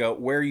 2,000 years ago,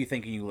 where are you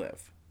thinking you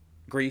live?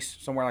 Greece,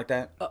 somewhere like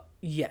that.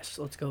 Yes,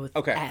 let's go with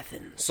Okay.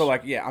 Athens. So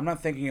I'm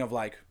not thinking of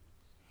I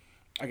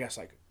guess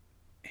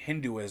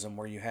Hinduism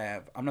where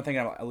I'm not thinking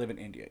of I live in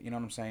India. You know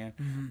what I'm saying?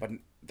 Mm-hmm. But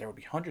there would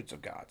be hundreds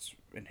of gods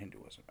in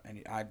Hinduism,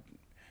 and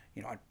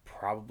I'd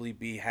probably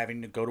be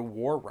having to go to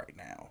war right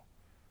now.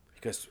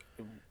 Because,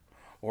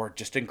 or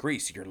just in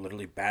Greece, you're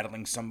literally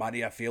battling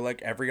somebody, I feel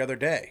like, every other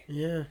day.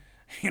 Yeah.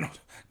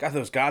 Got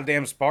those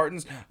goddamn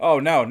Spartans. Oh,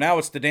 no, now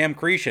it's the damn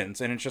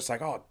Cretians. And it's just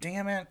like, oh,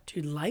 damn it.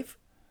 Dude, life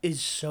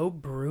is so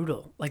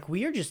brutal. Like,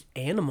 we are just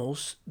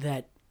animals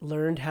that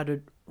learned how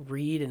to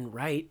read and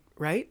write,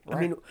 right? I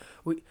mean,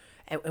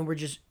 and we're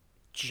just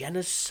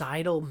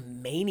genocidal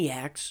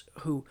maniacs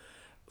who,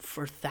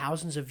 for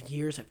thousands of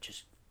years, have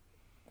just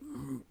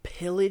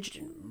pillaged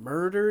and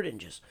murdered and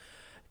just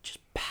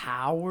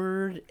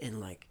powered and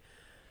like,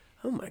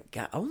 oh my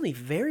God. Only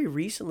very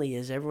recently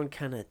has everyone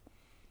kind of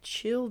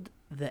chilled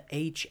the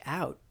H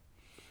out.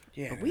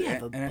 Yeah, But we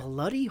have a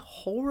bloody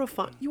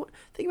horrifying. You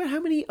think about how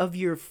many of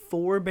your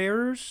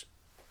forebears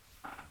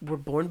were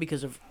born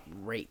because of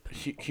rape.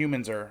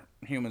 Humans are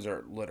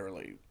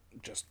literally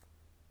just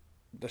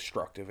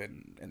destructive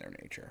in their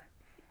nature.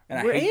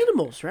 And We're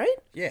animals, right?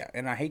 Yeah,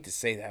 and I hate to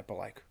say that, but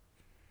like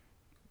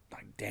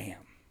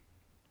damn.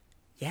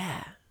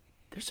 Yeah.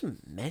 There's some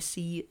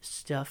messy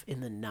stuff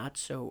in the not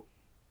so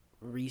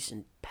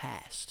recent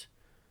past.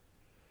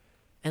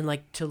 And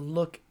like to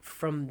look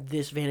from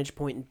this vantage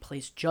point and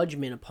place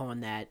judgment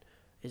upon that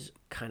is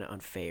kind of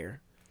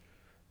unfair.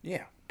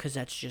 Yeah. Because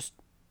that's just,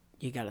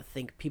 you got to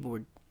think people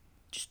were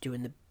just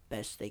doing the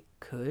best they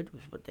could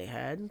with what they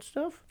had and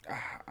stuff.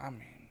 I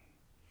mean,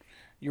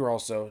 you're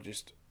also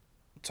just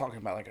talking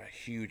about like a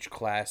huge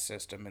class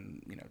system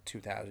in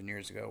 2,000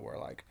 years ago where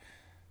like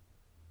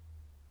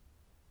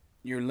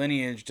your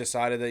lineage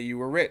decided that you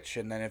were rich,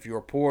 and then if you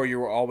were poor, you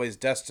were always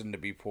destined to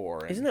be poor.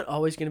 And Isn't that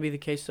always going to be the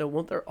case, though?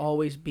 Won't there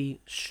always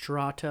be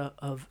strata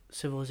of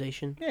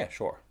civilization? yeah,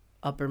 sure.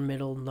 Upper,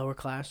 middle, lower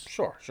class?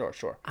 Sure.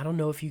 I don't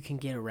know if you can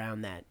get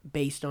around that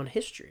based on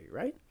history,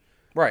 right?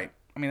 Right.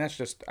 I mean, that's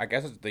just, I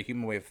guess it's the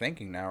human way of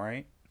thinking now,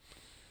 right?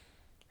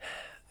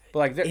 But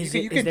like,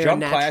 you can there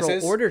jump a natural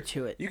classes. order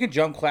to it? You can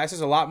jump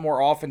classes a lot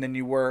more often than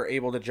you were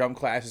able to jump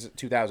classes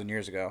 2,000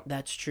 years ago.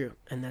 That's true,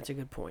 and that's a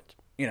good point.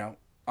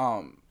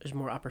 There's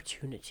more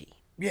opportunity.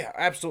 Yeah,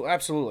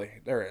 absolutely,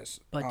 there is.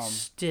 But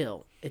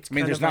still, it's I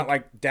mean, kind there's of not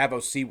like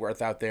Davos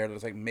Seaworth out there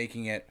that's like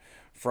making it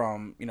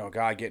from a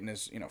guy getting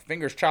his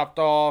fingers chopped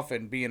off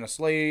and being a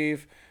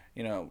slave,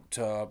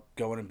 to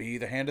going and be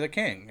the hand of the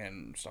king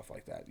and stuff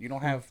like that. You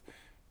don't have.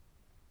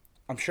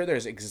 I'm sure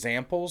there's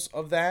examples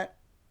of that.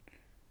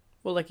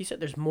 Well, like you said,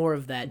 there's more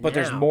of that But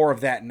now. there's more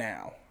of that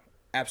now.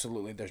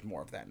 Absolutely, there's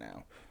more of that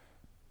now.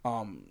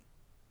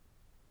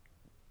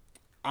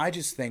 I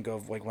just think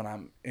of like when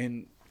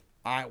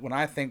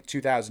I think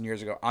 2,000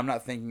 years ago, I'm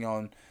not thinking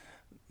on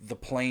the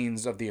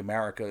plains of the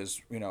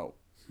Americas,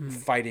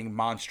 fighting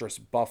monstrous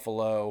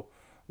buffalo,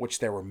 which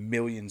there were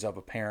millions of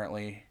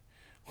apparently.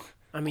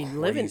 I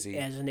mean, living as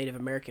a Native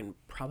American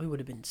probably would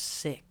have been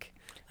sick.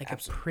 Like a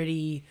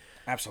pretty,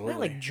 absolutely, not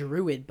like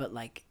druid, but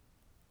like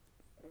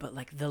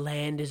the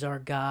land is our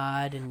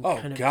god and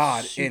kind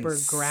of super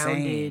insane.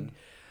 Grounded.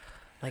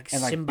 Like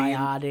and like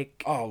symbiotic.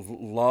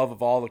 Love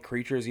of all the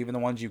creatures, even the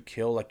ones you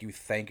kill, like you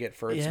thank it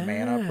for its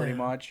mana, pretty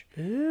much.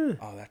 Yeah.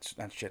 Oh,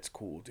 that shit's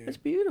cool, dude. That's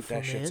beautiful,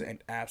 That shit's man.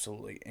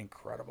 absolutely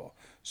incredible.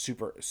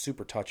 Super,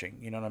 super touching.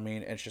 You know what I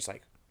mean? It's just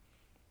like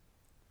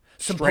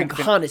Some strength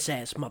Pocahontas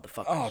ass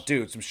motherfuckers. oh,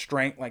 dude, some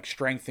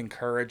strength and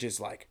courage is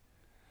like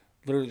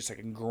literally just like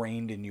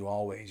ingrained in you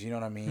always. You know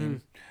what I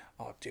mean?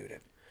 Oh, dude,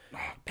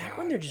 Back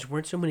when there just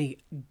weren't so many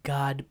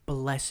God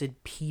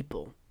blessed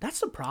people.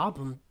 That's the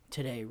problem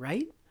today,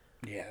 right?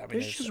 yeah, I mean,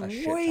 There's just a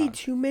shit way ton.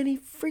 too many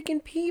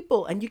freaking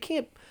people, and you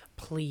can't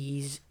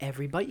please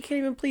everybody. You can't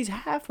even please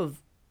half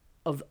of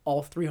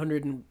all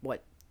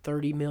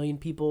 30 million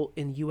people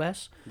in the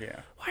U.S.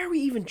 Yeah. Why are we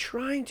even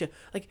trying to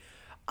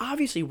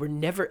Obviously, we're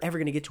never ever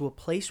going to get to a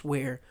place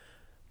where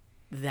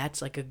that's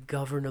like a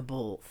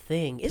governable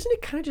thing. Isn't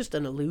it kind of just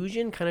an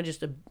illusion? Kind of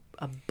just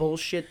a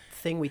bullshit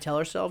thing we tell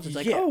ourselves? It's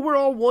like, Yeah. oh, we're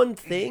all one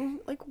thing.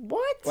 Like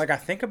what? Like I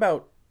think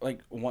about like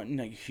wanting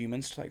like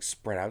humans to like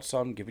spread out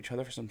some, give each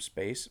other some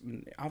space. I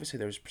mean, obviously,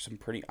 there's some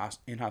pretty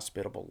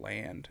inhospitable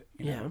land.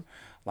 You know?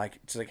 Like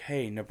it's like,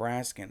 hey,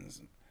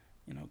 Nebraskans,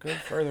 go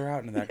further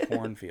out into that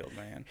cornfield,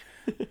 man.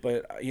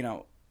 But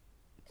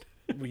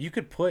you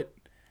could put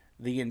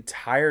the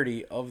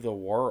entirety of the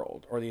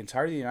world or the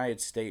entirety of the United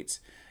States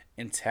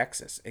in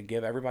Texas and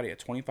give everybody a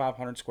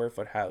 2,500 square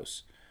foot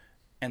house,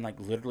 and like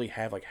literally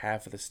have like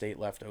half of the state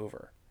left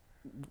over.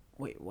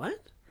 Wait,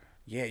 what?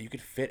 Yeah, you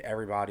could fit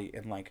everybody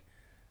in like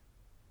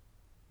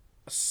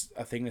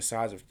a thing the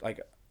size of like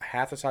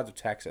half the size of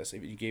Texas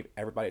if you gave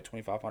everybody a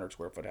 2,500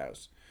 square foot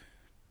house.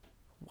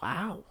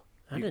 Wow,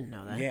 I didn't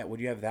know that. Yeah, would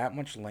you have that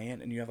much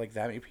land and you have like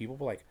that many people?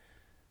 But like,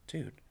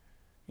 dude,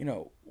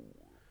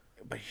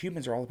 but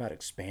humans are all about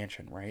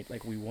expansion, right?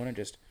 Like we want to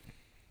just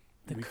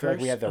The feel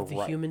curse of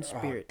the human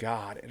spirit. Oh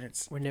God, and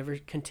it's We're never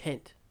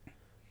content.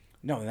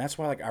 no, and that's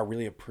why like I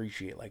really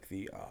appreciate like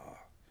the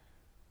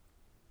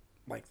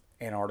like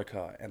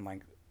Antarctica and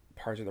like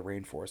parts of the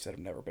rainforest that have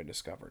never been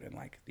discovered, and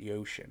like the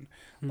ocean.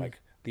 Like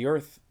the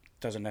Earth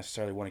doesn't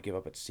necessarily want to give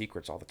up its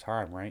secrets all the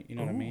time, right? You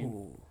know what I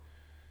mean?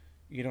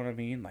 You know what I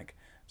mean? Like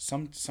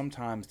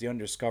sometimes the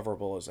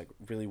undiscoverable is like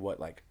really what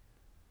like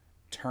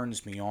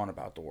turns me on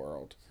about the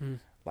world.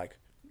 Like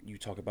you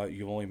talk about,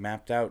 you've only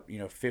mapped out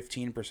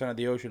 15% of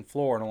the ocean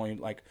floor and only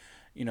like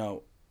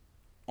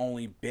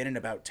only been in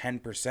about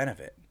 10% of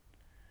it.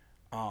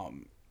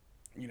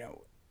 You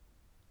know,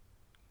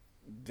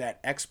 that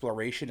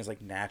exploration is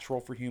like natural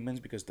for humans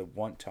because the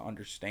want to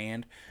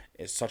understand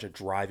is such a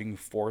driving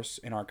force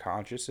in our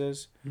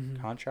consciences.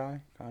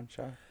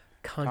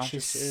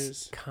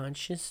 Consciousness.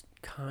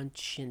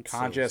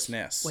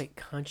 Wait,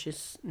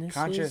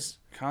 consciousness.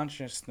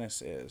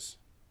 Consciousness is.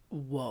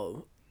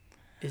 Whoa.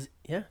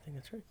 Yeah, I think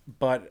that's right.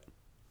 But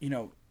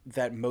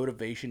that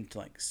motivation to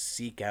like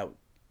seek out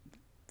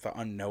the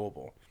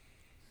unknowable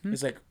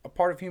is like a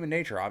part of human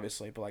nature,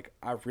 obviously. But like,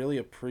 I really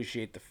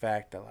appreciate the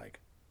fact that like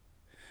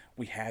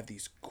we have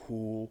these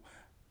cool,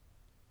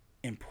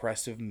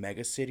 impressive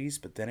mega cities.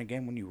 But then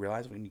again, when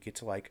you get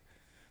to like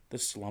the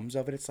slums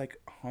of it, it's like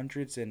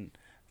hundreds and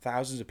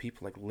thousands of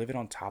people like living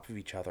on top of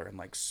each other in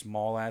like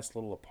small ass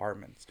little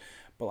apartments.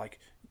 But like,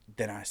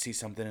 then I see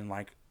something in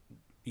like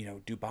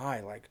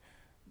Dubai, like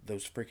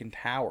those freaking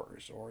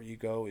towers, or you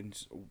go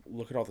and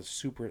look at all the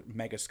super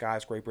mega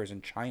skyscrapers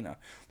in China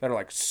that are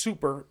like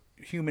super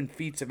human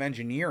feats of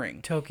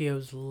engineering.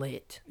 Tokyo's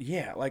lit.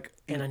 Yeah, like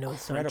And I know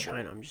it's not incredible.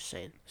 China, I'm just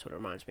saying. That's what it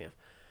reminds me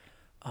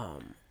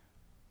of.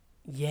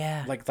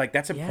 Yeah. Like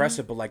that's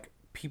impressive, but like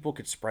people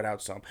could spread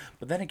out some.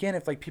 But then again,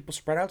 if like people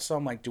spread out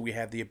some, like do we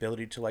have the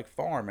ability to like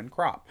farm and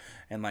crop?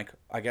 And like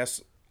I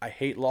guess I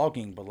hate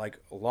logging, but like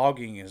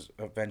logging is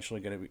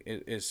eventually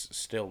is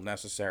still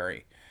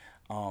necessary.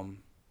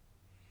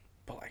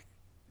 But like,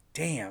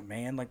 damn,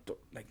 man, like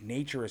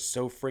nature is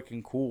so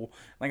freaking cool.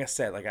 Like I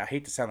said, like I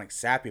hate to sound like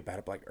sappy about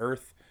it, but like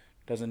Earth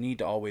doesn't need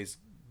to always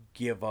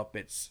give up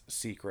its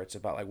secrets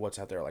about like what's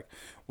out there. Like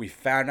we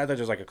found out that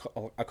there's like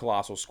a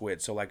colossal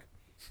squid. So like,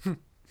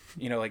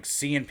 like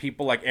seeing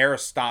people like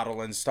Aristotle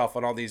and stuff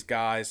and all these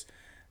guys,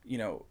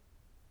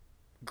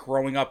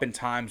 growing up in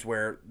times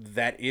where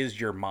that is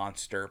your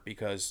monster,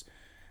 because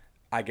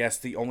I guess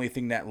the only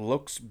thing that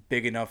looks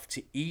big enough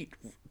to eat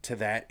to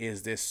that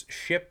is this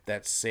ship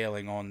that's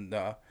sailing on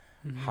the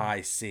high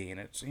sea, and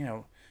it's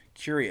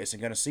curious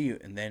and gonna see you,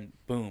 and then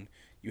boom,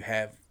 you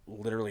have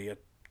literally a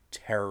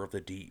terror of the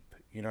deep.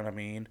 You know what I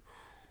mean?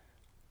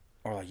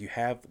 Or like you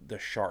have the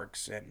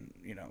sharks, and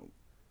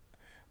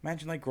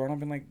imagine like growing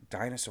up in like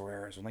dinosaur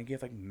eras when like you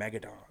have like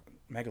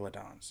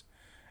megalodons,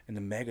 and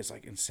the mega's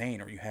like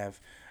insane, or you have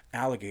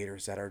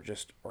alligators that are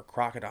just, or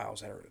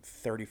crocodiles that are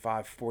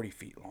 35, 40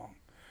 feet long.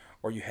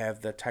 Or you have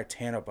the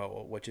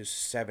titanoboa, which is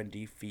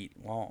 70 feet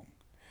long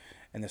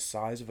and the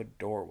size of a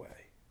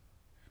doorway.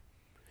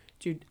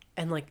 Dude,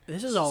 and like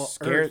this is all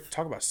scared. Earth.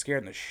 Talk about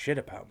scaring the shit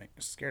about me.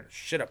 Scared the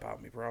shit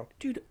about me, bro.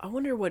 Dude, I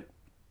wonder what.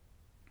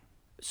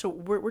 So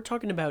we're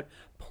talking about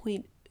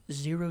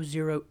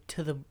 0.00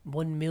 to the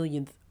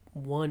 1,000,000th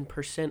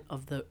 1%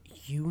 of the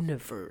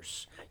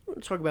universe. You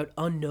want to talk about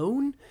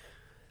unknown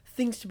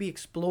things to be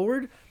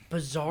explored?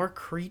 Bizarre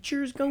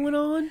creatures going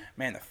on?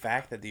 Man, the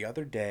fact that the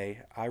other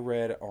day I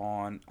read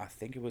on, I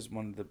think it was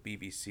one of the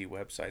BBC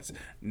websites,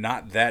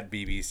 not that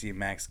BBC,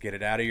 Max, get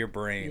it out of your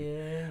brain.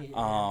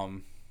 Yeah.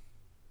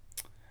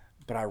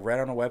 But I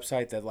read on a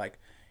website that like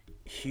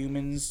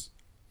humans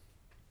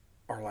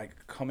are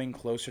like coming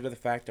closer to the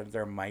fact that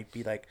there might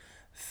be like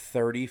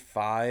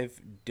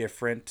 35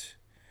 different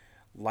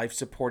life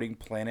supporting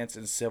planets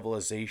and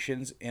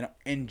civilizations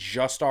in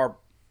just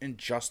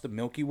the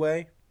Milky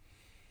Way.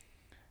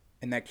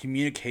 And that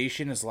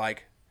communication is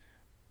like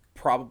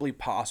probably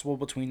possible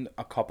between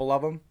a couple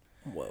of them.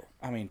 Whoa.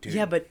 I mean, dude.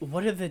 Yeah, but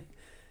what are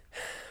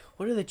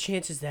the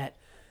chances that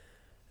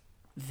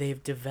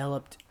they've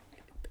developed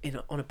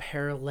on a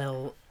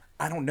parallel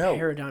I don't know.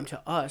 paradigm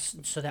to us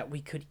so that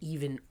we could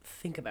even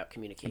think about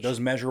communication?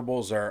 Those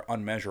measurables are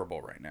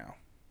unmeasurable right now.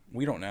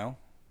 We don't know.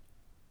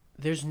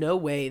 There's no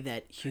way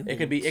that humans... It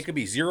could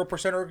be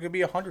 0% or it could be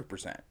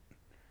 100%.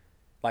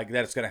 Like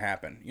that it's going to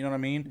happen. You know what I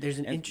mean? There's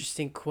an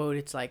interesting quote.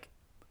 It's like,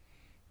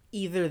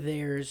 either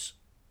there's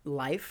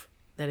life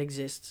that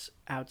exists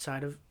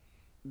outside of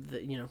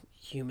the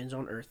humans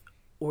on Earth,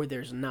 or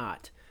there's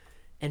not,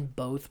 and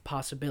both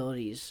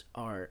possibilities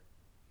are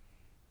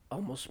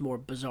almost more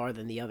bizarre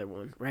than the other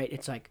one, right?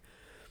 It's like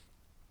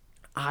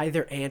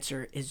either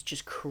answer is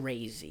just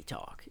crazy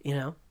talk,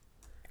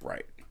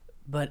 Right.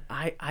 But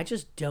I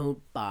just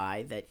don't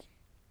buy that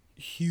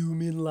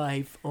human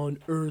life on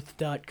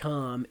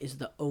Earth.com is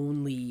the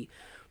only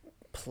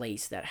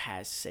place that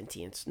has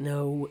sentience.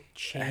 No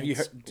chance. Have you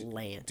heard,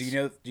 lands. Do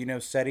you know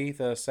SETI,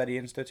 the SETI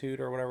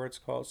Institute, or whatever it's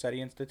called,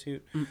 SETI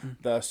Institute,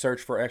 the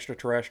search for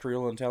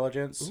extraterrestrial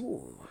intelligence?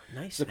 Ooh,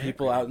 nice. The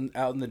people out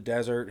in the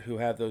desert who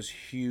have those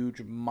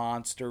huge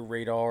monster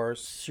radars,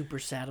 super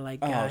satellite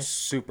oh, guys.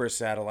 super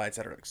satellites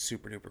that are like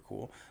super duper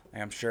cool.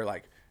 Like, I'm sure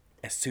like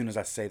as soon as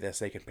I say this,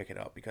 they can pick it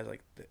up because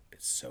like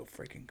it's so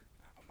freaking.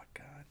 Oh my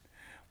god.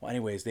 Well,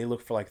 anyways, they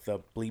look for like the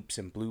bleeps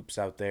and bloops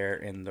out there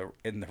in the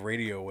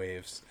radio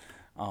waves.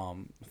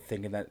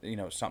 thinking that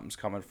something's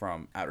coming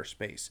from outer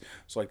space.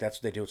 So like that's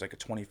what they do. It's like a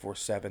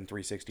 24/7,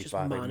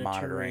 365 like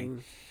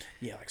monitoring.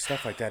 Yeah, like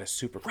stuff like that is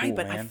super cool, Right,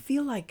 but man. I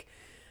feel like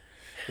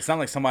It's not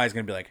like somebody's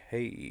gonna be like,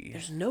 hey.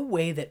 there's no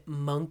way that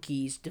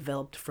monkeys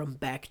developed from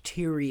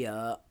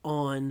bacteria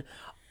on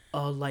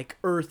a like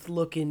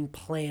Earth-looking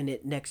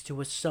planet next to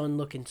a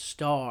sun-looking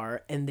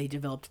star, and they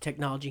developed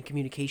technology and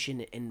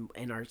communication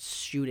and are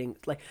shooting.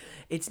 Like,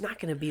 it's not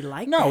going to be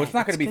like that. No, it's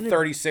not going to be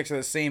 36 of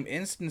the same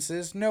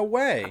instances. No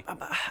way.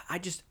 I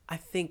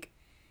think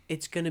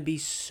it's going to be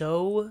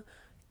so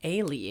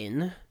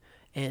alien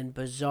and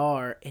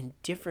bizarre and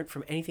different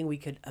from anything we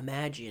could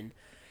imagine.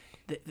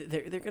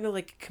 They're going to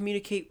like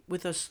communicate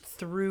with us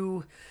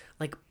through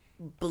like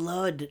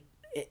blood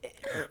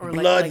or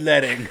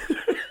Bloodletting.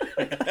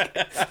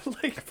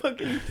 like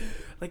fucking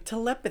like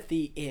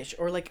telepathy-ish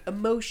or like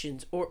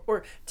emotions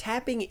or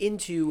tapping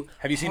into.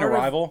 Have you seen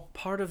Arrival?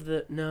 Part of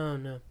the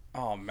no.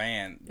 Oh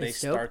man, they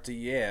It's dope? start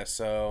to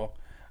so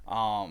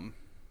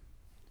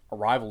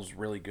Arrival's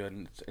really good,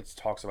 and it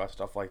talks about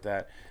stuff like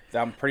that.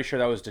 I'm pretty sure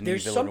that was Denis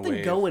There's Villeneuve.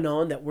 something going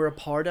on that we're a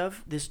part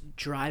of. This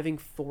driving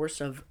force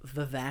of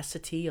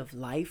vivacity, of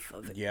life,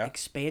 of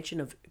expansion,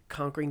 of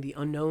conquering the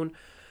unknown,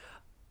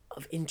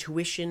 of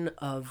intuition,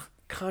 of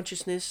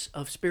consciousness,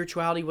 of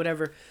spirituality,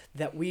 whatever,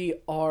 that we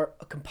are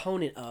a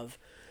component of,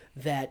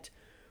 that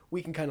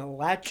we can kind of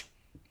latch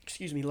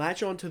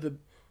onto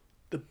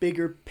the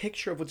bigger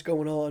picture of what's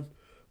going on,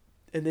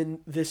 and then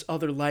this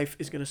other life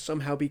is going to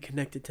somehow be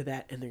connected to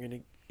that, and they're going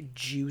to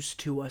juice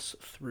to us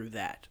through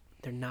that.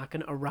 They're not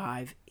going to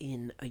arrive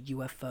in a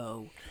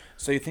UFO.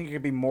 So you think it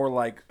could be more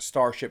like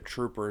Starship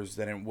Troopers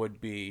than it would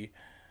be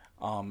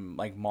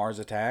like Mars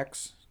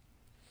Attacks?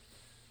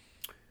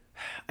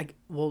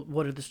 Well,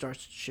 what are the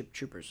Starship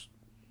Troopers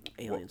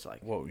aliens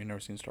like? Whoa, you never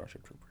seen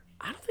Starship Troopers?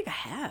 I don't think I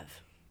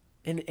have.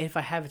 And if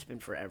I have, it's been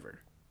forever.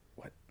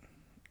 What?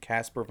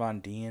 Casper Von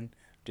Dien,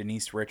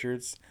 Denise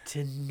Richards.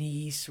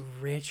 Denise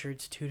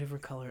Richards, 2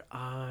 different colored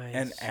eyes.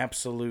 An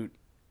absolute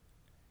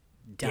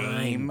dime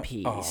game.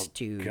 piece, Oh,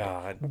 dude.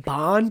 God.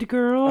 Bond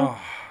girl?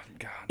 Oh,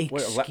 God.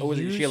 Was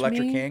she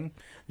Electric me? King?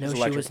 No, She's she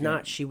Electric was King.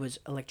 not. She was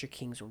Electric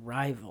King's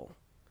rival.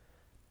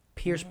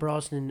 Pierce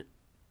Brosnan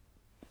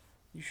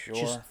You sure?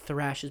 just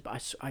thrashes.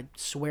 I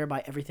swear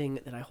by everything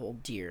that I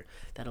hold dear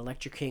that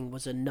Electric King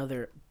was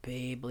another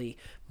babely,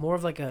 more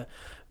of like a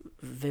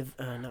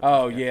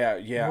Oh yeah.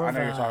 more I know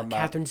of you're talking about.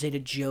 Catherine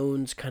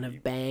Zeta-Jones kind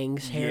of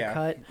bangs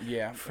haircut.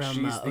 Yeah. From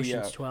She's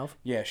Ocean's 12.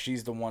 Yeah,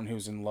 she's the one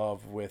who's in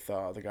love with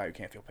the guy who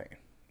can't feel pain.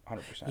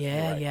 100%.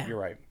 Yeah, yeah. You're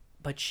right.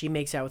 But she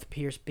makes out with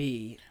Pierce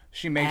B.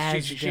 She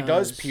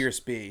does Pierce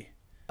B.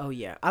 Oh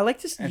yeah, I like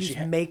to use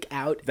make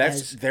out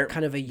as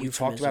kind of a euphemism. We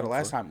talked about it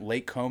last time.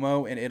 Lake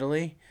Como in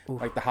Italy,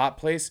 like the hot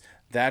place.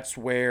 That's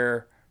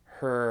where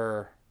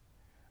her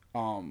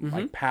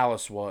like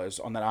palace was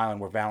on that island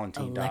where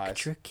Valentine dies.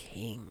 Electric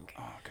King.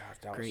 Oh god,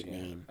 that Great was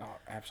name. Oh,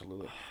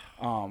 absolutely.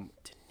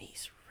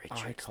 Denise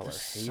Richards, eye color the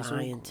hazel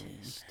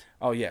scientist.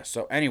 Oh yeah.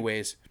 So,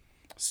 anyways,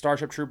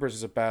 Starship Troopers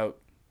is about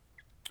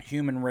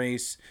human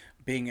race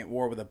being at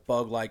war with a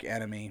bug-like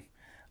enemy.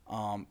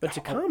 But it's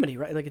a comedy,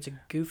 right? Like it's a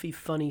goofy,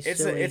 funny,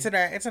 silly. It's an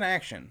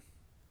action.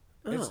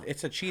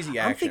 It's a cheesy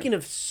action. I'm thinking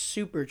of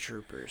Super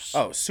Troopers.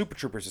 Oh, Super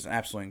Troopers is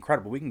absolutely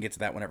incredible. We can get to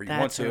that whenever you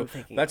want That's what to. I'm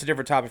thinking. That's a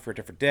different topic for a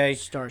different day.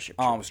 Starship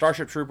Troopers.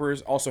 Starship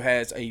Troopers also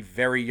has a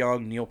very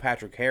young Neil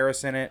Patrick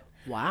Harris in it.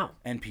 Wow.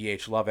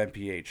 NPH, love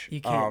NPH. You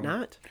can't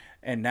not.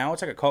 And now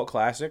it's like a cult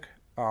classic.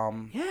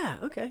 Yeah.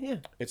 Okay. Yeah.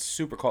 It's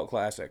super cult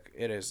classic.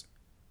 It is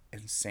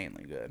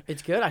insanely good.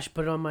 It's good. I should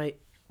put it on my.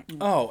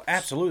 Oh,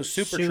 absolutely.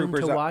 Super Soon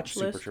Troopers. to watch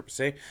Super list? Troopers.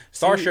 See,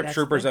 Starship that's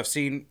Troopers. the- I've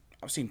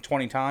seen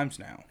 20 times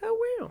now, Oh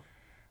wow.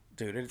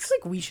 dude. I It's feel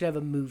like we should have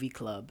a movie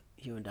club,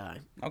 you and I,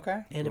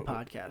 okay. and a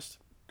podcast.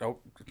 Oh,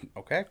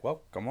 okay.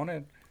 Well, come on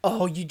in.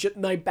 Oh,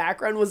 my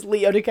background was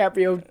Leo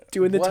DiCaprio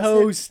doing the Was it?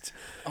 toast.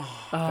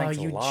 Thanks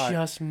a you lot.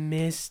 just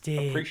missed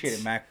it. Appreciate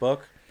it,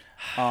 MacBook.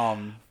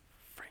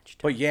 French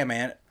But yeah,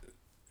 man.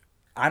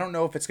 I don't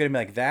know if it's gonna be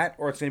like that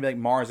or it's gonna be like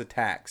Mars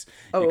Attacks.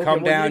 Oh, you okay.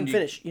 come Well, down. You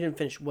didn't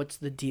finish. What's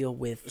the deal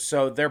with?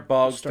 So they're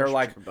bugs. Starship They're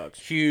like Trooper bugs.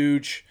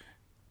 huge,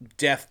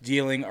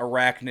 death-dealing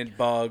arachnid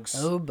bugs.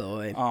 Oh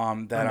boy.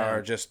 That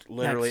are just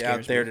literally out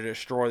scares there me. to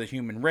destroy the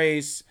human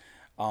race.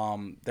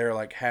 They're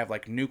like have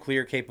like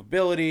nuclear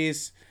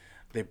capabilities.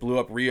 They blew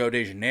up Rio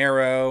de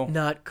Janeiro.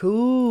 Not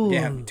cool.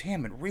 Yeah,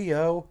 damn it,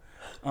 Rio.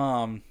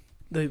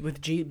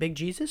 With Big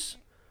Jesus.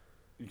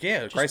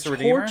 Yeah, Christ the Just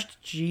Redeemer. torched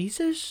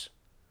Jesus.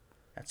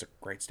 That's a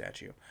great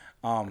statue.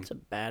 It's a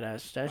badass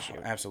statue.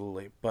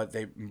 Absolutely, but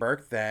they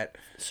murked that.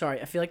 Sorry,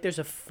 I feel like there's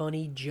a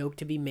funny joke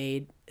to be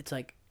made. It's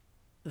like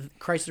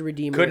Christ the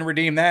Redeemer. Couldn't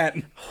redeem that.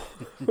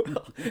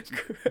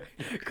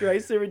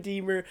 Christ the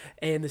Redeemer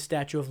and the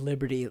Statue of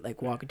Liberty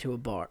like walk into a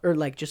bar or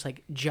like just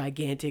like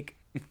gigantic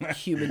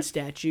human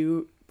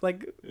statue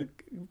like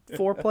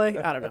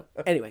foreplay. I don't know.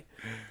 Anyway,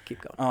 keep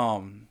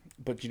going.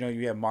 But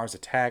you have Mars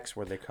Attacks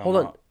where they come Hold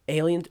on. out.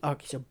 aliens.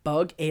 Okay, so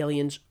bug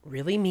aliens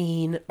really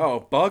mean.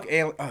 Oh, bug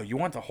alien. Oh, you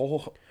want the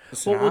whole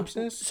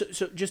synopsis?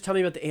 So just tell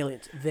me about the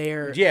aliens.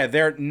 They're Yeah,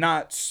 they're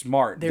not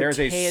smart. They're There's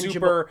a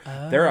tangible-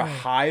 They're a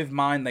hive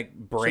mind like so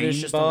brain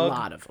there's just bug. a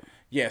lot of them.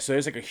 Yeah, so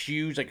there's like a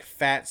huge like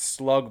fat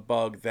slug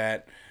bug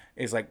that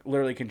is like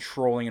literally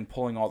controlling and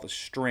pulling all the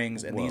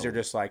strings, and these are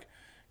just like,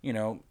 you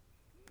know,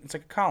 it's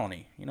like a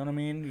colony. You know what I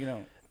mean? You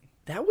know.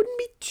 That wouldn't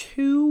be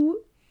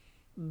too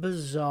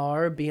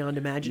bizarre beyond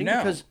imagining. No.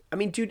 Because, I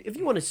mean, dude, if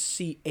you want to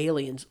see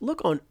aliens,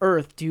 look on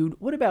Earth, dude.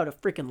 What about a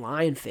freaking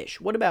lionfish?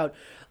 What about,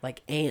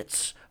 like,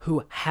 ants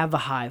who have a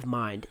hive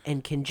mind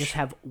and can just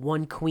have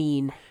one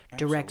queen,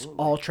 directs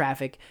all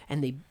traffic,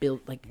 and they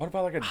build, like, What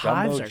about like a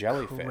hives Dumbo are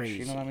jellyfish? crazy.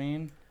 You know what I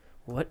mean?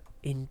 What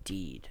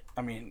indeed?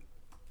 I mean,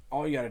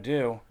 all you got to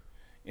do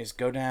is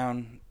go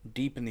down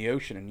deep in the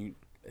ocean, and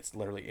it's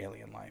literally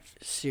alien life.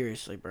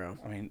 Seriously, bro.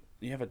 I mean,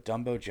 you have a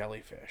Dumbo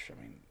jellyfish.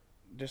 I mean,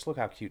 just look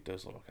how cute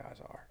those little guys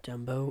are.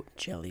 Dumbo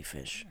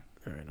jellyfish.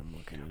 All right, I'm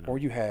looking at it. Or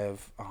you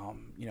have,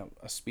 you know,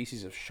 a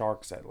species of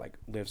sharks that like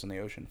lives on the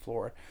ocean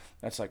floor.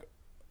 That's like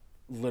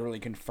literally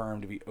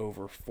confirmed to be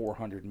over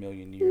 400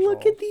 million years old.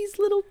 Look at these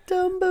little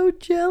Dumbo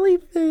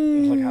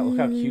jellyfish. Look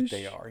how cute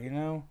they are. You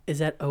know? Is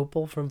that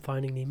Opal from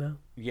Finding Nemo?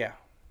 Yeah,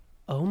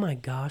 Oh my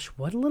gosh,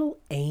 what a little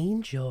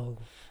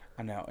angel.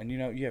 I know. And you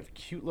know, you have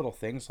cute little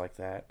things like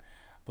that,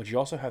 but you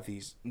also have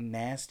these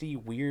nasty,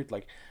 weird,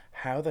 like,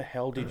 how the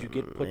hell did you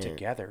get put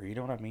together? You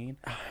know what I mean?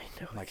 I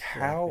know. Like,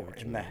 exactly how what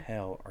you in the mean.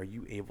 hell are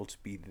you able to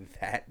be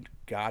that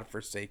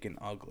godforsaken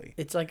ugly?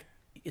 It's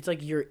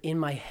like you're in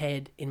my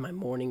head in my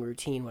morning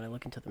routine when I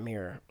look into the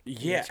mirror.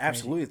 Yeah, It's crazy.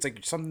 absolutely. It's like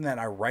something that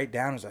I write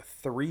down as a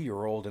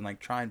 3-year-old and like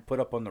try and put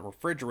up on the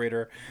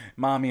refrigerator.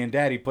 Mommy and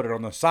Daddy put it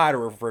on the side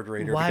of the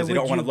refrigerator Why because they would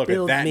don't want to you look at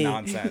build that me?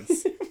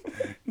 nonsense.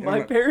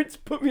 My parents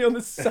put me on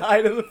the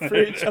side of the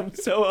fridge. I'm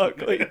so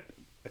ugly.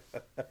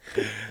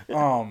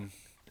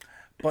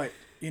 But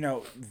you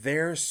know,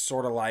 they're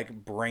sort of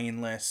like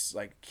brainless,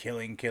 like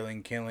killing.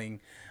 And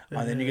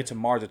then you get to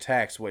Mars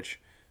Attacks, which,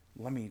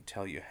 let me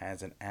tell you,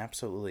 has an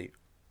absolutely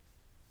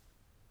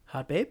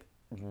Hot babe?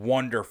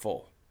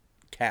 wonderful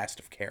cast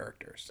of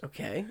characters.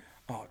 Okay.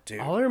 Oh, dude.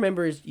 All I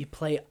remember is you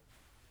play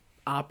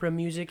opera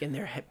music and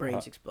their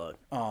brains explode.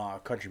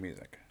 Country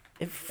music.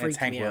 It freaked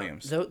Hank me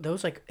Williams. out.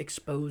 Those like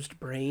exposed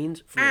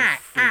brains really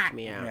freaked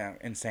me out. Yeah,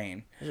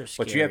 insane. Those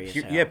are But you have scary as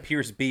you hell. have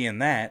Pierce B in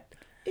that.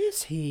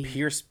 Is he?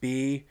 Pierce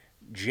B,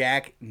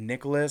 Jack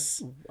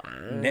Nicholas,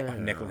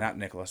 not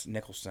Nicholas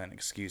Nicholson.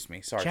 Excuse me,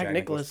 sorry, Jack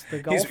Nicklaus, the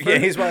He's, golfer? yeah,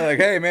 he's probably like,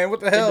 hey man, what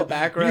the hell? the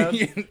background,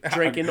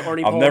 drinking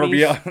Arnie I'll never be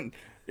Palmies.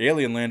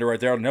 Alien Lander right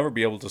there. I'll never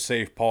be able to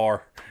save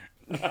Parr.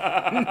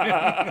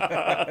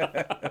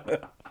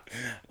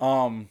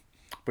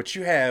 But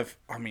you have,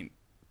 I mean,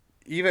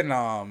 even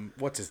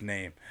what's his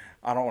name?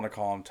 I don't want to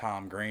call him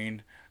Tom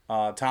Green.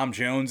 Tom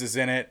Jones is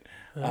in it.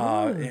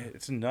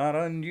 It's not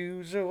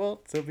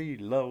unusual to be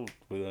low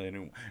with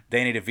anyone.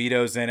 Danny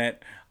DeVito's in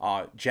it.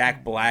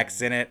 Jack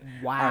Black's in it.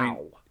 Wow. I mean,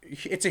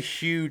 it's a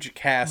huge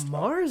cast.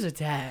 Mars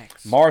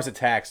Attacks. Mars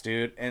Attacks,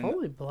 dude. And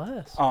Holy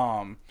bless.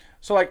 so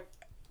like,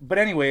 but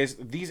anyways,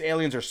 these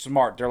aliens are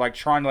smart. They're like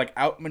trying to like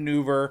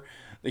outmaneuver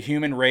the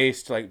human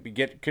race to like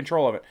get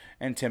control of it.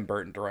 And Tim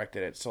Burton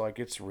directed it, so like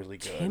it's really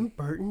good. Tim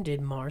Burton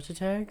did Mars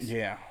Attacks?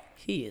 Yeah.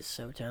 He is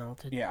so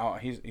talented. Yeah, oh,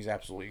 he's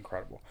absolutely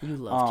incredible. You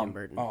love Tim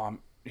Burton. Oh, I'm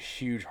a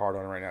huge hard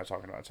on right now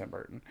talking about Tim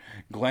Burton.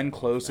 Glenn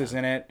Close is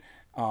in it.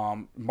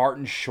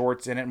 Martin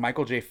Short's in it.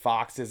 Michael J.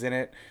 Fox is in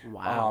it.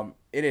 Wow.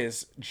 It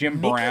is Jim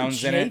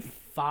Brown's in it.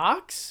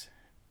 Fox?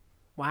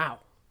 Wow.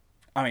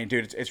 I mean,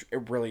 dude, it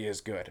really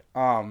is good.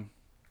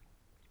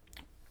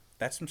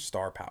 That's some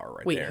star power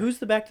right Wait, there. who's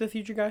the Back to the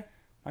Future guy?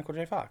 Michael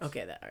J. Fox?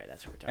 Okay, all right,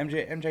 that's what we're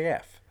talking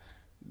MJF.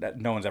 That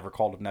no one's ever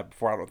called him that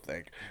before, I don't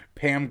think.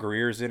 Pam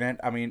Greer's in it.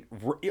 I mean,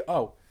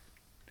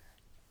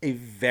 a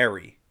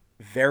very,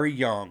 very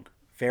young,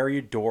 very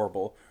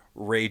adorable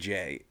Ray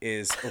J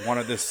is one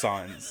of the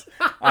sons.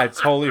 I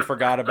totally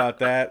forgot about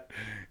that.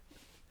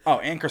 Oh,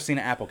 and Christina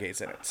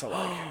Applegate's in it. So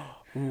like,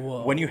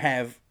 Whoa. when you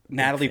have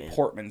Natalie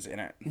Portman's in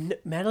it,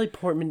 Natalie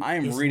Portman I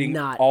am is reading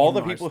not all in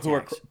the Mars people who are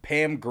Attacks.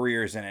 Pam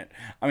Greer's in it.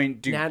 I mean,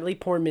 dude, Natalie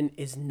Portman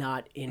is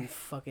not in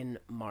fucking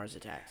Mars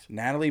Attacks.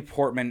 Natalie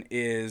Portman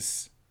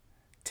is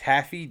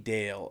Taffy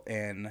Dale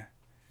in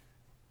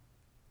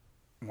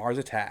Mars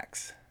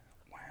Attacks.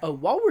 Oh,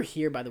 while we're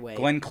here, by the way.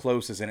 Glenn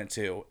Close is in it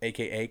too,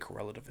 aka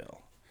Cruella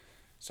DeVille.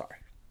 Sorry.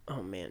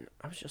 Oh man,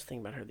 I was just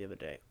thinking about her the other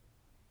day.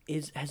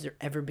 Has there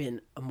ever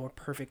been a more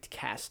perfect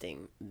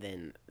casting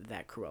than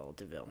that Cruella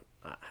DeVille?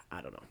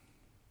 I don't know.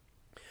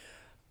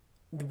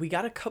 We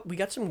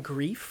got some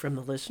grief from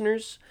the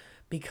listeners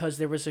because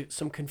there was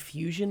some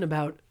confusion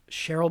about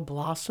Cheryl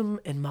Blossom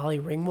and Molly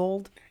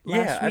Ringwald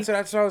last week.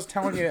 That's what I was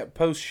telling you at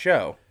post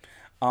show.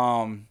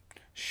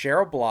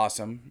 Cheryl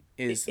Blossom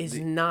is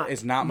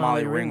not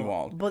Molly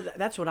Ringwald. But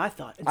that's what I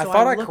thought. And I so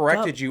thought I looked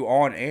corrected up. you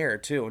on air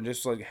too, and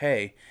just like,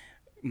 hey,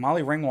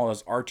 Molly Ringwald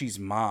is Archie's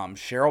mom.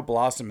 Cheryl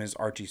Blossom is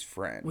Archie's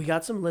friend. We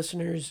got some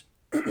listeners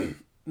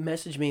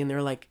message me and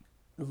they're like,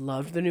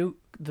 loved the new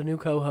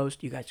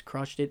co-host. You guys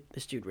crushed it.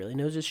 This dude really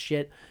knows his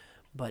shit.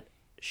 but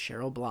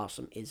Cheryl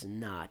Blossom is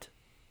not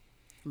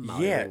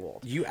Molly Yeah,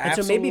 Ringwald. you And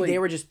so maybe absolutely- they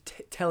were just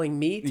telling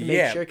me to make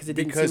Yeah, sure because it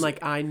didn't seem because-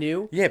 like I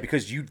knew. Yeah,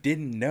 because you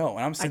didn't know.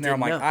 And I'm sitting there, I'm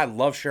didn't like, know. I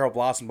love Cheryl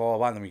Blossom, blah, blah,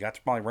 blah. And then we got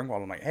to Molly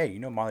Ringwald. I'm like, hey, you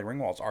know Molly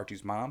Ringwald's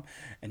Archie's mom?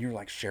 And you're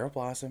like, Cheryl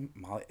Blossom?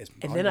 Molly is Molly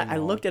And then I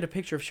Ringwald. looked at a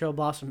picture of Cheryl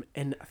Blossom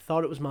and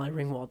thought it was Molly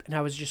Ringwald, and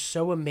I was just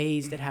so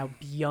amazed at how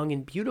young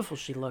and beautiful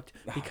she looked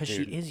because she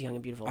dude. is young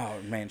and beautiful.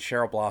 Oh, man,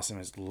 Cheryl Blossom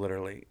is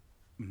literally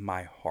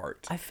my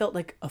heart. I felt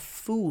like a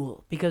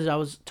fool because I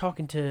was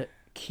talking to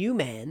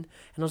Q-Man, and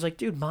I was like,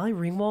 dude, Molly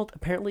Ringwald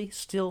apparently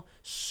still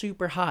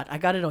super hot. I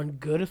got it on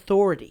good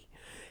authority.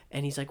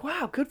 And he's like,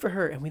 wow, good for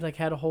her. And we like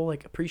had a whole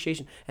like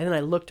appreciation. And then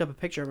I looked up a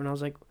picture of her and I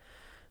was like,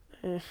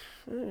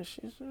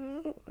 she's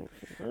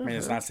I mean,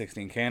 it's not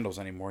 16 Candles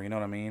anymore, you know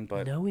what I mean?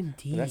 But no,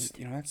 indeed. that's,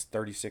 that's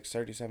 36,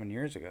 37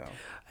 years ago.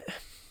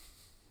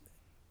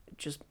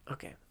 Just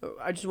okay.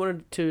 I just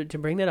wanted to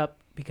bring that up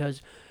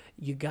because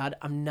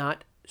I'm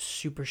not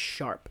super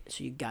sharp,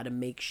 so you got to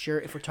make sure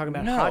if we're talking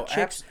about hot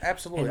chicks,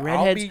 absolutely. and I'll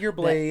redheads, be your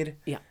blade.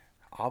 yeah,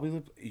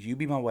 You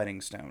be my wedding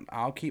stone.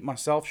 I'll keep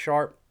myself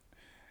sharp,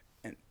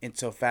 and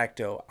ipso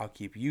facto, I'll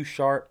keep you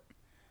sharp.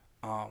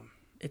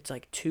 it's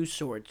like two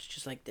swords,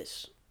 just like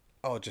this,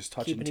 Oh, just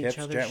touching keeping tips each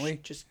other gently.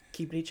 just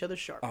keeping each other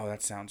sharp. Oh,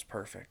 that sounds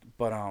perfect.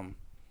 But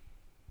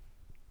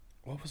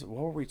what was it?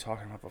 What were we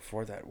talking about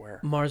before that? Where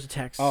Mars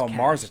Attacks. Oh, cast.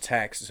 Mars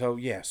Attacks. So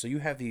yeah, so you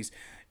have these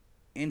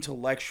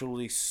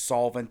intellectually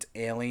solvent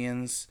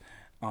aliens,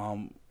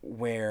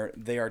 where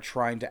they are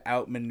trying to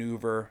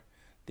outmaneuver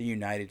the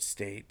United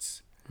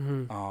States,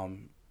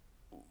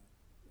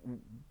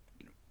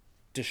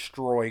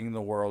 destroying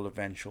the world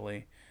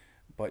eventually.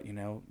 But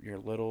your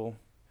little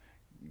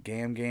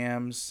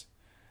gams,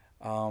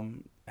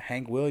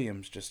 Hank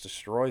Williams just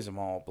destroys them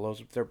all,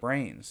 blows up their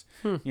brains.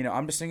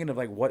 I'm just thinking of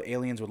like what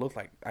aliens would look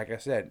like. Like I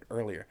said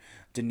earlier,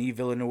 Denis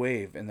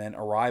Villeneuve, and then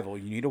Arrival.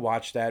 You need to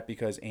watch that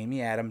because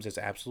Amy Adams is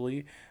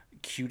absolutely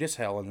cute as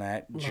hell in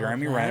that.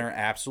 Jeremy that. Renner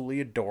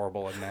absolutely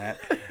adorable in that.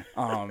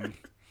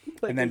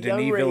 Like and then a young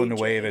Denis Ray Villeneuve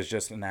J. is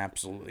just an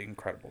absolutely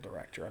incredible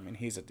director. I mean,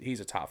 he's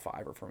a top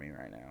fiver for me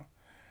right now.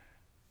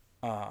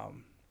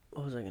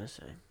 What was I gonna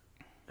say?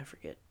 I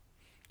forget.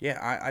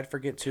 Yeah, I'd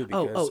forget too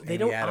because they Amy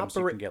don't Adams,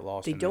 you operate. can get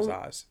lost They in his don't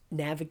eyes.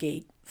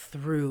 navigate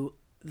through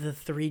the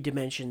three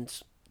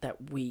dimensions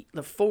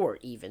the four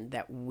even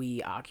that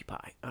we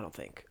occupy. I don't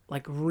think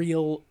like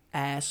real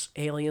ass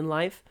alien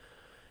life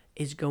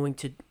is going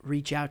to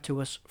reach out to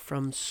us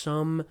from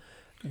some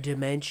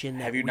dimension.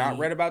 That Have you not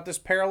read about this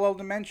parallel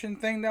dimension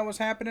thing that was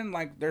happening?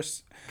 Like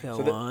there's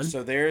on.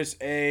 So there's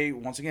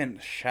once again,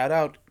 shout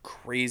out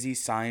crazy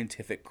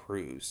scientific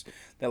crews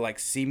that like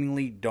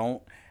seemingly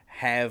don't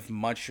have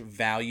much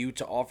value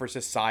to offer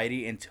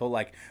society until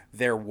like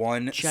their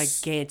one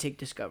gigantic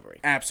discovery.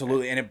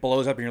 Absolutely, and it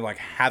blows up and you're like,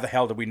 how the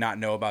hell did we not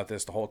know about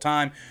this the whole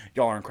time?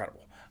 Y'all are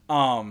incredible.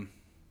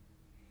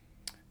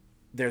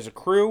 There's a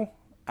crew.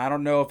 I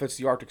don't know if it's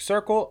the Arctic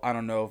Circle. I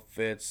don't know if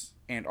it's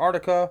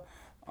Antarctica.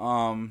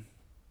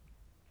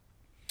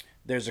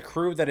 There's a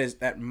crew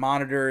that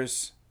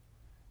monitors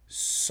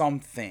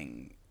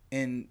something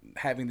in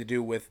having to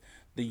do with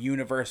the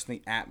universe and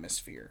the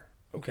atmosphere.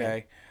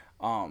 Okay.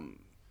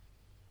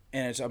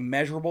 And it's a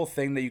measurable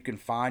thing that you can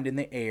find in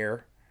the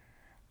air.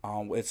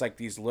 It's like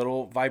these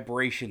little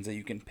vibrations that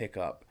you can pick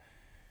up.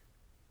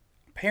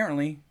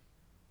 Apparently,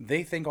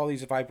 they think all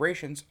these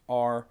vibrations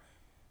are,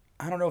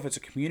 I don't know if it's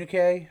a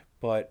communique,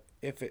 but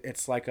if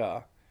it's like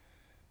a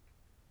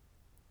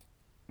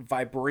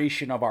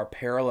vibration of our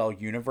parallel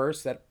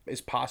universe that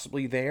is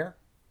possibly there.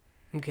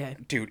 Okay,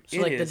 Dude, so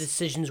like the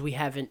decisions we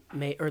haven't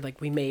made, or like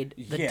we made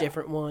the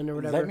different one or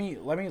whatever. Let me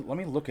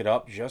look it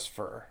up just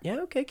for. Yeah,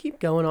 okay, keep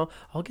going.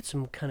 I'll get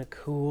some kind of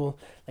cool,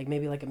 like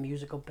maybe like a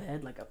musical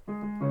bed, like a.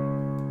 Oh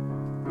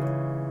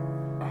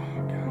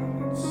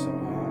god, that's so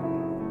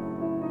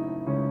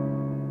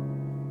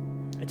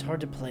hot. It's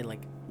hard to play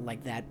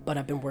like that, but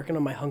I've been working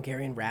on my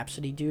Hungarian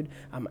Rhapsody, dude.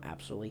 I'm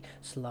absolutely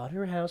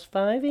Slaughterhouse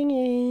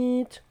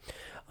 5ing it.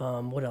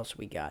 What else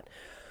we got?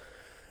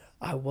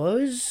 We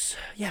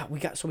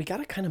got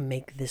to kind of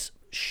make this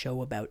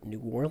show about New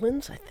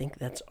Orleans. I think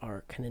that's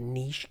our kind of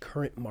niche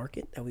current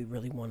market that we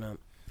really want to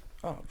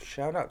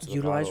Shout out to the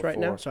utilize right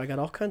now. 504. So I got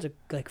all kinds of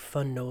like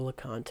fun NOLA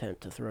content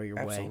to throw your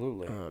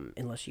Absolutely. way.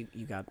 Unless you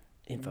got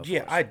info.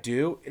 Yeah, for us. I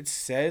do. It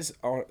says,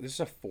 this is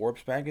a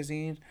Forbes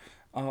magazine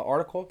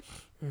article.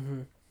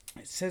 Mm-hmm.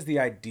 It says the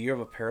idea of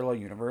a parallel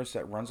universe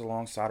that runs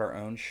alongside our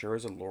own sure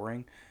is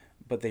alluring,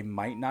 but they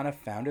might not have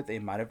found it. They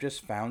might have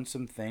just found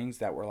some things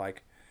that were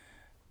like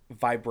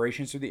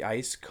vibrations through the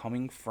ice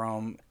coming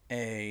from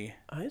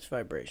ice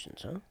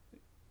vibrations, huh?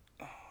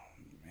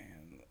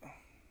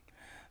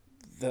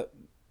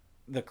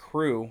 The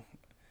crew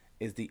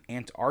is the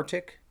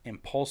Antarctic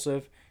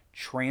Impulsive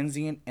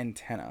Transient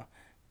Antenna,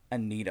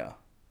 ANITA.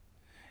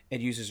 It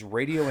uses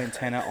radio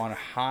antenna on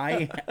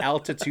high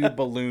altitude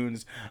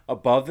balloons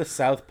above the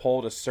South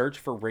Pole to search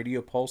for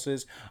radio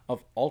pulses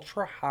of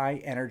ultra high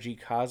energy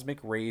cosmic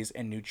rays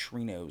and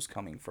neutrinos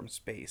coming from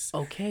space.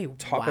 Okay,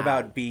 Talk wow.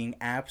 about being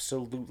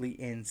absolutely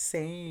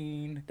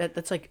insane.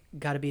 That's like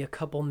got to be a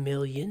couple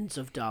millions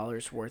of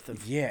dollars worth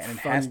of Yeah, and it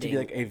has to be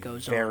like a funding that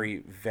goes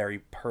very, very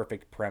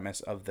perfect premise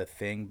of The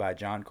Thing by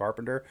John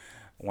Carpenter.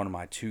 One of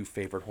my 2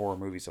 favorite horror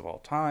movies of all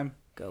time.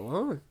 Go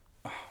on.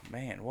 Oh,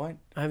 man, what?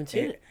 I haven't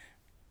seen it.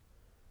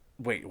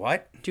 Wait,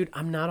 what? Dude,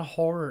 I'm not a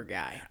horror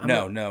guy.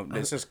 No.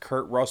 This is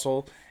Kurt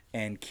Russell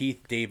and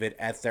Keith David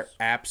at their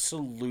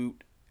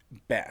absolute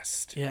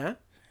best. Yeah?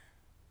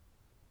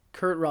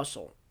 Kurt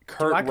Russell.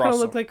 Kurt Do I kind of Russell.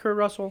 look like Kurt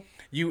Russell?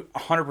 You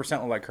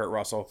 100% look like Kurt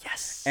Russell.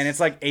 Yes. And it's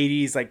like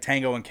 80s, like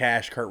Tango and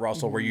Cash Kurt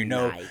Russell, where you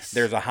know Nice.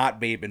 there's a hot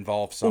babe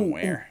involved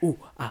somewhere. Ooh.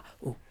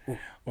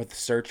 With the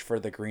search for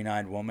the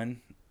green-eyed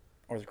woman.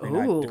 Or the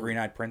Ooh.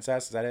 green-eyed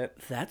princess. Is that it?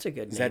 That's a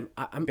good Is name.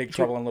 that Big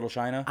Trouble in Little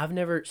China? I've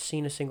never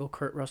seen a single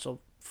Kurt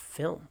Russell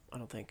film, I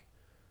don't think.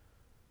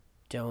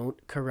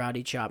 Don't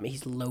karate chop me.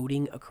 He's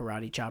loading a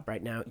karate chop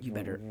right now. You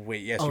better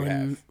Wait, yes, you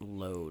have.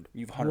 unload.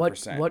 You've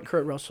 100%. What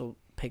Kurt Russell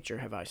picture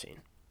have I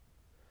seen?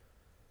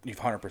 You've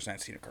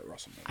 100% seen a Kurt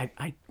Russell movie.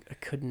 I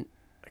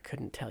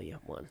couldn't tell you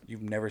one.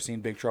 You've never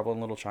seen Big Trouble in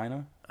Little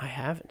China? I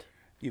haven't.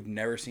 You've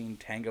never seen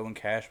Tango and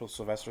Cash with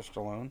Sylvester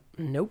Stallone?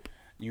 Nope.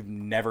 You've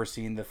never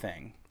seen The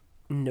Thing?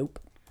 Nope.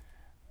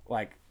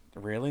 Like,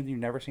 really? You've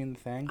never seen The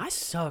Thing? I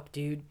suck,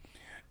 dude.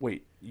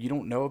 Wait, you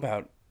don't know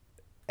about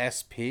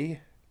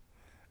SP?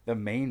 The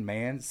main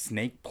man,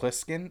 Snake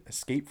Plissken,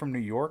 Escape from New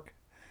York?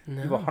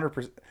 No. You have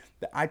 100%.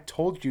 I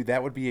told you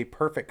that would be a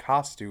perfect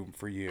costume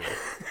for you.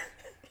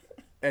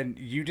 And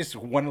you just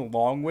went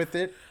along with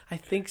it? I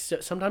think so.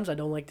 Sometimes I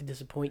don't like to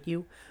disappoint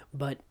you,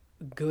 but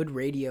good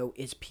radio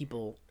is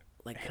people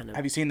like kind of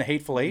Have you seen The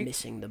Hateful Eight?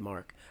 missing the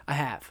mark. I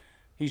have.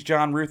 He's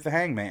John Ruth the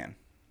Hangman.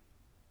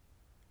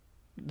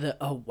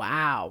 Oh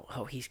wow.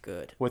 Oh, he's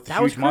good. With the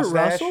that was huge Kurt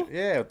mustache? Russell?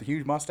 Yeah, with the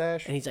huge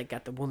mustache. And he's like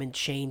got the woman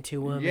chained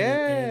to him.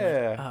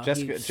 Yeah. oh,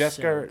 Jessica he's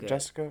Jessica so good.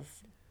 Jessica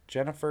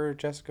Jennifer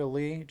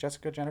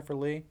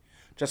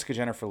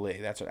Lee.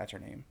 That's her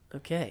name.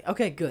 Okay.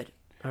 Okay. Good.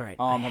 All right.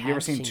 I Have you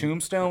ever seen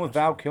Tombstone with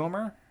Val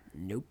Kilmer?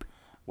 Nope.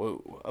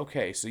 Whoa.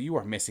 Okay, so you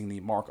are missing the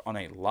mark on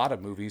a lot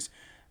of movies.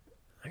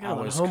 I got a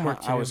lot of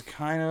homework I too. was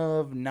kind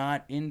of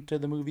not into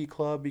the movie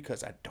club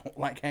because I don't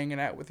like hanging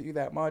out with you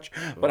that much.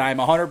 But I'm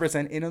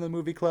 100% into the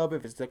movie club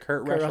if it's the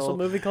Kurt Russell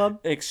movie club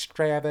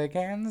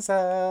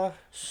extravaganza.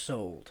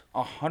 sold.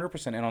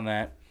 100% in on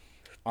that.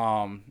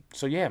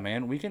 So yeah,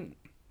 man, we can.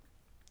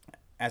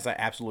 As I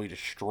absolutely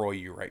destroy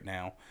you right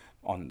now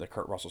on the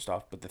Kurt Russell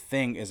stuff, but The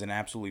Thing is an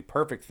absolutely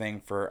perfect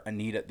thing for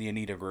the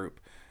Anita group.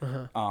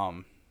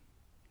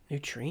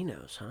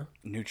 Neutrinos, huh?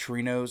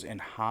 Neutrinos and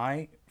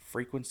high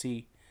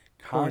frequency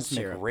Corn cosmic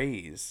syrup.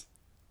 rays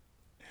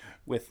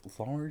with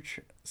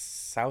large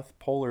South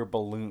Polar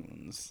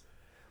balloons.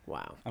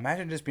 Wow.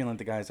 Imagine just being like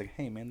the guy's like,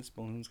 hey man, this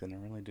balloon's gonna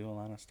really do a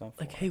lot of stuff.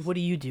 Like, for hey, us." what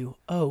do you do?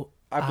 Oh,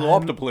 I blow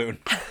up the balloon.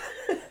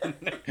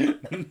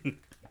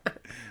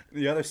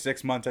 The other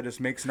 6 months, I just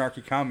make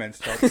snarky comments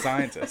to the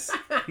scientists.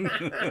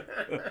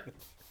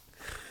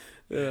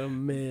 Oh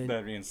man,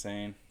 That'd be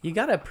insane. you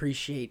gotta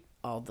appreciate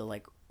all the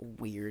like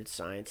weird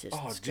scientists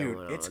Oh, going dude,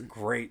 on. it's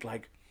great.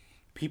 Like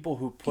people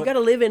who You put. gotta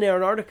live in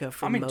Antarctica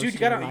for most dude, of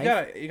your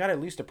life. you gotta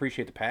at least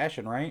appreciate the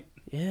passion, right?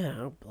 Yeah,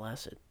 oh,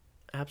 bless it.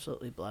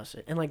 Absolutely bless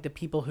it. And like the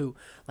people who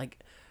like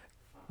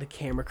the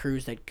camera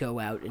crews that go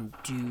out and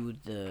do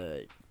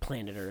the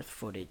planet Earth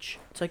footage.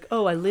 It's like,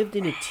 oh, I lived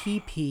in a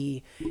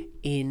teepee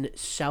in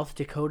South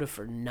Dakota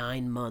for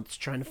 9 months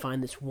trying to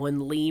find this one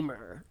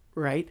lemur,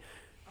 right?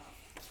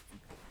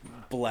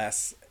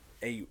 Bless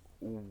a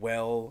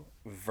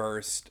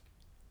well-versed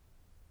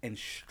and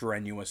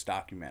strenuous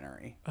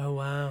documentary. Oh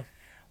wow.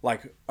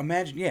 Like,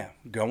 imagine,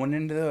 going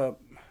into the...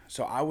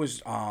 So I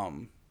was,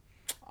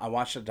 I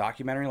watched a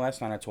documentary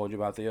last night. I told you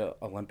about the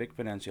Olympic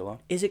Peninsula.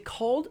 Is it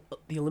called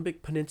the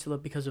Olympic Peninsula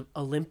because of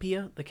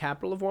Olympia, the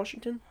capital of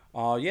Washington?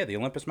 Yeah, the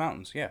Olympus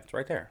Mountains. Yeah, it's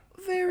right there.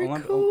 Very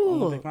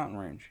cool. Olympic Mountain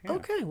Range. Yeah.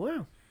 Okay,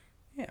 wow.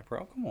 Yeah,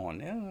 bro, come on.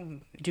 Yeah.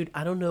 Dude,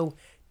 I don't know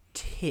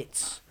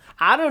tits.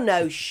 I don't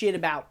know shit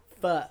about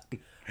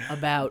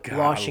about God, I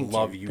Washington.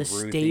 love you, the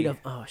Ruthie. state of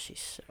she's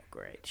so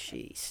great.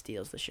 She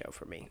steals the show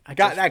for me. I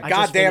Got that I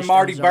goddamn finished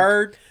Marty Ozark.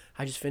 Bird.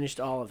 I just finished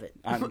all of it.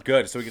 I'm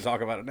good, so we can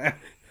talk about it now.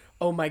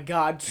 Oh my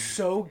god,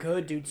 so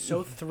good, dude.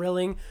 So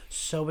thrilling,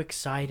 so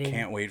exciting.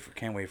 Can't wait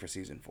for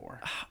season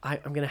 4.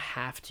 I'm gonna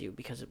have to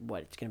because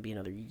it's gonna be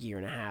another year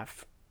and a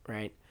half,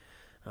 right?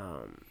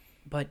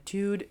 But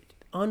dude,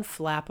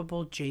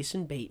 unflappable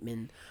Jason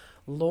Bateman,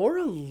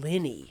 Laura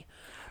Linney.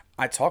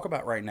 I talk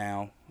about right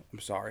now. I'm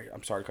sorry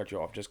to cut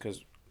you off, just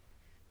because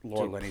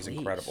Laura Dude, Linney's please.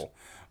 incredible.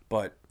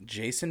 But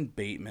Jason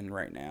Bateman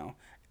right now,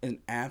 an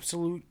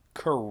absolute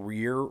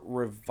career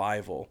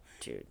revival,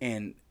 Dude.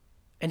 And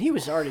he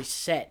was already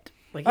set.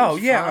 Like, he oh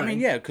was yeah, I fine. mean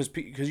yeah, because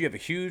you have a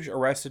huge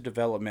Arrested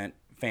Development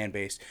fan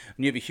base,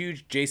 and you have a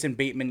huge Jason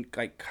Bateman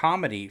like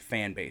comedy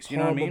fan base. You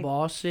know what I mean?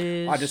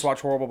 Bosses. I just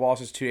watched Horrible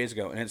Bosses 2 days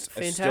ago, and it's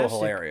still Fantastic.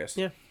 hilarious.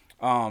 Yeah.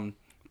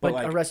 But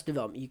But like, Arrested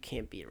Development, you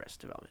can't beat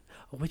Arrested Development,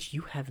 which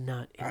you have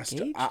not engaged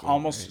in. I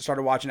almost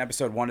started watching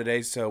episode 1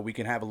 today, so we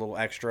can have a little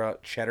extra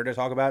cheddar to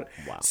talk about.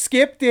 Wow.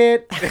 Skipped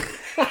it.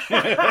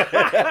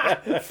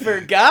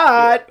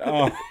 Forgot.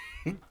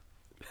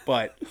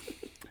 But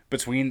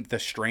between The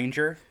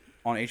Stranger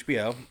on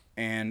HBO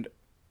and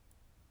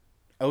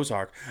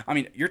Ozark, I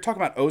mean, you're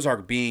talking about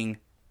Ozark being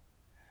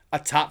a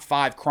top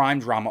 5 crime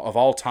drama of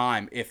all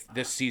time if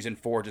this season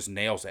 4 just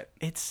nails it.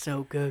 It's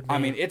so good, man. I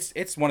mean,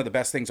 it's one of the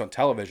best things on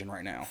television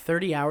right now.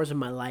 30 hours of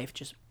my life,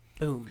 just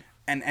boom.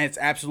 And it's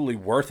absolutely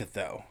worth it,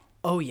 though.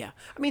 Oh, yeah.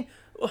 I mean,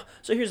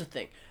 so here's the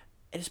thing.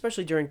 And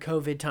especially during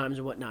COVID times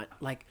and whatnot,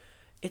 like,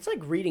 it's like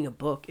reading a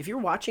book. If you're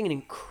watching an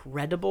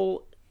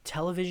incredible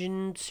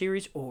television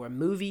series or a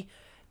movie,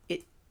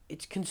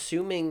 it's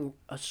consuming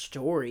a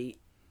story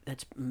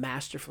that's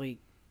masterfully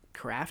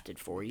crafted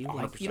for you.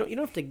 Like, you don't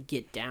have to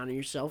get down on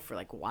yourself for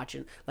like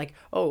watching, like,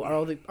 oh,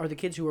 are the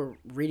kids who are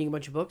reading a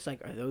bunch of books, like,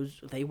 are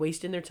they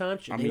wasting their time?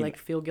 Should they like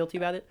feel guilty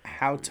about it?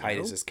 How tight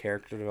is this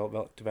character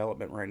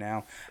development right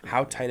now?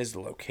 How tight is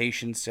the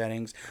location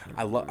settings?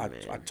 I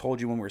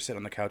told you when we were sitting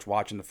on the couch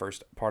watching the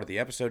first part of the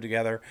episode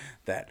together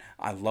that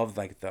I love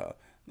like the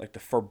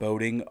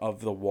foreboding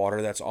of the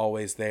water that's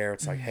always there.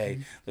 It's like, hey,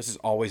 this is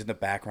always in the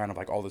background of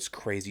like all this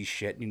crazy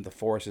shit. You know, the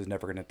forest is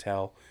never going to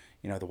tell.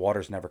 You know, the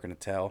water's never going to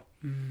tell.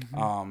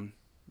 And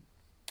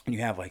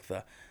you have like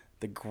the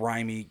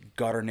grimy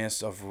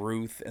gutterness of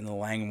Ruth and the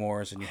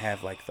Langmores, and you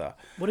have like the...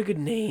 What a good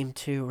name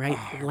too, right?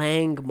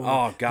 Langmore.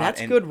 Oh, God.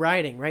 That's good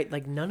writing, right?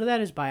 Like, none of that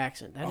is by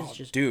accident. That is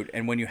just... Dude,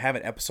 and when you have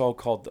an episode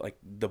called like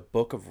The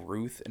Book of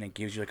Ruth, and it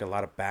gives you like a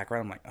lot of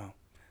background, I'm like, oh,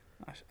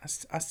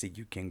 I see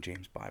you, King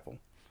James Bible.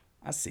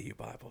 I see you,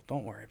 Bible.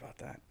 Don't worry about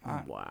that.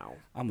 Wow.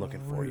 I'm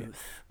looking for you.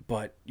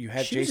 But you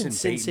have She's Jason in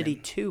Sin Bateman. City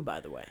 2, by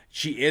the way.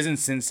 She is in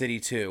Sin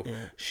City 2.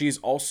 Yeah. She's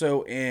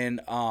also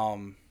in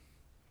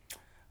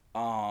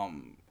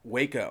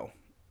Waco.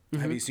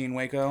 Have you seen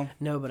Waco?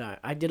 No, but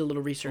I did a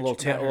little research.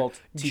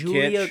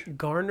 Julia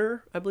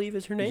Garner, I believe,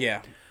 is her name.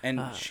 Yeah,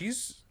 and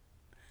she's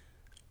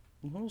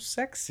a little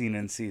sex scene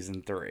in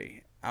season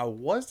 3. I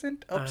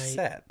wasn't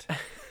upset.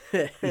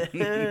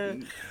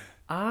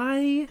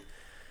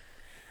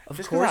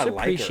 Of course,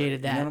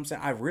 appreciated that. You know what I'm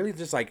saying? I really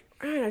just like...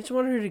 I just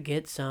wanted her to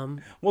get some.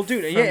 Well,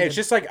 dude, yeah, it's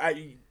just like...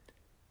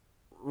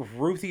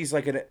 Ruthie's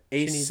like an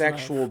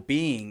asexual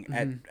being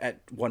at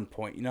one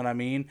point. You know what I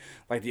mean?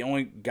 Like, the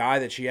only guy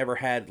that she ever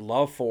had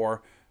love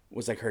for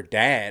was like her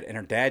dad, and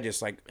her dad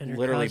just like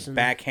literally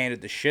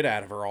backhanded the shit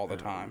out of her all the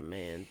time.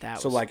 Man,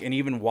 that so was like, and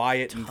even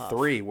Wyatt in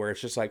 3, where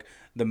it's just like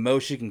the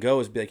most she can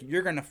go is be like,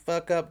 "You're gonna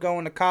fuck up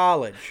going to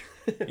college."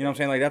 You know what I'm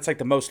saying? Like, that's like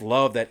the most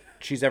love that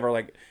she's ever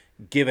like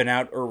given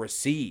out or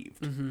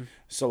received.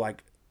 So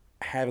like,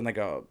 having like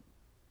a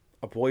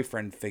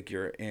boyfriend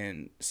figure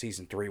in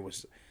season 3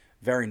 was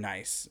very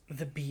nice.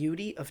 The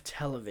beauty of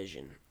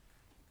television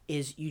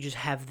is you just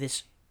have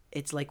this.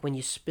 It's like when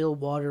you spill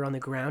water on the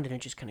ground and it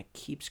just kind of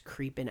keeps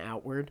creeping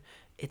outward.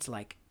 It's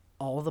like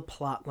all the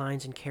plot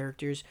lines and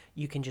characters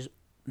you can just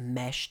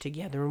mesh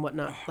together and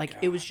whatnot.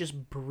 It was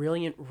just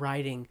brilliant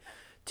writing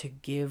to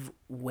give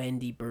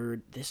Wendy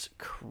Bird this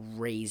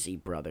crazy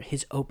brother.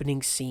 His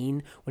opening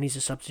scene when he's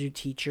a substitute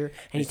teacher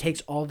and he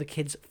takes all the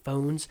kids'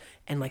 phones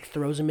and like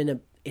throws them in a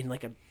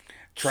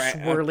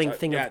swirling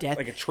thing of death,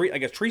 like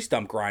a tree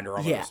stump grinder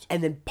almost. Yeah,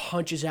 and then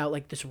punches out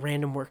like this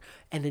random work,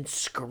 and then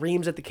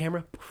screams at the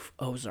camera. Poof,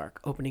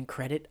 Ozark opening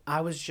credit. I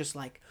was just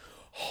like,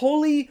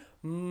 "Holy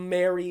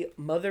Mary,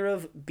 mother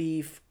of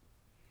beef."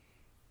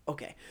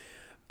 Okay,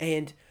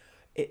 and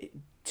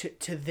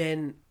to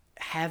then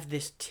have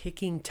this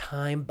ticking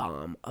time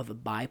bomb of a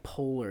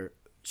bipolar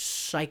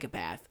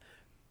psychopath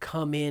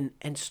come in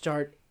and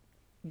start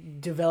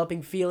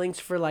developing feelings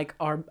for like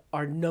our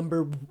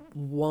number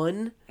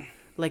one.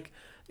 Like,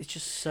 it's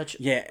just such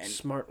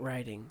smart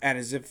writing. And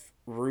as if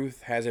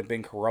Ruth hasn't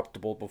been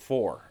corruptible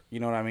before.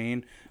 You know what I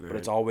mean? Right. But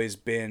it's always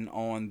been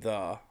on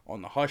the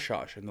hush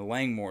hush and the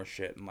Langmore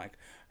shit, and like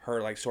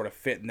her like sort of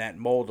fitting that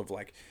mold of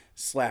like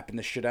slapping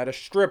the shit out of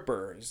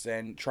strippers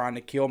and trying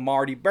to kill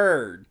Marty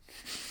Bird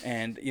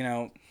and, you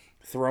know,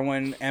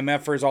 throwing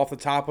MFers off the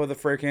top of the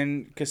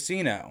freaking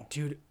casino.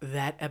 Dude,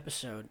 that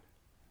episode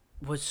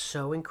was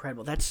so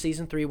incredible. That's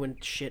season 3 when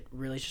shit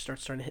really just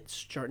starting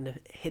to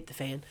hit the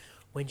fan.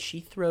 When she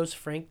throws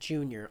Frank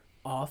Jr.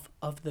 off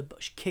of the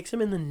bush, kicks him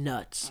in the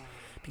nuts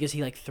because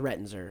he like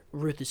threatens her.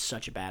 Ruth is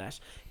such a badass,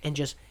 and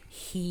just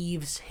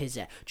heaves his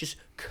ass, just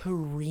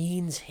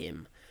careens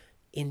him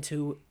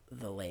into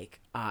the lake.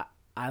 I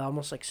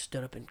almost like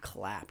stood up and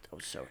clapped. I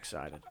was so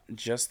excited.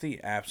 Just the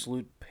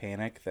absolute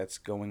panic that's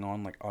going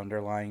on, like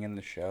underlying in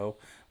the show.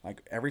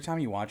 Like every time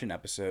you watch an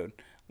episode,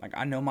 like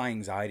I know my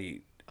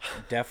anxiety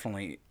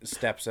definitely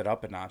steps it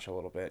up a notch a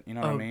little bit. You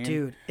know what I mean?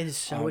 Dude, it is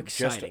so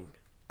exciting.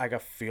 Like, I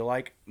feel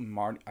like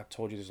Marty, I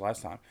told you this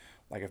last time,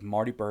 like, if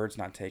Marty Bird's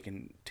not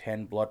taking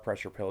 10 blood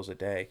pressure pills a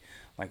day,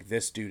 like,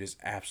 this dude is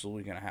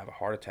absolutely going to have a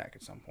heart attack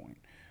at some point.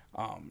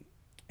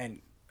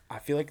 and I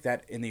feel like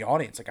that in the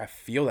audience, like I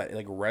feel that it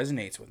like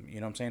resonates with me.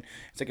 You know what I'm saying?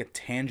 It's like a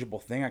tangible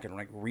thing I can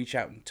like reach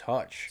out and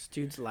touch. This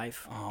dude's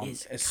life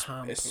is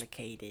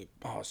complicated.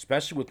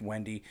 Especially with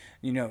Wendy,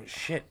 you know,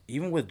 shit.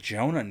 Even with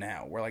Jonah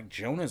now, where like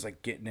Jonah's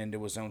like getting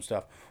into his own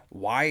stuff.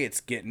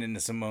 Wyatt's getting into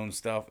some own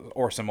stuff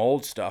or some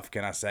old stuff.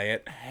 Can I say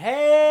it?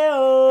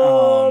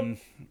 Hell.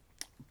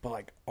 But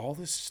like all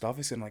this stuff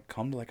is gonna like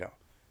come to like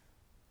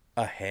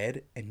a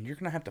head, and you're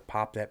gonna have to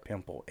pop that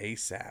pimple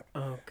ASAP.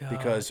 Oh god.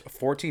 Because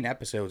 14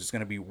 episodes is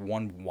gonna be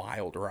one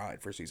wild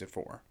ride for season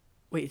 4.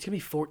 Wait, it's gonna be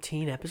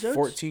 14 episodes.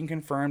 14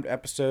 confirmed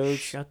episodes.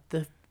 Shut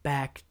the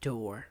back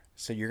door.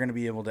 So you're gonna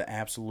be able to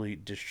absolutely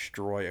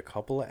destroy a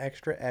couple of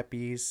extra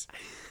eppies.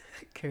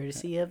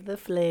 Courtesy of the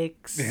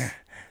flicks.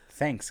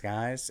 Thanks,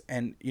 guys.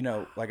 And you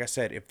know, like I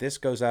said, if this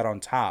goes out on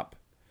top,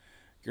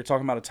 you're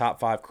talking about a top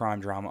 5 crime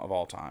drama of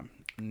all time.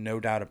 No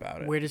doubt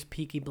about it. Where does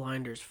Peaky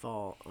Blinders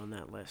fall on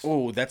that list?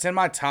 Oh, that's in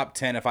my top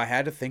 10. If I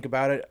had to think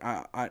about it,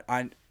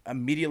 I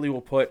immediately will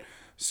put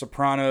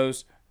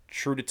Sopranos,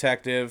 True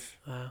Detective.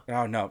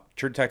 Oh no,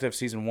 True Detective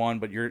season 1,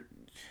 but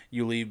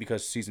you leave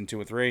because season 2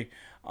 and 3.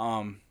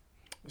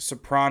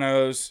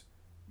 Sopranos,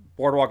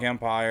 Boardwalk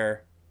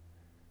Empire.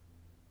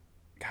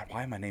 God,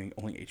 why am I naming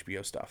only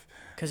HBO stuff?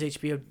 Because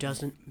HBO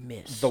doesn't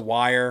miss. The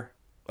Wire,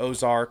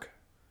 Ozark.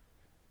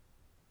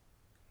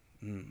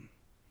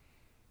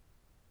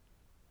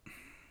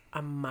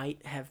 I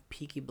might have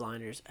Peaky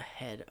Blinders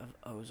ahead of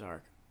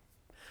Ozark,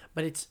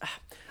 but it's,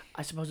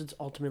 I suppose it's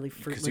ultimately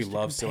fruitless. Because you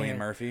love to compare. Cillian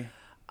Murphy.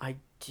 I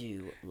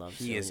do love.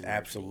 He Cillian is Murphy.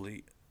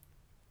 absolutely.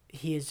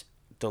 He is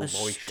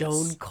delicious. a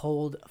stone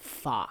cold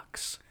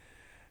fox.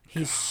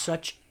 He's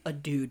such a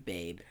dude,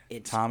 babe.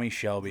 It's Tommy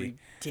Shelby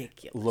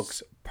ridiculous.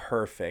 looks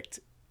perfect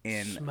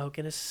in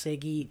smoking a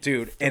ciggy,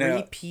 dude in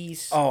a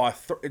 3-piece. Oh,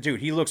 dude,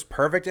 he looks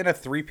perfect in a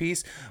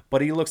 3-piece,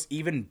 but he looks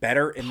even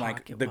better in like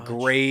Pocket the watch.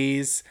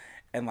 grays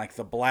and like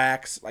the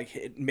blacks. Like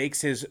it makes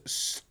his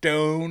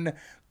stone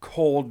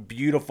cold,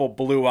 beautiful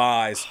blue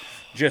eyes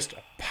just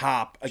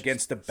pop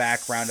against the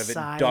background of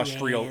Cyan.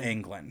 industrial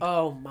England.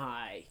 Oh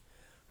my!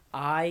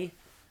 I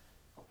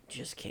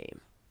just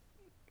came.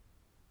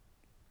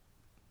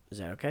 Is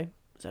that okay?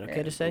 Is that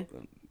okay to say?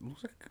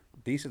 Looks like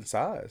decent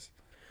size,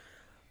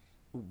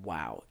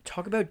 Wow.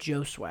 Talk about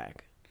Joe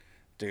Swag.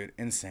 dude.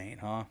 Insane,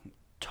 huh?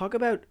 Talk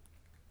about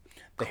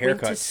The haircut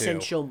too.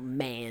 quintessential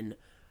man.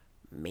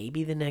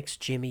 Maybe the next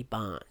Jimmy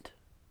Bond.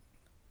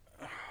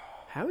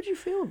 How would you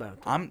feel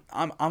about that? I'm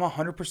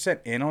 100%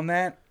 in on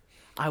that.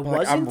 I like,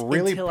 wasn't I'm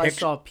really until I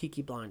saw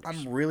Peaky Blinders.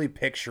 I'm really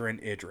picturing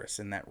Idris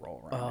in that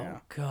role right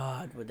now. Oh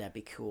God, would that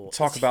be cool?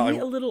 Talk Is about, he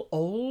like- a little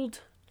old?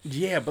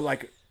 Yeah, but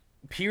like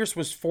Pierce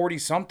was 40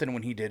 something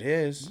when he did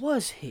his.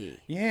 Was he?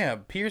 Yeah,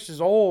 Pierce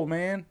is old,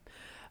 man.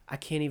 I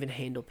can't even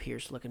handle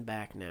Pierce looking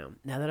back now.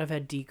 Now that I've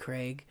had D.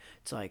 Craig,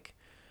 it's like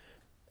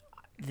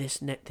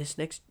this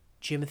next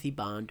Jimothy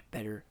Bond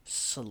better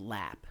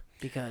slap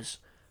because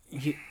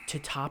to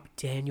top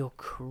Daniel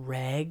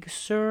Craig,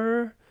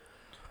 sir.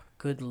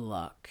 Good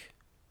luck.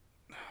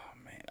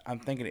 Man, I'm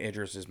thinking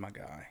Idris is my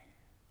guy.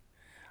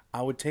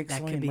 I would take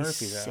That could Cillian be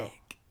Murphy though.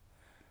 sick.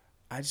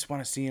 I just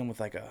want to see him with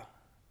like a.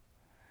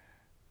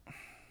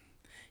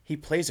 He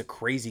plays a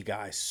crazy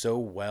guy so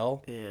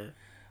well. Yeah.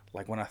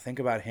 Like when I think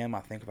about him,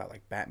 I think about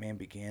like Batman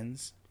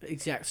Begins,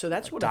 Exactly. So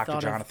that's what Dr. I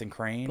thought Jonathan of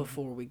Crane,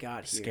 before we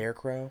got here.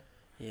 Scarecrow.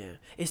 Yeah.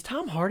 Is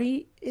Tom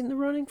Hardy in the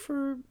running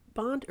for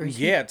Bond? Or is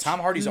he Yeah, Tom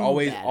Hardy's too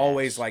always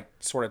badass? like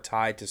sort of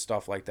tied to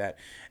stuff like that,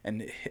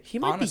 and He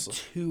might honestly, be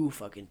too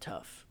fucking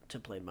tough to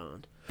play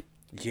Bond.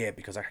 yeah,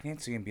 because I can't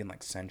see him being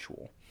like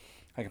sensual.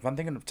 Like if I'm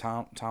thinking of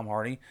Tom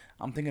Hardy,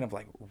 I'm thinking of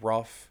like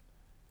rough,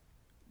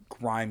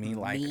 grimy,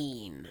 like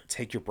Mean.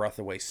 take your breath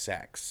away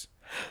sex.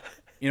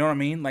 You know what I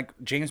mean? Like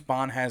James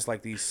Bond has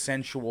like these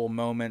sensual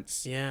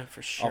moments Yeah,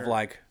 for sure. of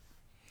like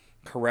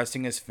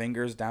caressing his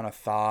fingers down a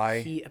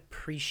thigh. He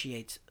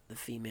appreciates the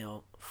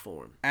female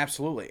form.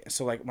 Absolutely.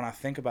 So like when I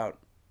think about,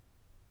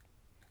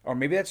 or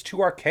maybe that's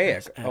too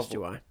archaic. As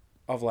do I.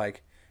 Of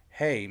like,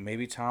 hey,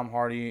 maybe Tom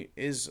Hardy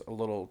is a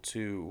little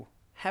too.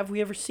 Have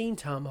we ever seen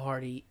Tom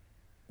Hardy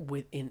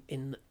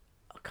in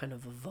a kind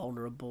of a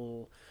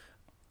vulnerable?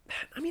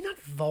 I mean, not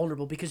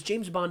vulnerable because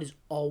James Bond is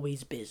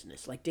always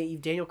business. Like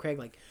Daniel Craig,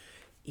 like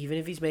even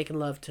if he's making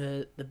love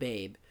to the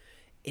babe,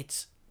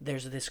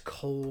 there's this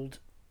cold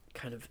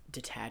kind of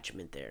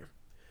detachment there.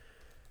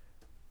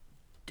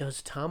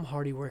 Does Tom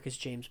Hardy work as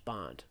James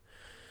Bond?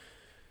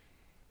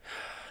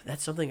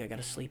 That's something I got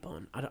to sleep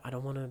on. I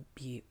don't want to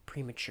be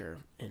premature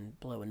and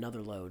blow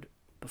another load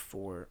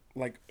before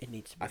Like it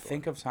needs to be. I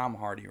think of Tom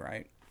Hardy,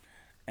 right?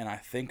 And I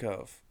think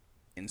of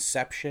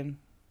Inception,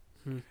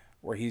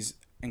 where he's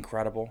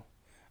incredible.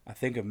 I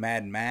think of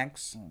Mad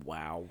Max.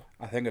 Wow.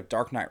 I think of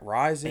Dark Knight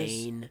Rises.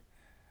 Bane.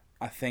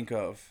 I think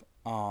of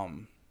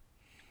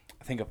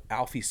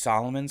Alfie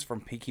Solomons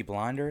from Peaky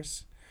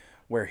Blinders,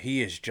 where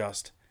he is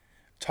just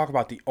talk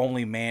about the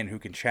only man who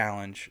can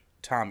challenge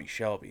Tommy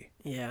Shelby.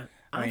 Yeah.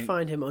 I I mean-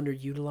 find him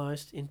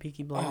underutilized in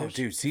Peaky Blinders. Oh,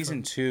 dude,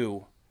 season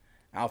 2,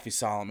 Alfie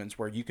Solomons,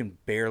 where you can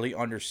barely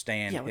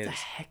understand Yeah, what his. the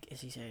heck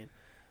is he saying?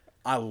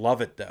 I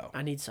love it though.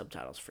 I need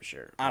subtitles for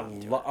sure. I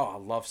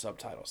love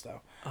subtitles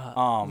though.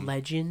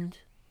 Legend.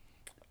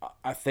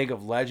 I think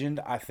of Legend.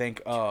 I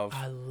think of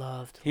I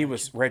loved. he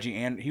was Reggie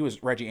and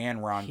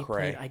Ron He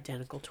Cray. played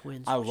identical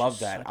twins. I which love is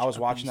that. such I was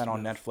a watching beast that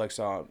on move.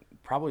 Netflix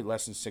probably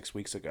less than 6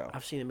 weeks ago.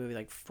 I've seen the movie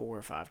like 4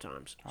 or 5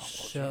 times. Oh,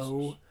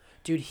 So,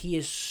 dude, he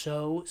is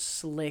so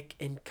slick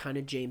and kind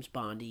of James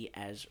Bondy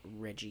as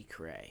Reggie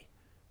Cray.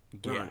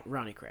 Yeah.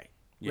 Ronnie Cray.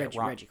 Yeah,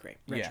 Reggie Cray.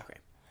 Reggie yeah. Cray.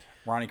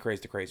 Ronnie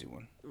Cray's the crazy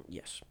one,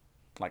 Yes.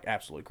 like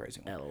absolutely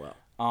crazy one.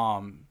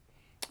 LOL.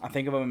 I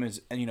think of him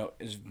as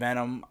as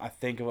Venom. I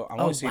think of I've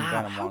only seen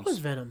Venom How once. was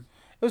Venom?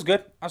 It was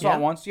good. I saw Yeah?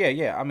 it once.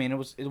 Yeah. I mean,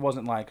 it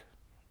wasn't like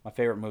my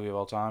favorite movie of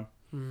all time.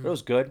 But it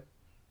was good.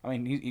 I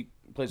mean, he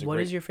plays a What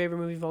great. is your favorite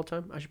movie of all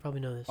time? I should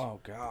probably know this. Oh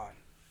God.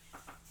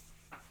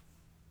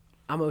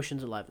 I'm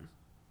Ocean's 11.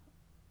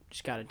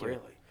 Just gotta do it.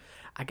 Really?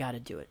 I gotta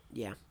do it.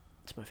 Yeah.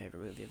 It's my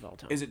favorite movie of all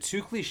time. Is it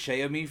too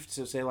cliche of me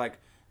to say like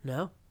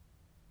No?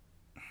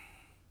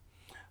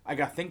 I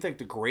think like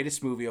the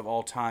greatest movie of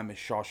all time is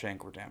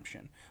Shawshank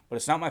Redemption, but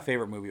it's not my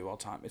favorite movie of all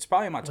time. It's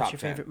probably in my What's top your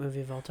 10. favorite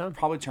movie of all time?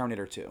 Probably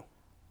Terminator 2.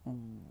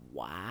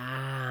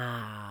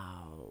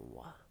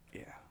 Wow.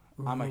 Yeah.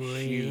 I'm a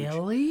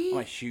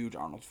huge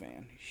Arnold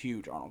fan.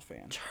 Huge Arnold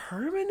fan.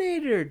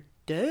 Terminator,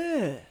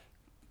 duh.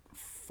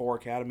 4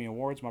 Academy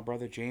Awards. My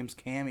brother James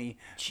Cammey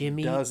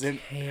Jimmy doesn't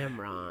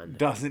Cameron.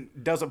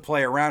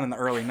 play around in the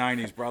early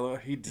 90s, brother.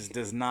 He just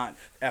does not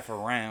F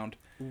around.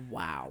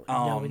 Wow.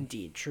 No,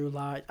 indeed. True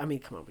Lies. I mean,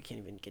 come on. We can't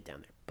even get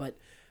down there. But,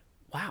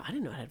 wow. I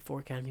didn't know it had 4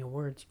 Academy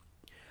Awards.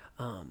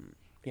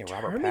 Yeah,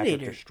 Robert Terminator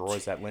Patrick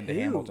destroys that. Linda 2.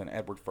 Hamilton,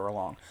 Edward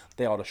Furlong.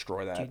 They all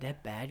destroy that. Dude,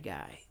 that bad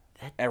guy.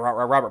 That And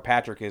Robert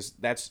Patrick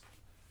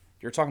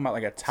you're talking about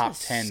like a top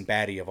 10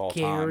 baddie of all time.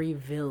 scary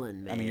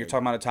villain, man. I mean, you're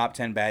talking about a top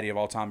 10 baddie of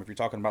all time. If you're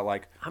talking about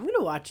like, I'm going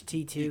to watch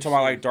T2. you're talking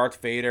about like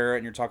Darth Vader,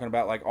 and you're talking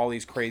about like all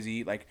these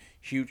crazy, like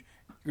huge,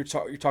 you're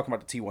talking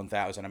about the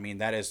T-1000. I mean,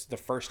 that is the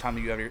first time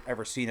you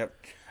ever seen an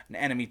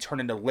enemy turn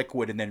into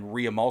liquid and then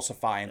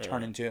re-emulsify and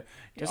turn into.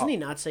 Doesn't he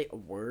not say a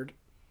word?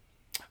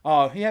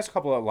 He has a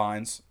couple of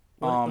lines.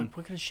 What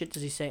kind of shit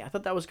does he say? I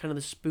thought that was kind of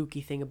the spooky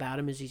thing about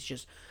him is he's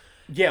just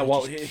Yeah,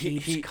 well, just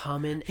keeps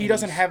coming. He and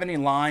doesn't he's- have any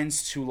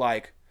lines to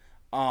like,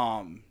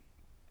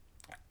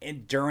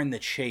 during the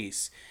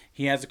chase.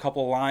 He has a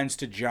couple of lines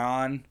to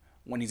John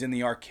when he's in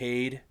the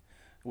arcade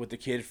with the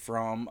kid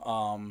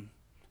from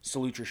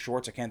Salute Your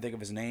Shorts. I can't think of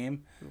his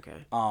name.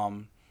 Okay.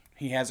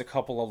 He has a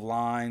couple of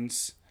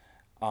lines.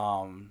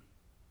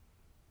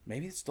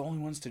 Maybe it's the only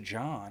ones to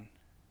John.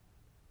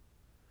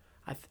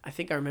 I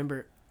think I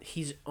remember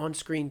he's on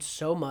screen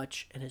so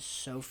much and has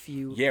so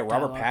few. Yeah,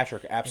 Robert dialogue,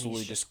 Patrick and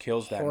absolutely he's just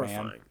kills that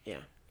horrifying. man. Yeah.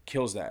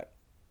 Kills that.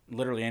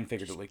 Literally and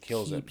figuratively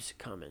kills it. Keeps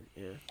coming.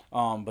 Yeah.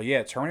 But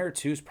yeah, Terminator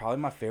 2 is probably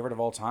my favorite of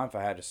all time if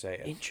I had to say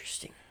it.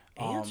 Interesting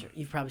answer.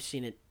 You've probably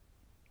seen it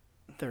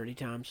 30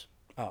 times.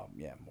 Oh,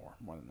 yeah, more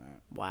than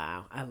that.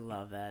 Wow, I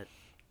love that.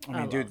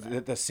 I mean,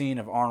 dude, the scene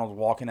of Arnold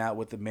walking out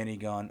with the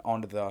minigun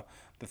onto the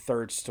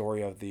third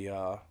story of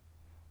the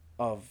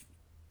of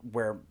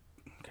where,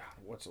 God,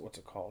 what's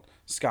it called?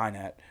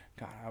 Skynet.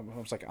 God, I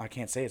was like, I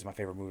can't say it's my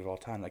favorite movie of all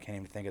time. I can't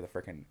even think of the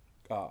freaking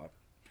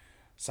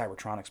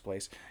Cybertronics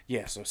place.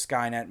 Yeah, so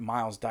Skynet,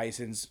 Miles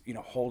Dyson's,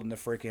 holding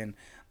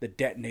the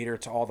detonator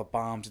to all the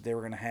bombs that they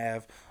were gonna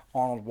have.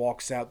 Arnold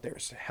walks out.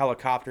 There's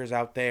helicopters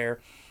out there.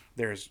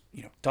 There's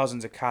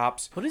dozens of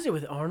cops. What is it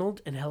with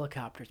Arnold and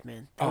helicopters,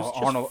 man? Those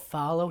just Arnold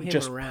follow him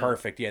just around.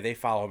 perfect. Yeah, they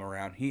follow him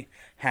around. He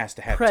has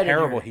to have Predator,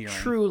 terrible hearing.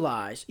 True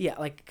Lies. Yeah,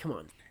 like come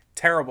on.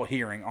 Terrible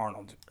hearing,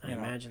 Arnold. I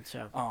imagine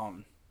so.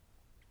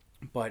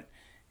 But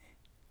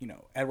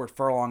Edward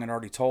Furlong had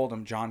already told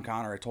him. John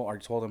Connor had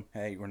already told him,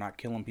 "Hey, we're not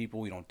killing people.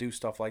 We don't do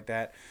stuff like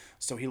that."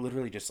 So he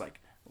literally just like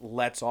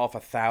lets off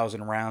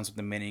 1,000 rounds with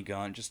the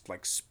minigun, just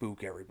like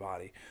spook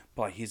everybody.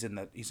 But he's in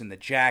the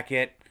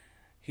jacket.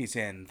 He's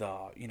in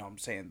the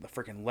the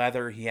freaking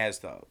leather. He has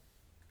the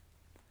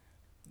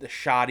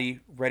shotty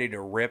ready to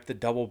rip, the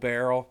double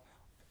barrel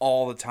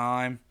all the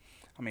time.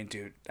 I mean,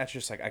 dude, that's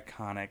just like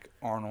iconic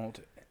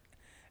Arnold,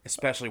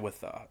 especially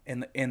with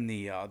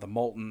the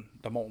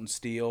molten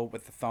steel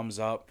with the thumbs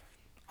up,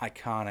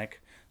 iconic.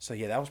 So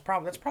yeah, that's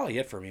probably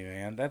it for me,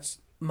 man. That's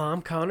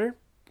Mom Connor,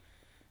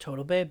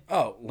 total babe.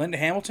 Linda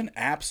Hamilton,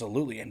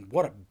 absolutely, and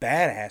what a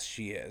badass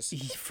she is.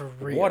 For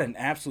real. What an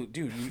absolute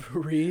dude. For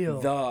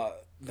real.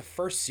 The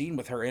first scene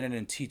with her in it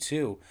in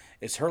T2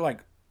 is her like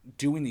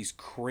doing these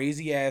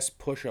crazy ass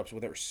push-ups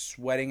with her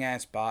sweating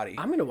ass body.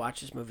 I'm gonna watch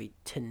this movie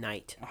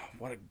tonight. Oh,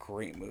 what a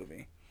great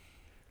movie.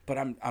 But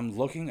I'm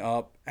looking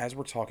up as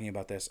we're talking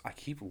about this. I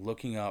keep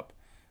looking up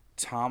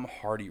Tom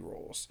Hardy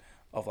roles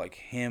of like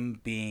him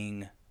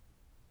being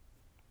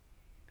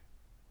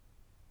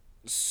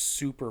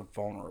super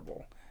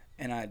vulnerable,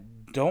 and I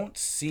don't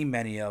see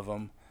many of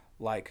them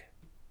like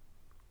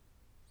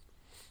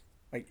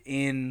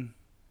in.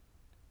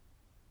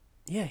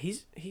 Yeah,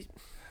 he's.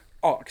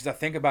 Oh, because I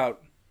think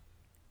about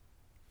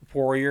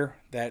Warrior.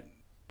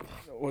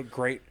 What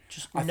great.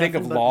 I think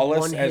of nothing but Lawless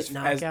one-hit as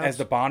knockouts.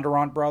 the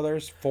Bondurant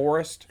brothers.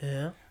 Forrest.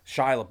 Yeah.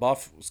 Shia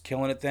LaBeouf was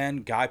killing it then.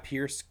 Guy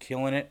Pearce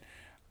killing it.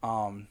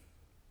 I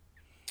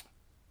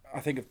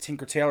think of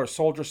Tinker Tailor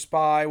Soldier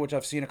Spy, which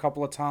I've seen a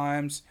couple of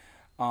times.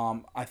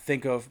 I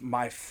think of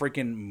my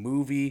freaking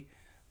movie,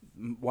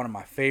 one of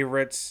my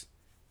favorites,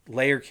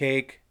 Layer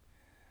Cake,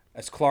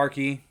 as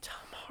Clarky. Tom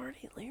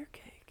Hardy, Layer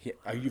Cake. Yeah,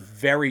 are you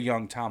very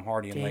young Tom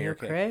Hardy in Daniel Layer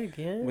Cake? Craig,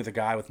 yeah. With a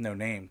guy with no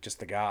name, just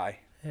the guy.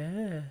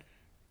 Yeah.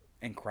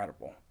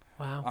 Incredible.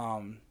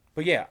 Wow.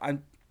 But yeah,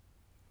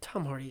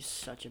 Tom Hardy's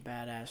such a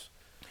badass.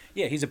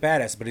 yeah, he's a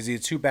badass, but is he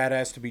too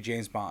badass to be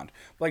James Bond?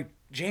 Like,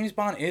 James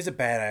Bond is a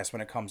badass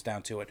when it comes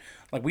down to it.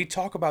 Like, we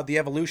talk about the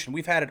evolution.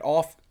 We've had it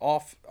off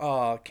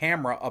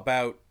camera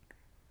about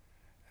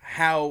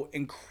how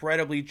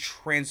incredibly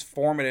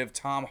transformative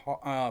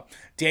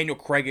Daniel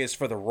Craig is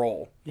for the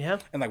role. Yeah.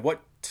 And like,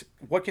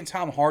 what can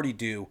Tom Hardy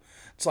do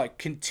to like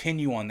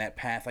continue on that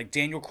path? Like,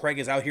 Daniel Craig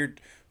is out here.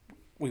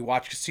 We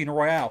watch Casino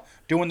Royale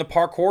doing the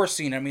parkour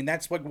scene. I mean,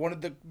 that's like one of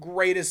the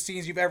greatest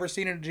scenes you've ever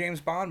seen in a James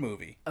Bond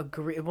movie.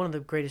 One of the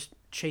greatest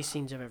chase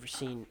scenes I've ever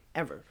seen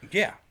ever.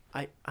 Yeah.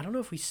 I don't know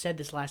if we said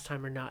this last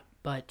time or not,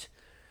 but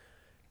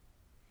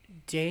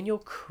Daniel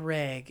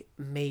Craig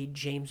made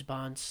James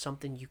Bond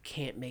something you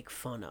can't make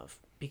fun of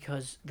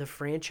because the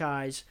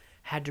franchise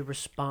had to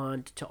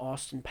respond to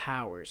Austin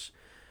Powers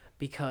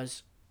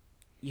because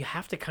you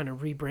have to kind of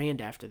rebrand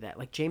after that.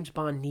 Like, James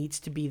Bond needs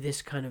to be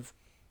this kind of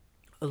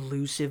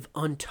elusive,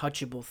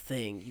 untouchable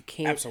thing. You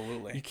can't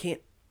Absolutely.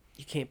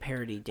 You can't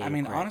parody Daniel I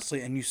mean, Craig.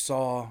 honestly, and you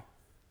saw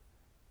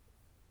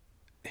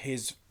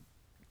his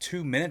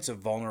 2 minutes of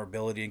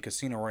vulnerability in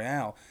Casino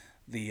Royale,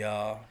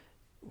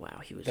 Wow,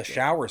 he was the good.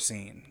 shower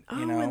scene. Oh,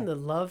 You know, and the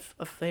love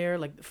affair,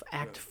 like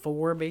Act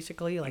 4,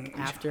 basically, like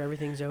after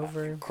everything's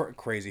over.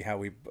 crazy how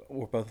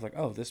we're both like,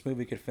 oh, this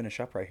movie could finish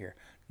up right here.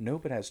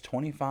 Nope, it has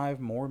 25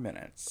 more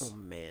minutes. Oh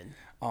man,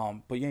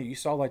 But yeah, you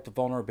saw like the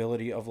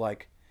vulnerability of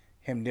like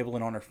him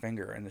nibbling on her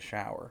finger in the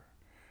shower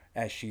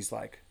as she's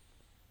like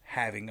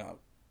having a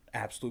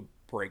absolute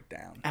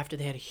breakdown. after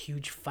they had a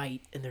huge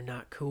fight and they're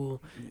not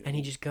cool, and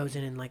he just goes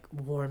in and like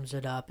warms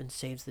it up and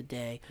saves the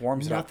day.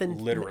 Warms it up,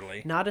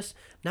 literally. Not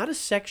a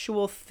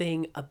sexual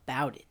thing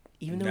about it.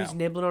 Even though he's No.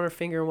 nibbling on her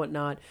finger and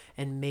whatnot,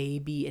 and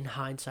maybe in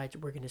hindsight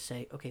we're gonna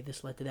say, okay,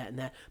 this led to that and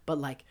that. But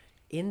like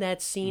in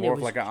that scene, More it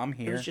of was like I'm It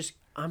here. was just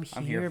I'm here.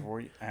 I'm here for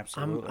you.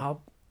 Absolutely.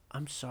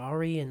 I'm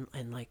sorry, and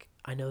like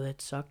I know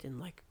that sucked, and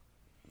like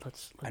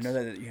let's I know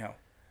that,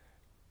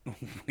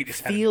 we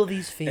just had feel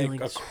these a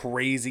feelings.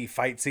 crazy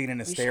fight scene in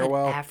a We just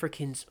stairwell. had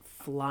Africans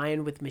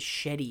flying with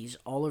machetes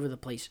all over the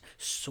place,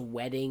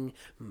 sweating.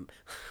 Oh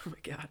my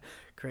god,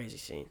 crazy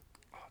scene.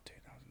 Oh, dude,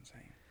 that was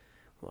insane.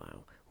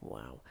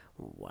 Wow.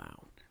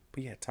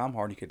 But yeah, Tom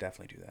Hardy could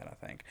definitely do that, I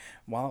think.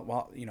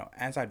 While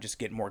as I just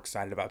get more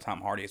excited about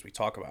Tom Hardy as we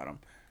talk about him.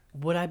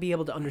 Would I be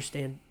able to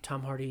understand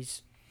Tom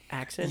Hardy's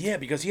accent? Yeah,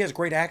 because he has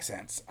great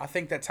accents. I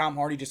think that Tom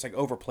Hardy just like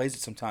overplays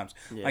it sometimes.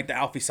 Like the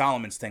Alfie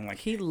Solomons thing. Like,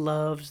 He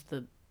loves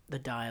the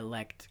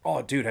dialect.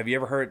 oh, dude, have you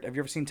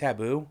ever seen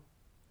Taboo?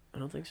 I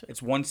don't think so.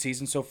 It's one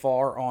season so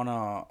far on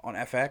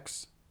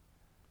FX.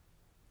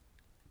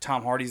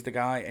 Tom Hardy's the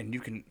guy,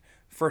 and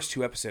first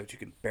 2 episodes you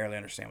can barely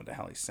understand what the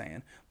hell he's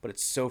saying, but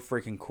it's so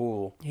freaking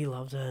cool. He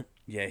loves that.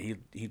 Yeah,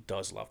 he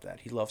does love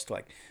that. He loves to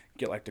like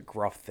get like the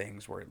gruff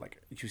things where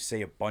like you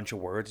say a bunch of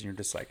words and you're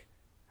just like,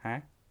 huh?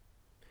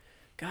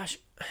 Gosh,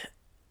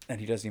 And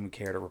he doesn't even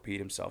care to repeat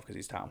himself because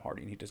he's Tom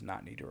Hardy and he does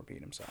not need to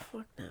repeat himself.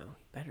 fuck no,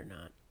 better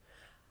not.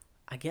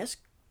 I guess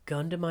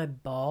gun to my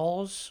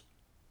balls,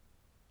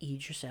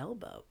 Idris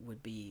Elba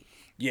would be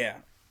Yeah,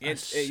 a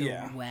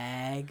yeah.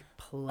 swag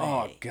play.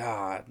 Oh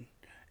God,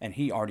 and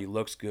he already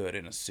looks good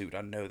in a suit.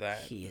 I know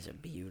that. He is a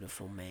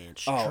beautiful man.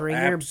 Oh,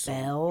 Stringer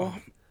absolutely. Bell.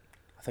 Oh,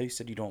 I thought you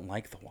said you don't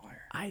like The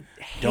Wire. I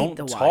hate Don't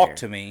the talk Wire,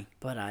 to me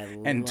but I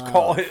and love.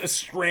 call it a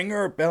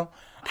stringer bell.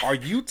 Are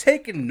you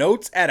taking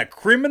notes at a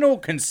criminal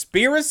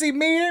conspiracy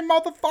meeting,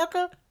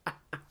 motherfucker?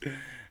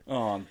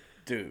 Oh,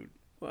 dude,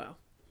 Wow.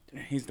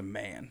 he's the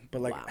man.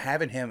 But like Wow.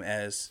 having him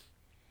as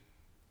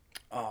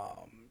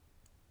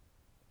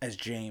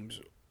James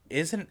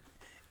isn't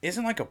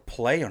like a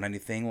play on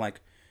anything.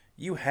 Like,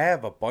 you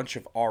have a bunch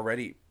of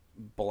already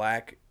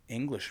black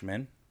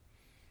Englishmen.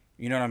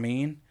 You know what I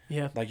mean?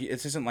 Yeah. Like,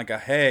 this isn't like a,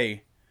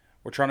 hey,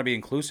 we're trying to be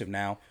inclusive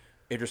now.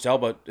 Idris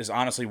Elba is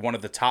honestly one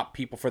of the top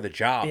people for the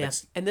job. Yeah.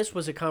 It's, And this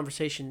was a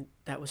conversation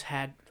that was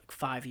had like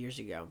 5 years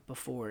ago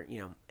before,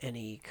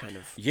 any kind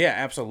of. yeah,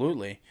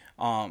 absolutely.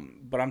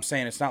 But I'm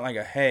saying it's not like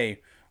a,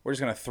 hey, we're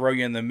just gonna throw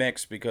you in the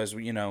mix because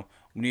we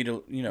need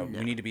to we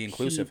need to be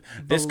inclusive.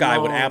 He This guy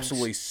would belongs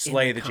absolutely in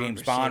slay the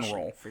James Bond conversation,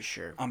 role for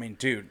sure. I mean,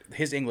 dude,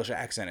 his English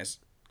accent is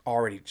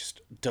already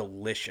just Oh,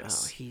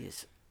 delicious. he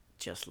is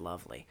just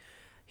lovely.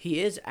 He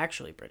is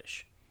actually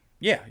British.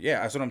 Yeah,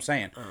 that's what I'm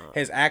saying.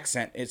 His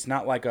accent, it's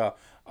not like a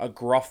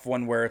gruff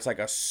one where it's like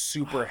a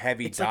super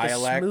heavy It's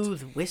dialect. like a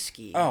smooth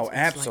whiskey. Oh, It's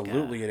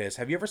absolutely it is.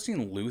 Have you ever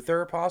seen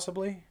Luther,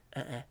 possibly?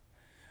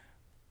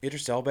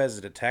 Idris Elba as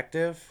a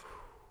detective?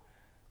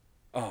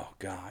 Oh,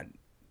 God.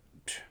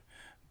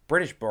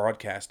 British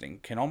broadcasting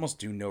can almost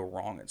do no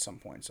wrong at some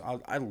points.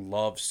 I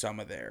love some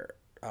of their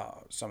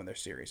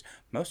series.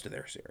 Most of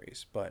their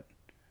series, but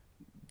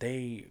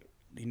they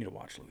You need to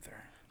watch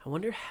Luther. I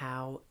wonder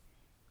how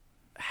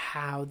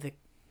the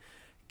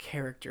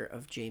character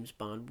of James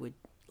Bond would,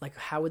 like,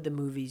 how would the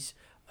movies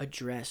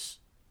address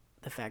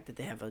the fact that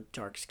they have a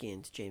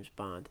dark-skinned James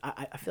Bond?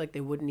 I feel like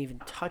they wouldn't even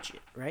touch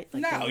it, right?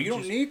 Like, they No, would you don't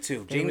just- need to. they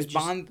would James just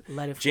Bond.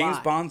 let it James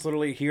fly. Bond's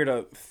literally here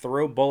to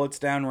throw bullets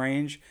down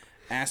range,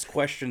 ask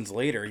questions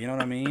later. You know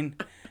what I mean?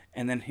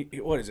 And then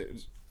what is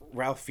it?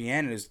 Ralph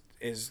Fiennes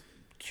is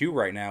Q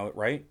right now,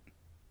 right?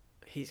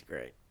 He's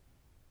great.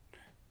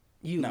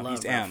 You No, love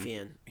he's Ralph M.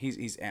 Fiennes.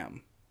 He's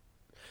M.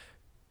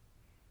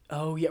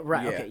 Oh yeah,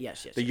 right. Yeah. Okay,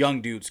 yes. The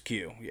young dude's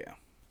Q. Yeah.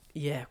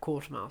 Yeah,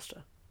 cool,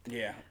 master.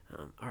 Yeah.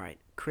 All right,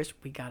 Chris,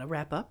 we gotta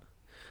wrap up.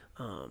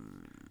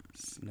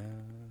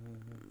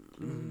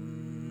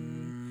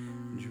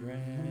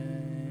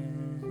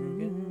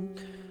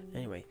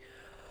 Anyway,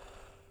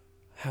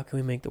 how can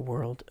we make the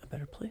world a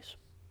better place?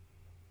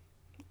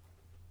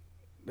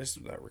 This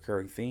is a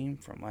recurring theme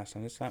from last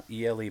time. This time,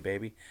 ELE,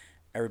 baby.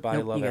 Everybody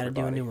Nope, love you gotta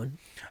everybody. do a new one.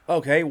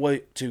 Okay, well,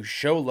 to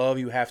show love,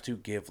 you have to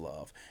give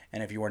love.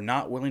 And if you are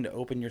not willing to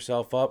open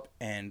yourself up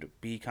and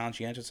be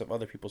conscientious of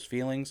other people's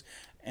feelings,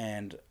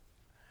 and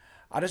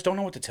I just don't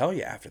know what to tell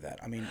you after that.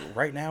 I mean,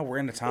 right now we're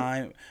in a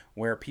time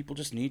where people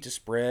just need to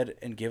spread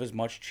and give as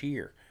much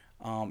cheer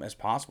as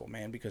possible,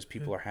 man, because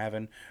people are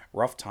having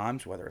rough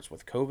times, whether it's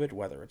with COVID,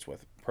 whether it's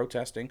with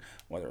protesting,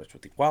 whether it's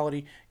with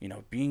equality. You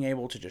know, being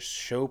able to just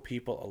show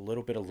people a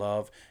little bit of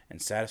love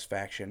and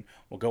satisfaction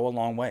will go a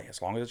long way,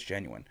 as long as it's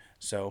genuine.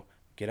 So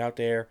get out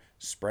there,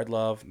 spread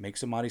love, make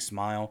somebody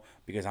smile,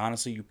 because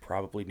honestly, you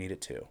probably need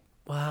it too.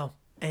 Wow,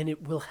 and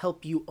it will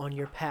help you on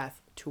your path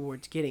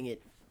towards getting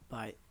it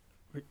by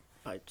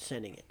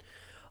sending it.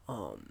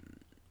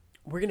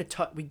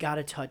 We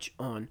gotta touch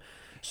on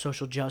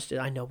social justice.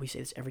 I know we say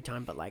this every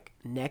time, but like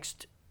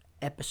next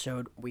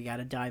episode, we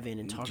gotta dive in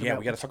and talk about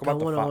we got to what's talk about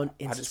going the on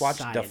in I just watched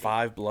society. The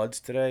Five Bloods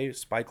today,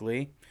 Spike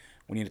Lee.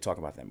 We need to talk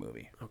about that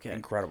movie. Okay.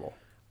 Incredible.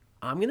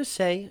 I'm gonna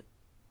say,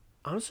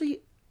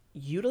 honestly,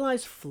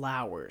 utilize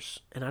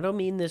flowers, and I don't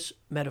mean this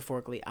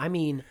metaphorically. I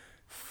mean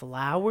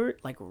flower,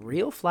 like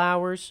real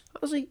flowers.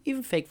 Honestly,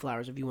 even fake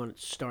flowers if you want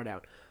to start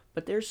out.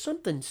 But there's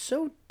something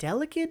so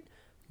delicate,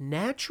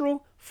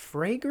 natural,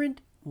 fragrant,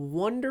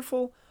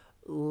 wonderful,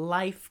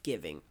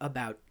 life-giving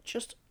about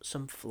just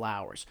some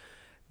flowers.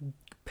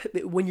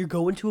 When you're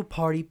going to a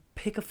party,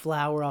 pick a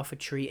flower off a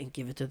tree and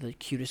give it to the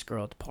cutest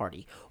girl at the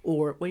party.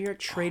 Or when you're at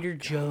Trader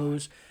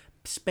Joe's,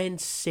 spend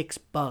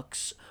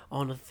 $6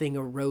 on a thing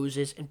of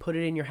roses and put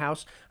it in your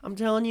house. I'm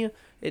telling you,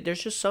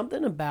 there's just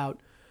something about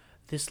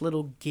this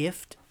little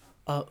gift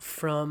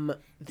from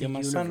the You're my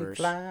universe.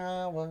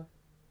 sunflower.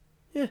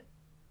 Yeah.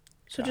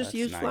 So God, just that's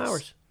use nice.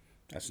 flowers.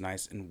 That's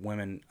nice, and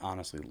women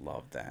honestly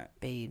love that.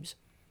 Babes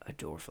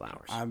adore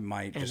flowers. I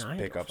might And just I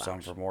pick adore up some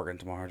flowers. for Morgan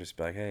tomorrow. Just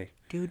be like, hey,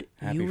 Dude,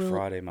 happy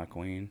Friday, my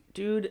queen.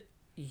 Dude,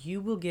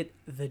 you will get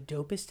the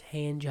dopest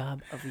hand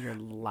job of your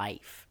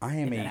life. I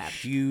am if a that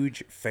happens.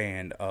 huge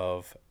fan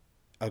of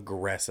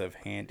aggressive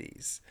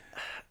handies.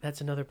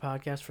 That's another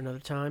podcast for another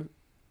time.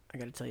 I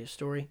got to tell you a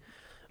story.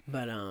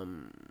 But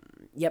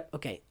yep,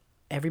 okay.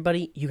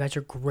 Everybody, you guys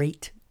are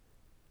great.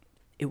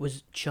 It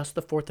was just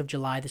the 4th of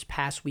July this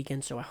past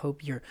weekend, so I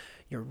hope you're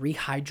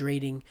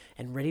rehydrating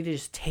and ready to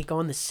just take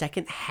on the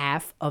second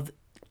half of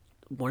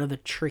one of the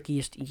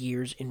trickiest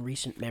years in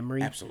recent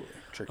memory. Absolutely.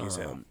 Tricky as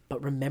hell.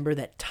 But remember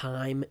that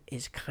time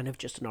is kind of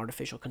just an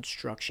artificial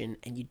construction,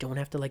 and you don't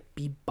have to like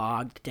be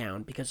bogged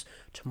down, because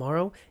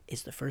tomorrow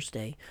is the first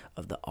day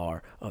of the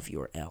R of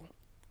your L.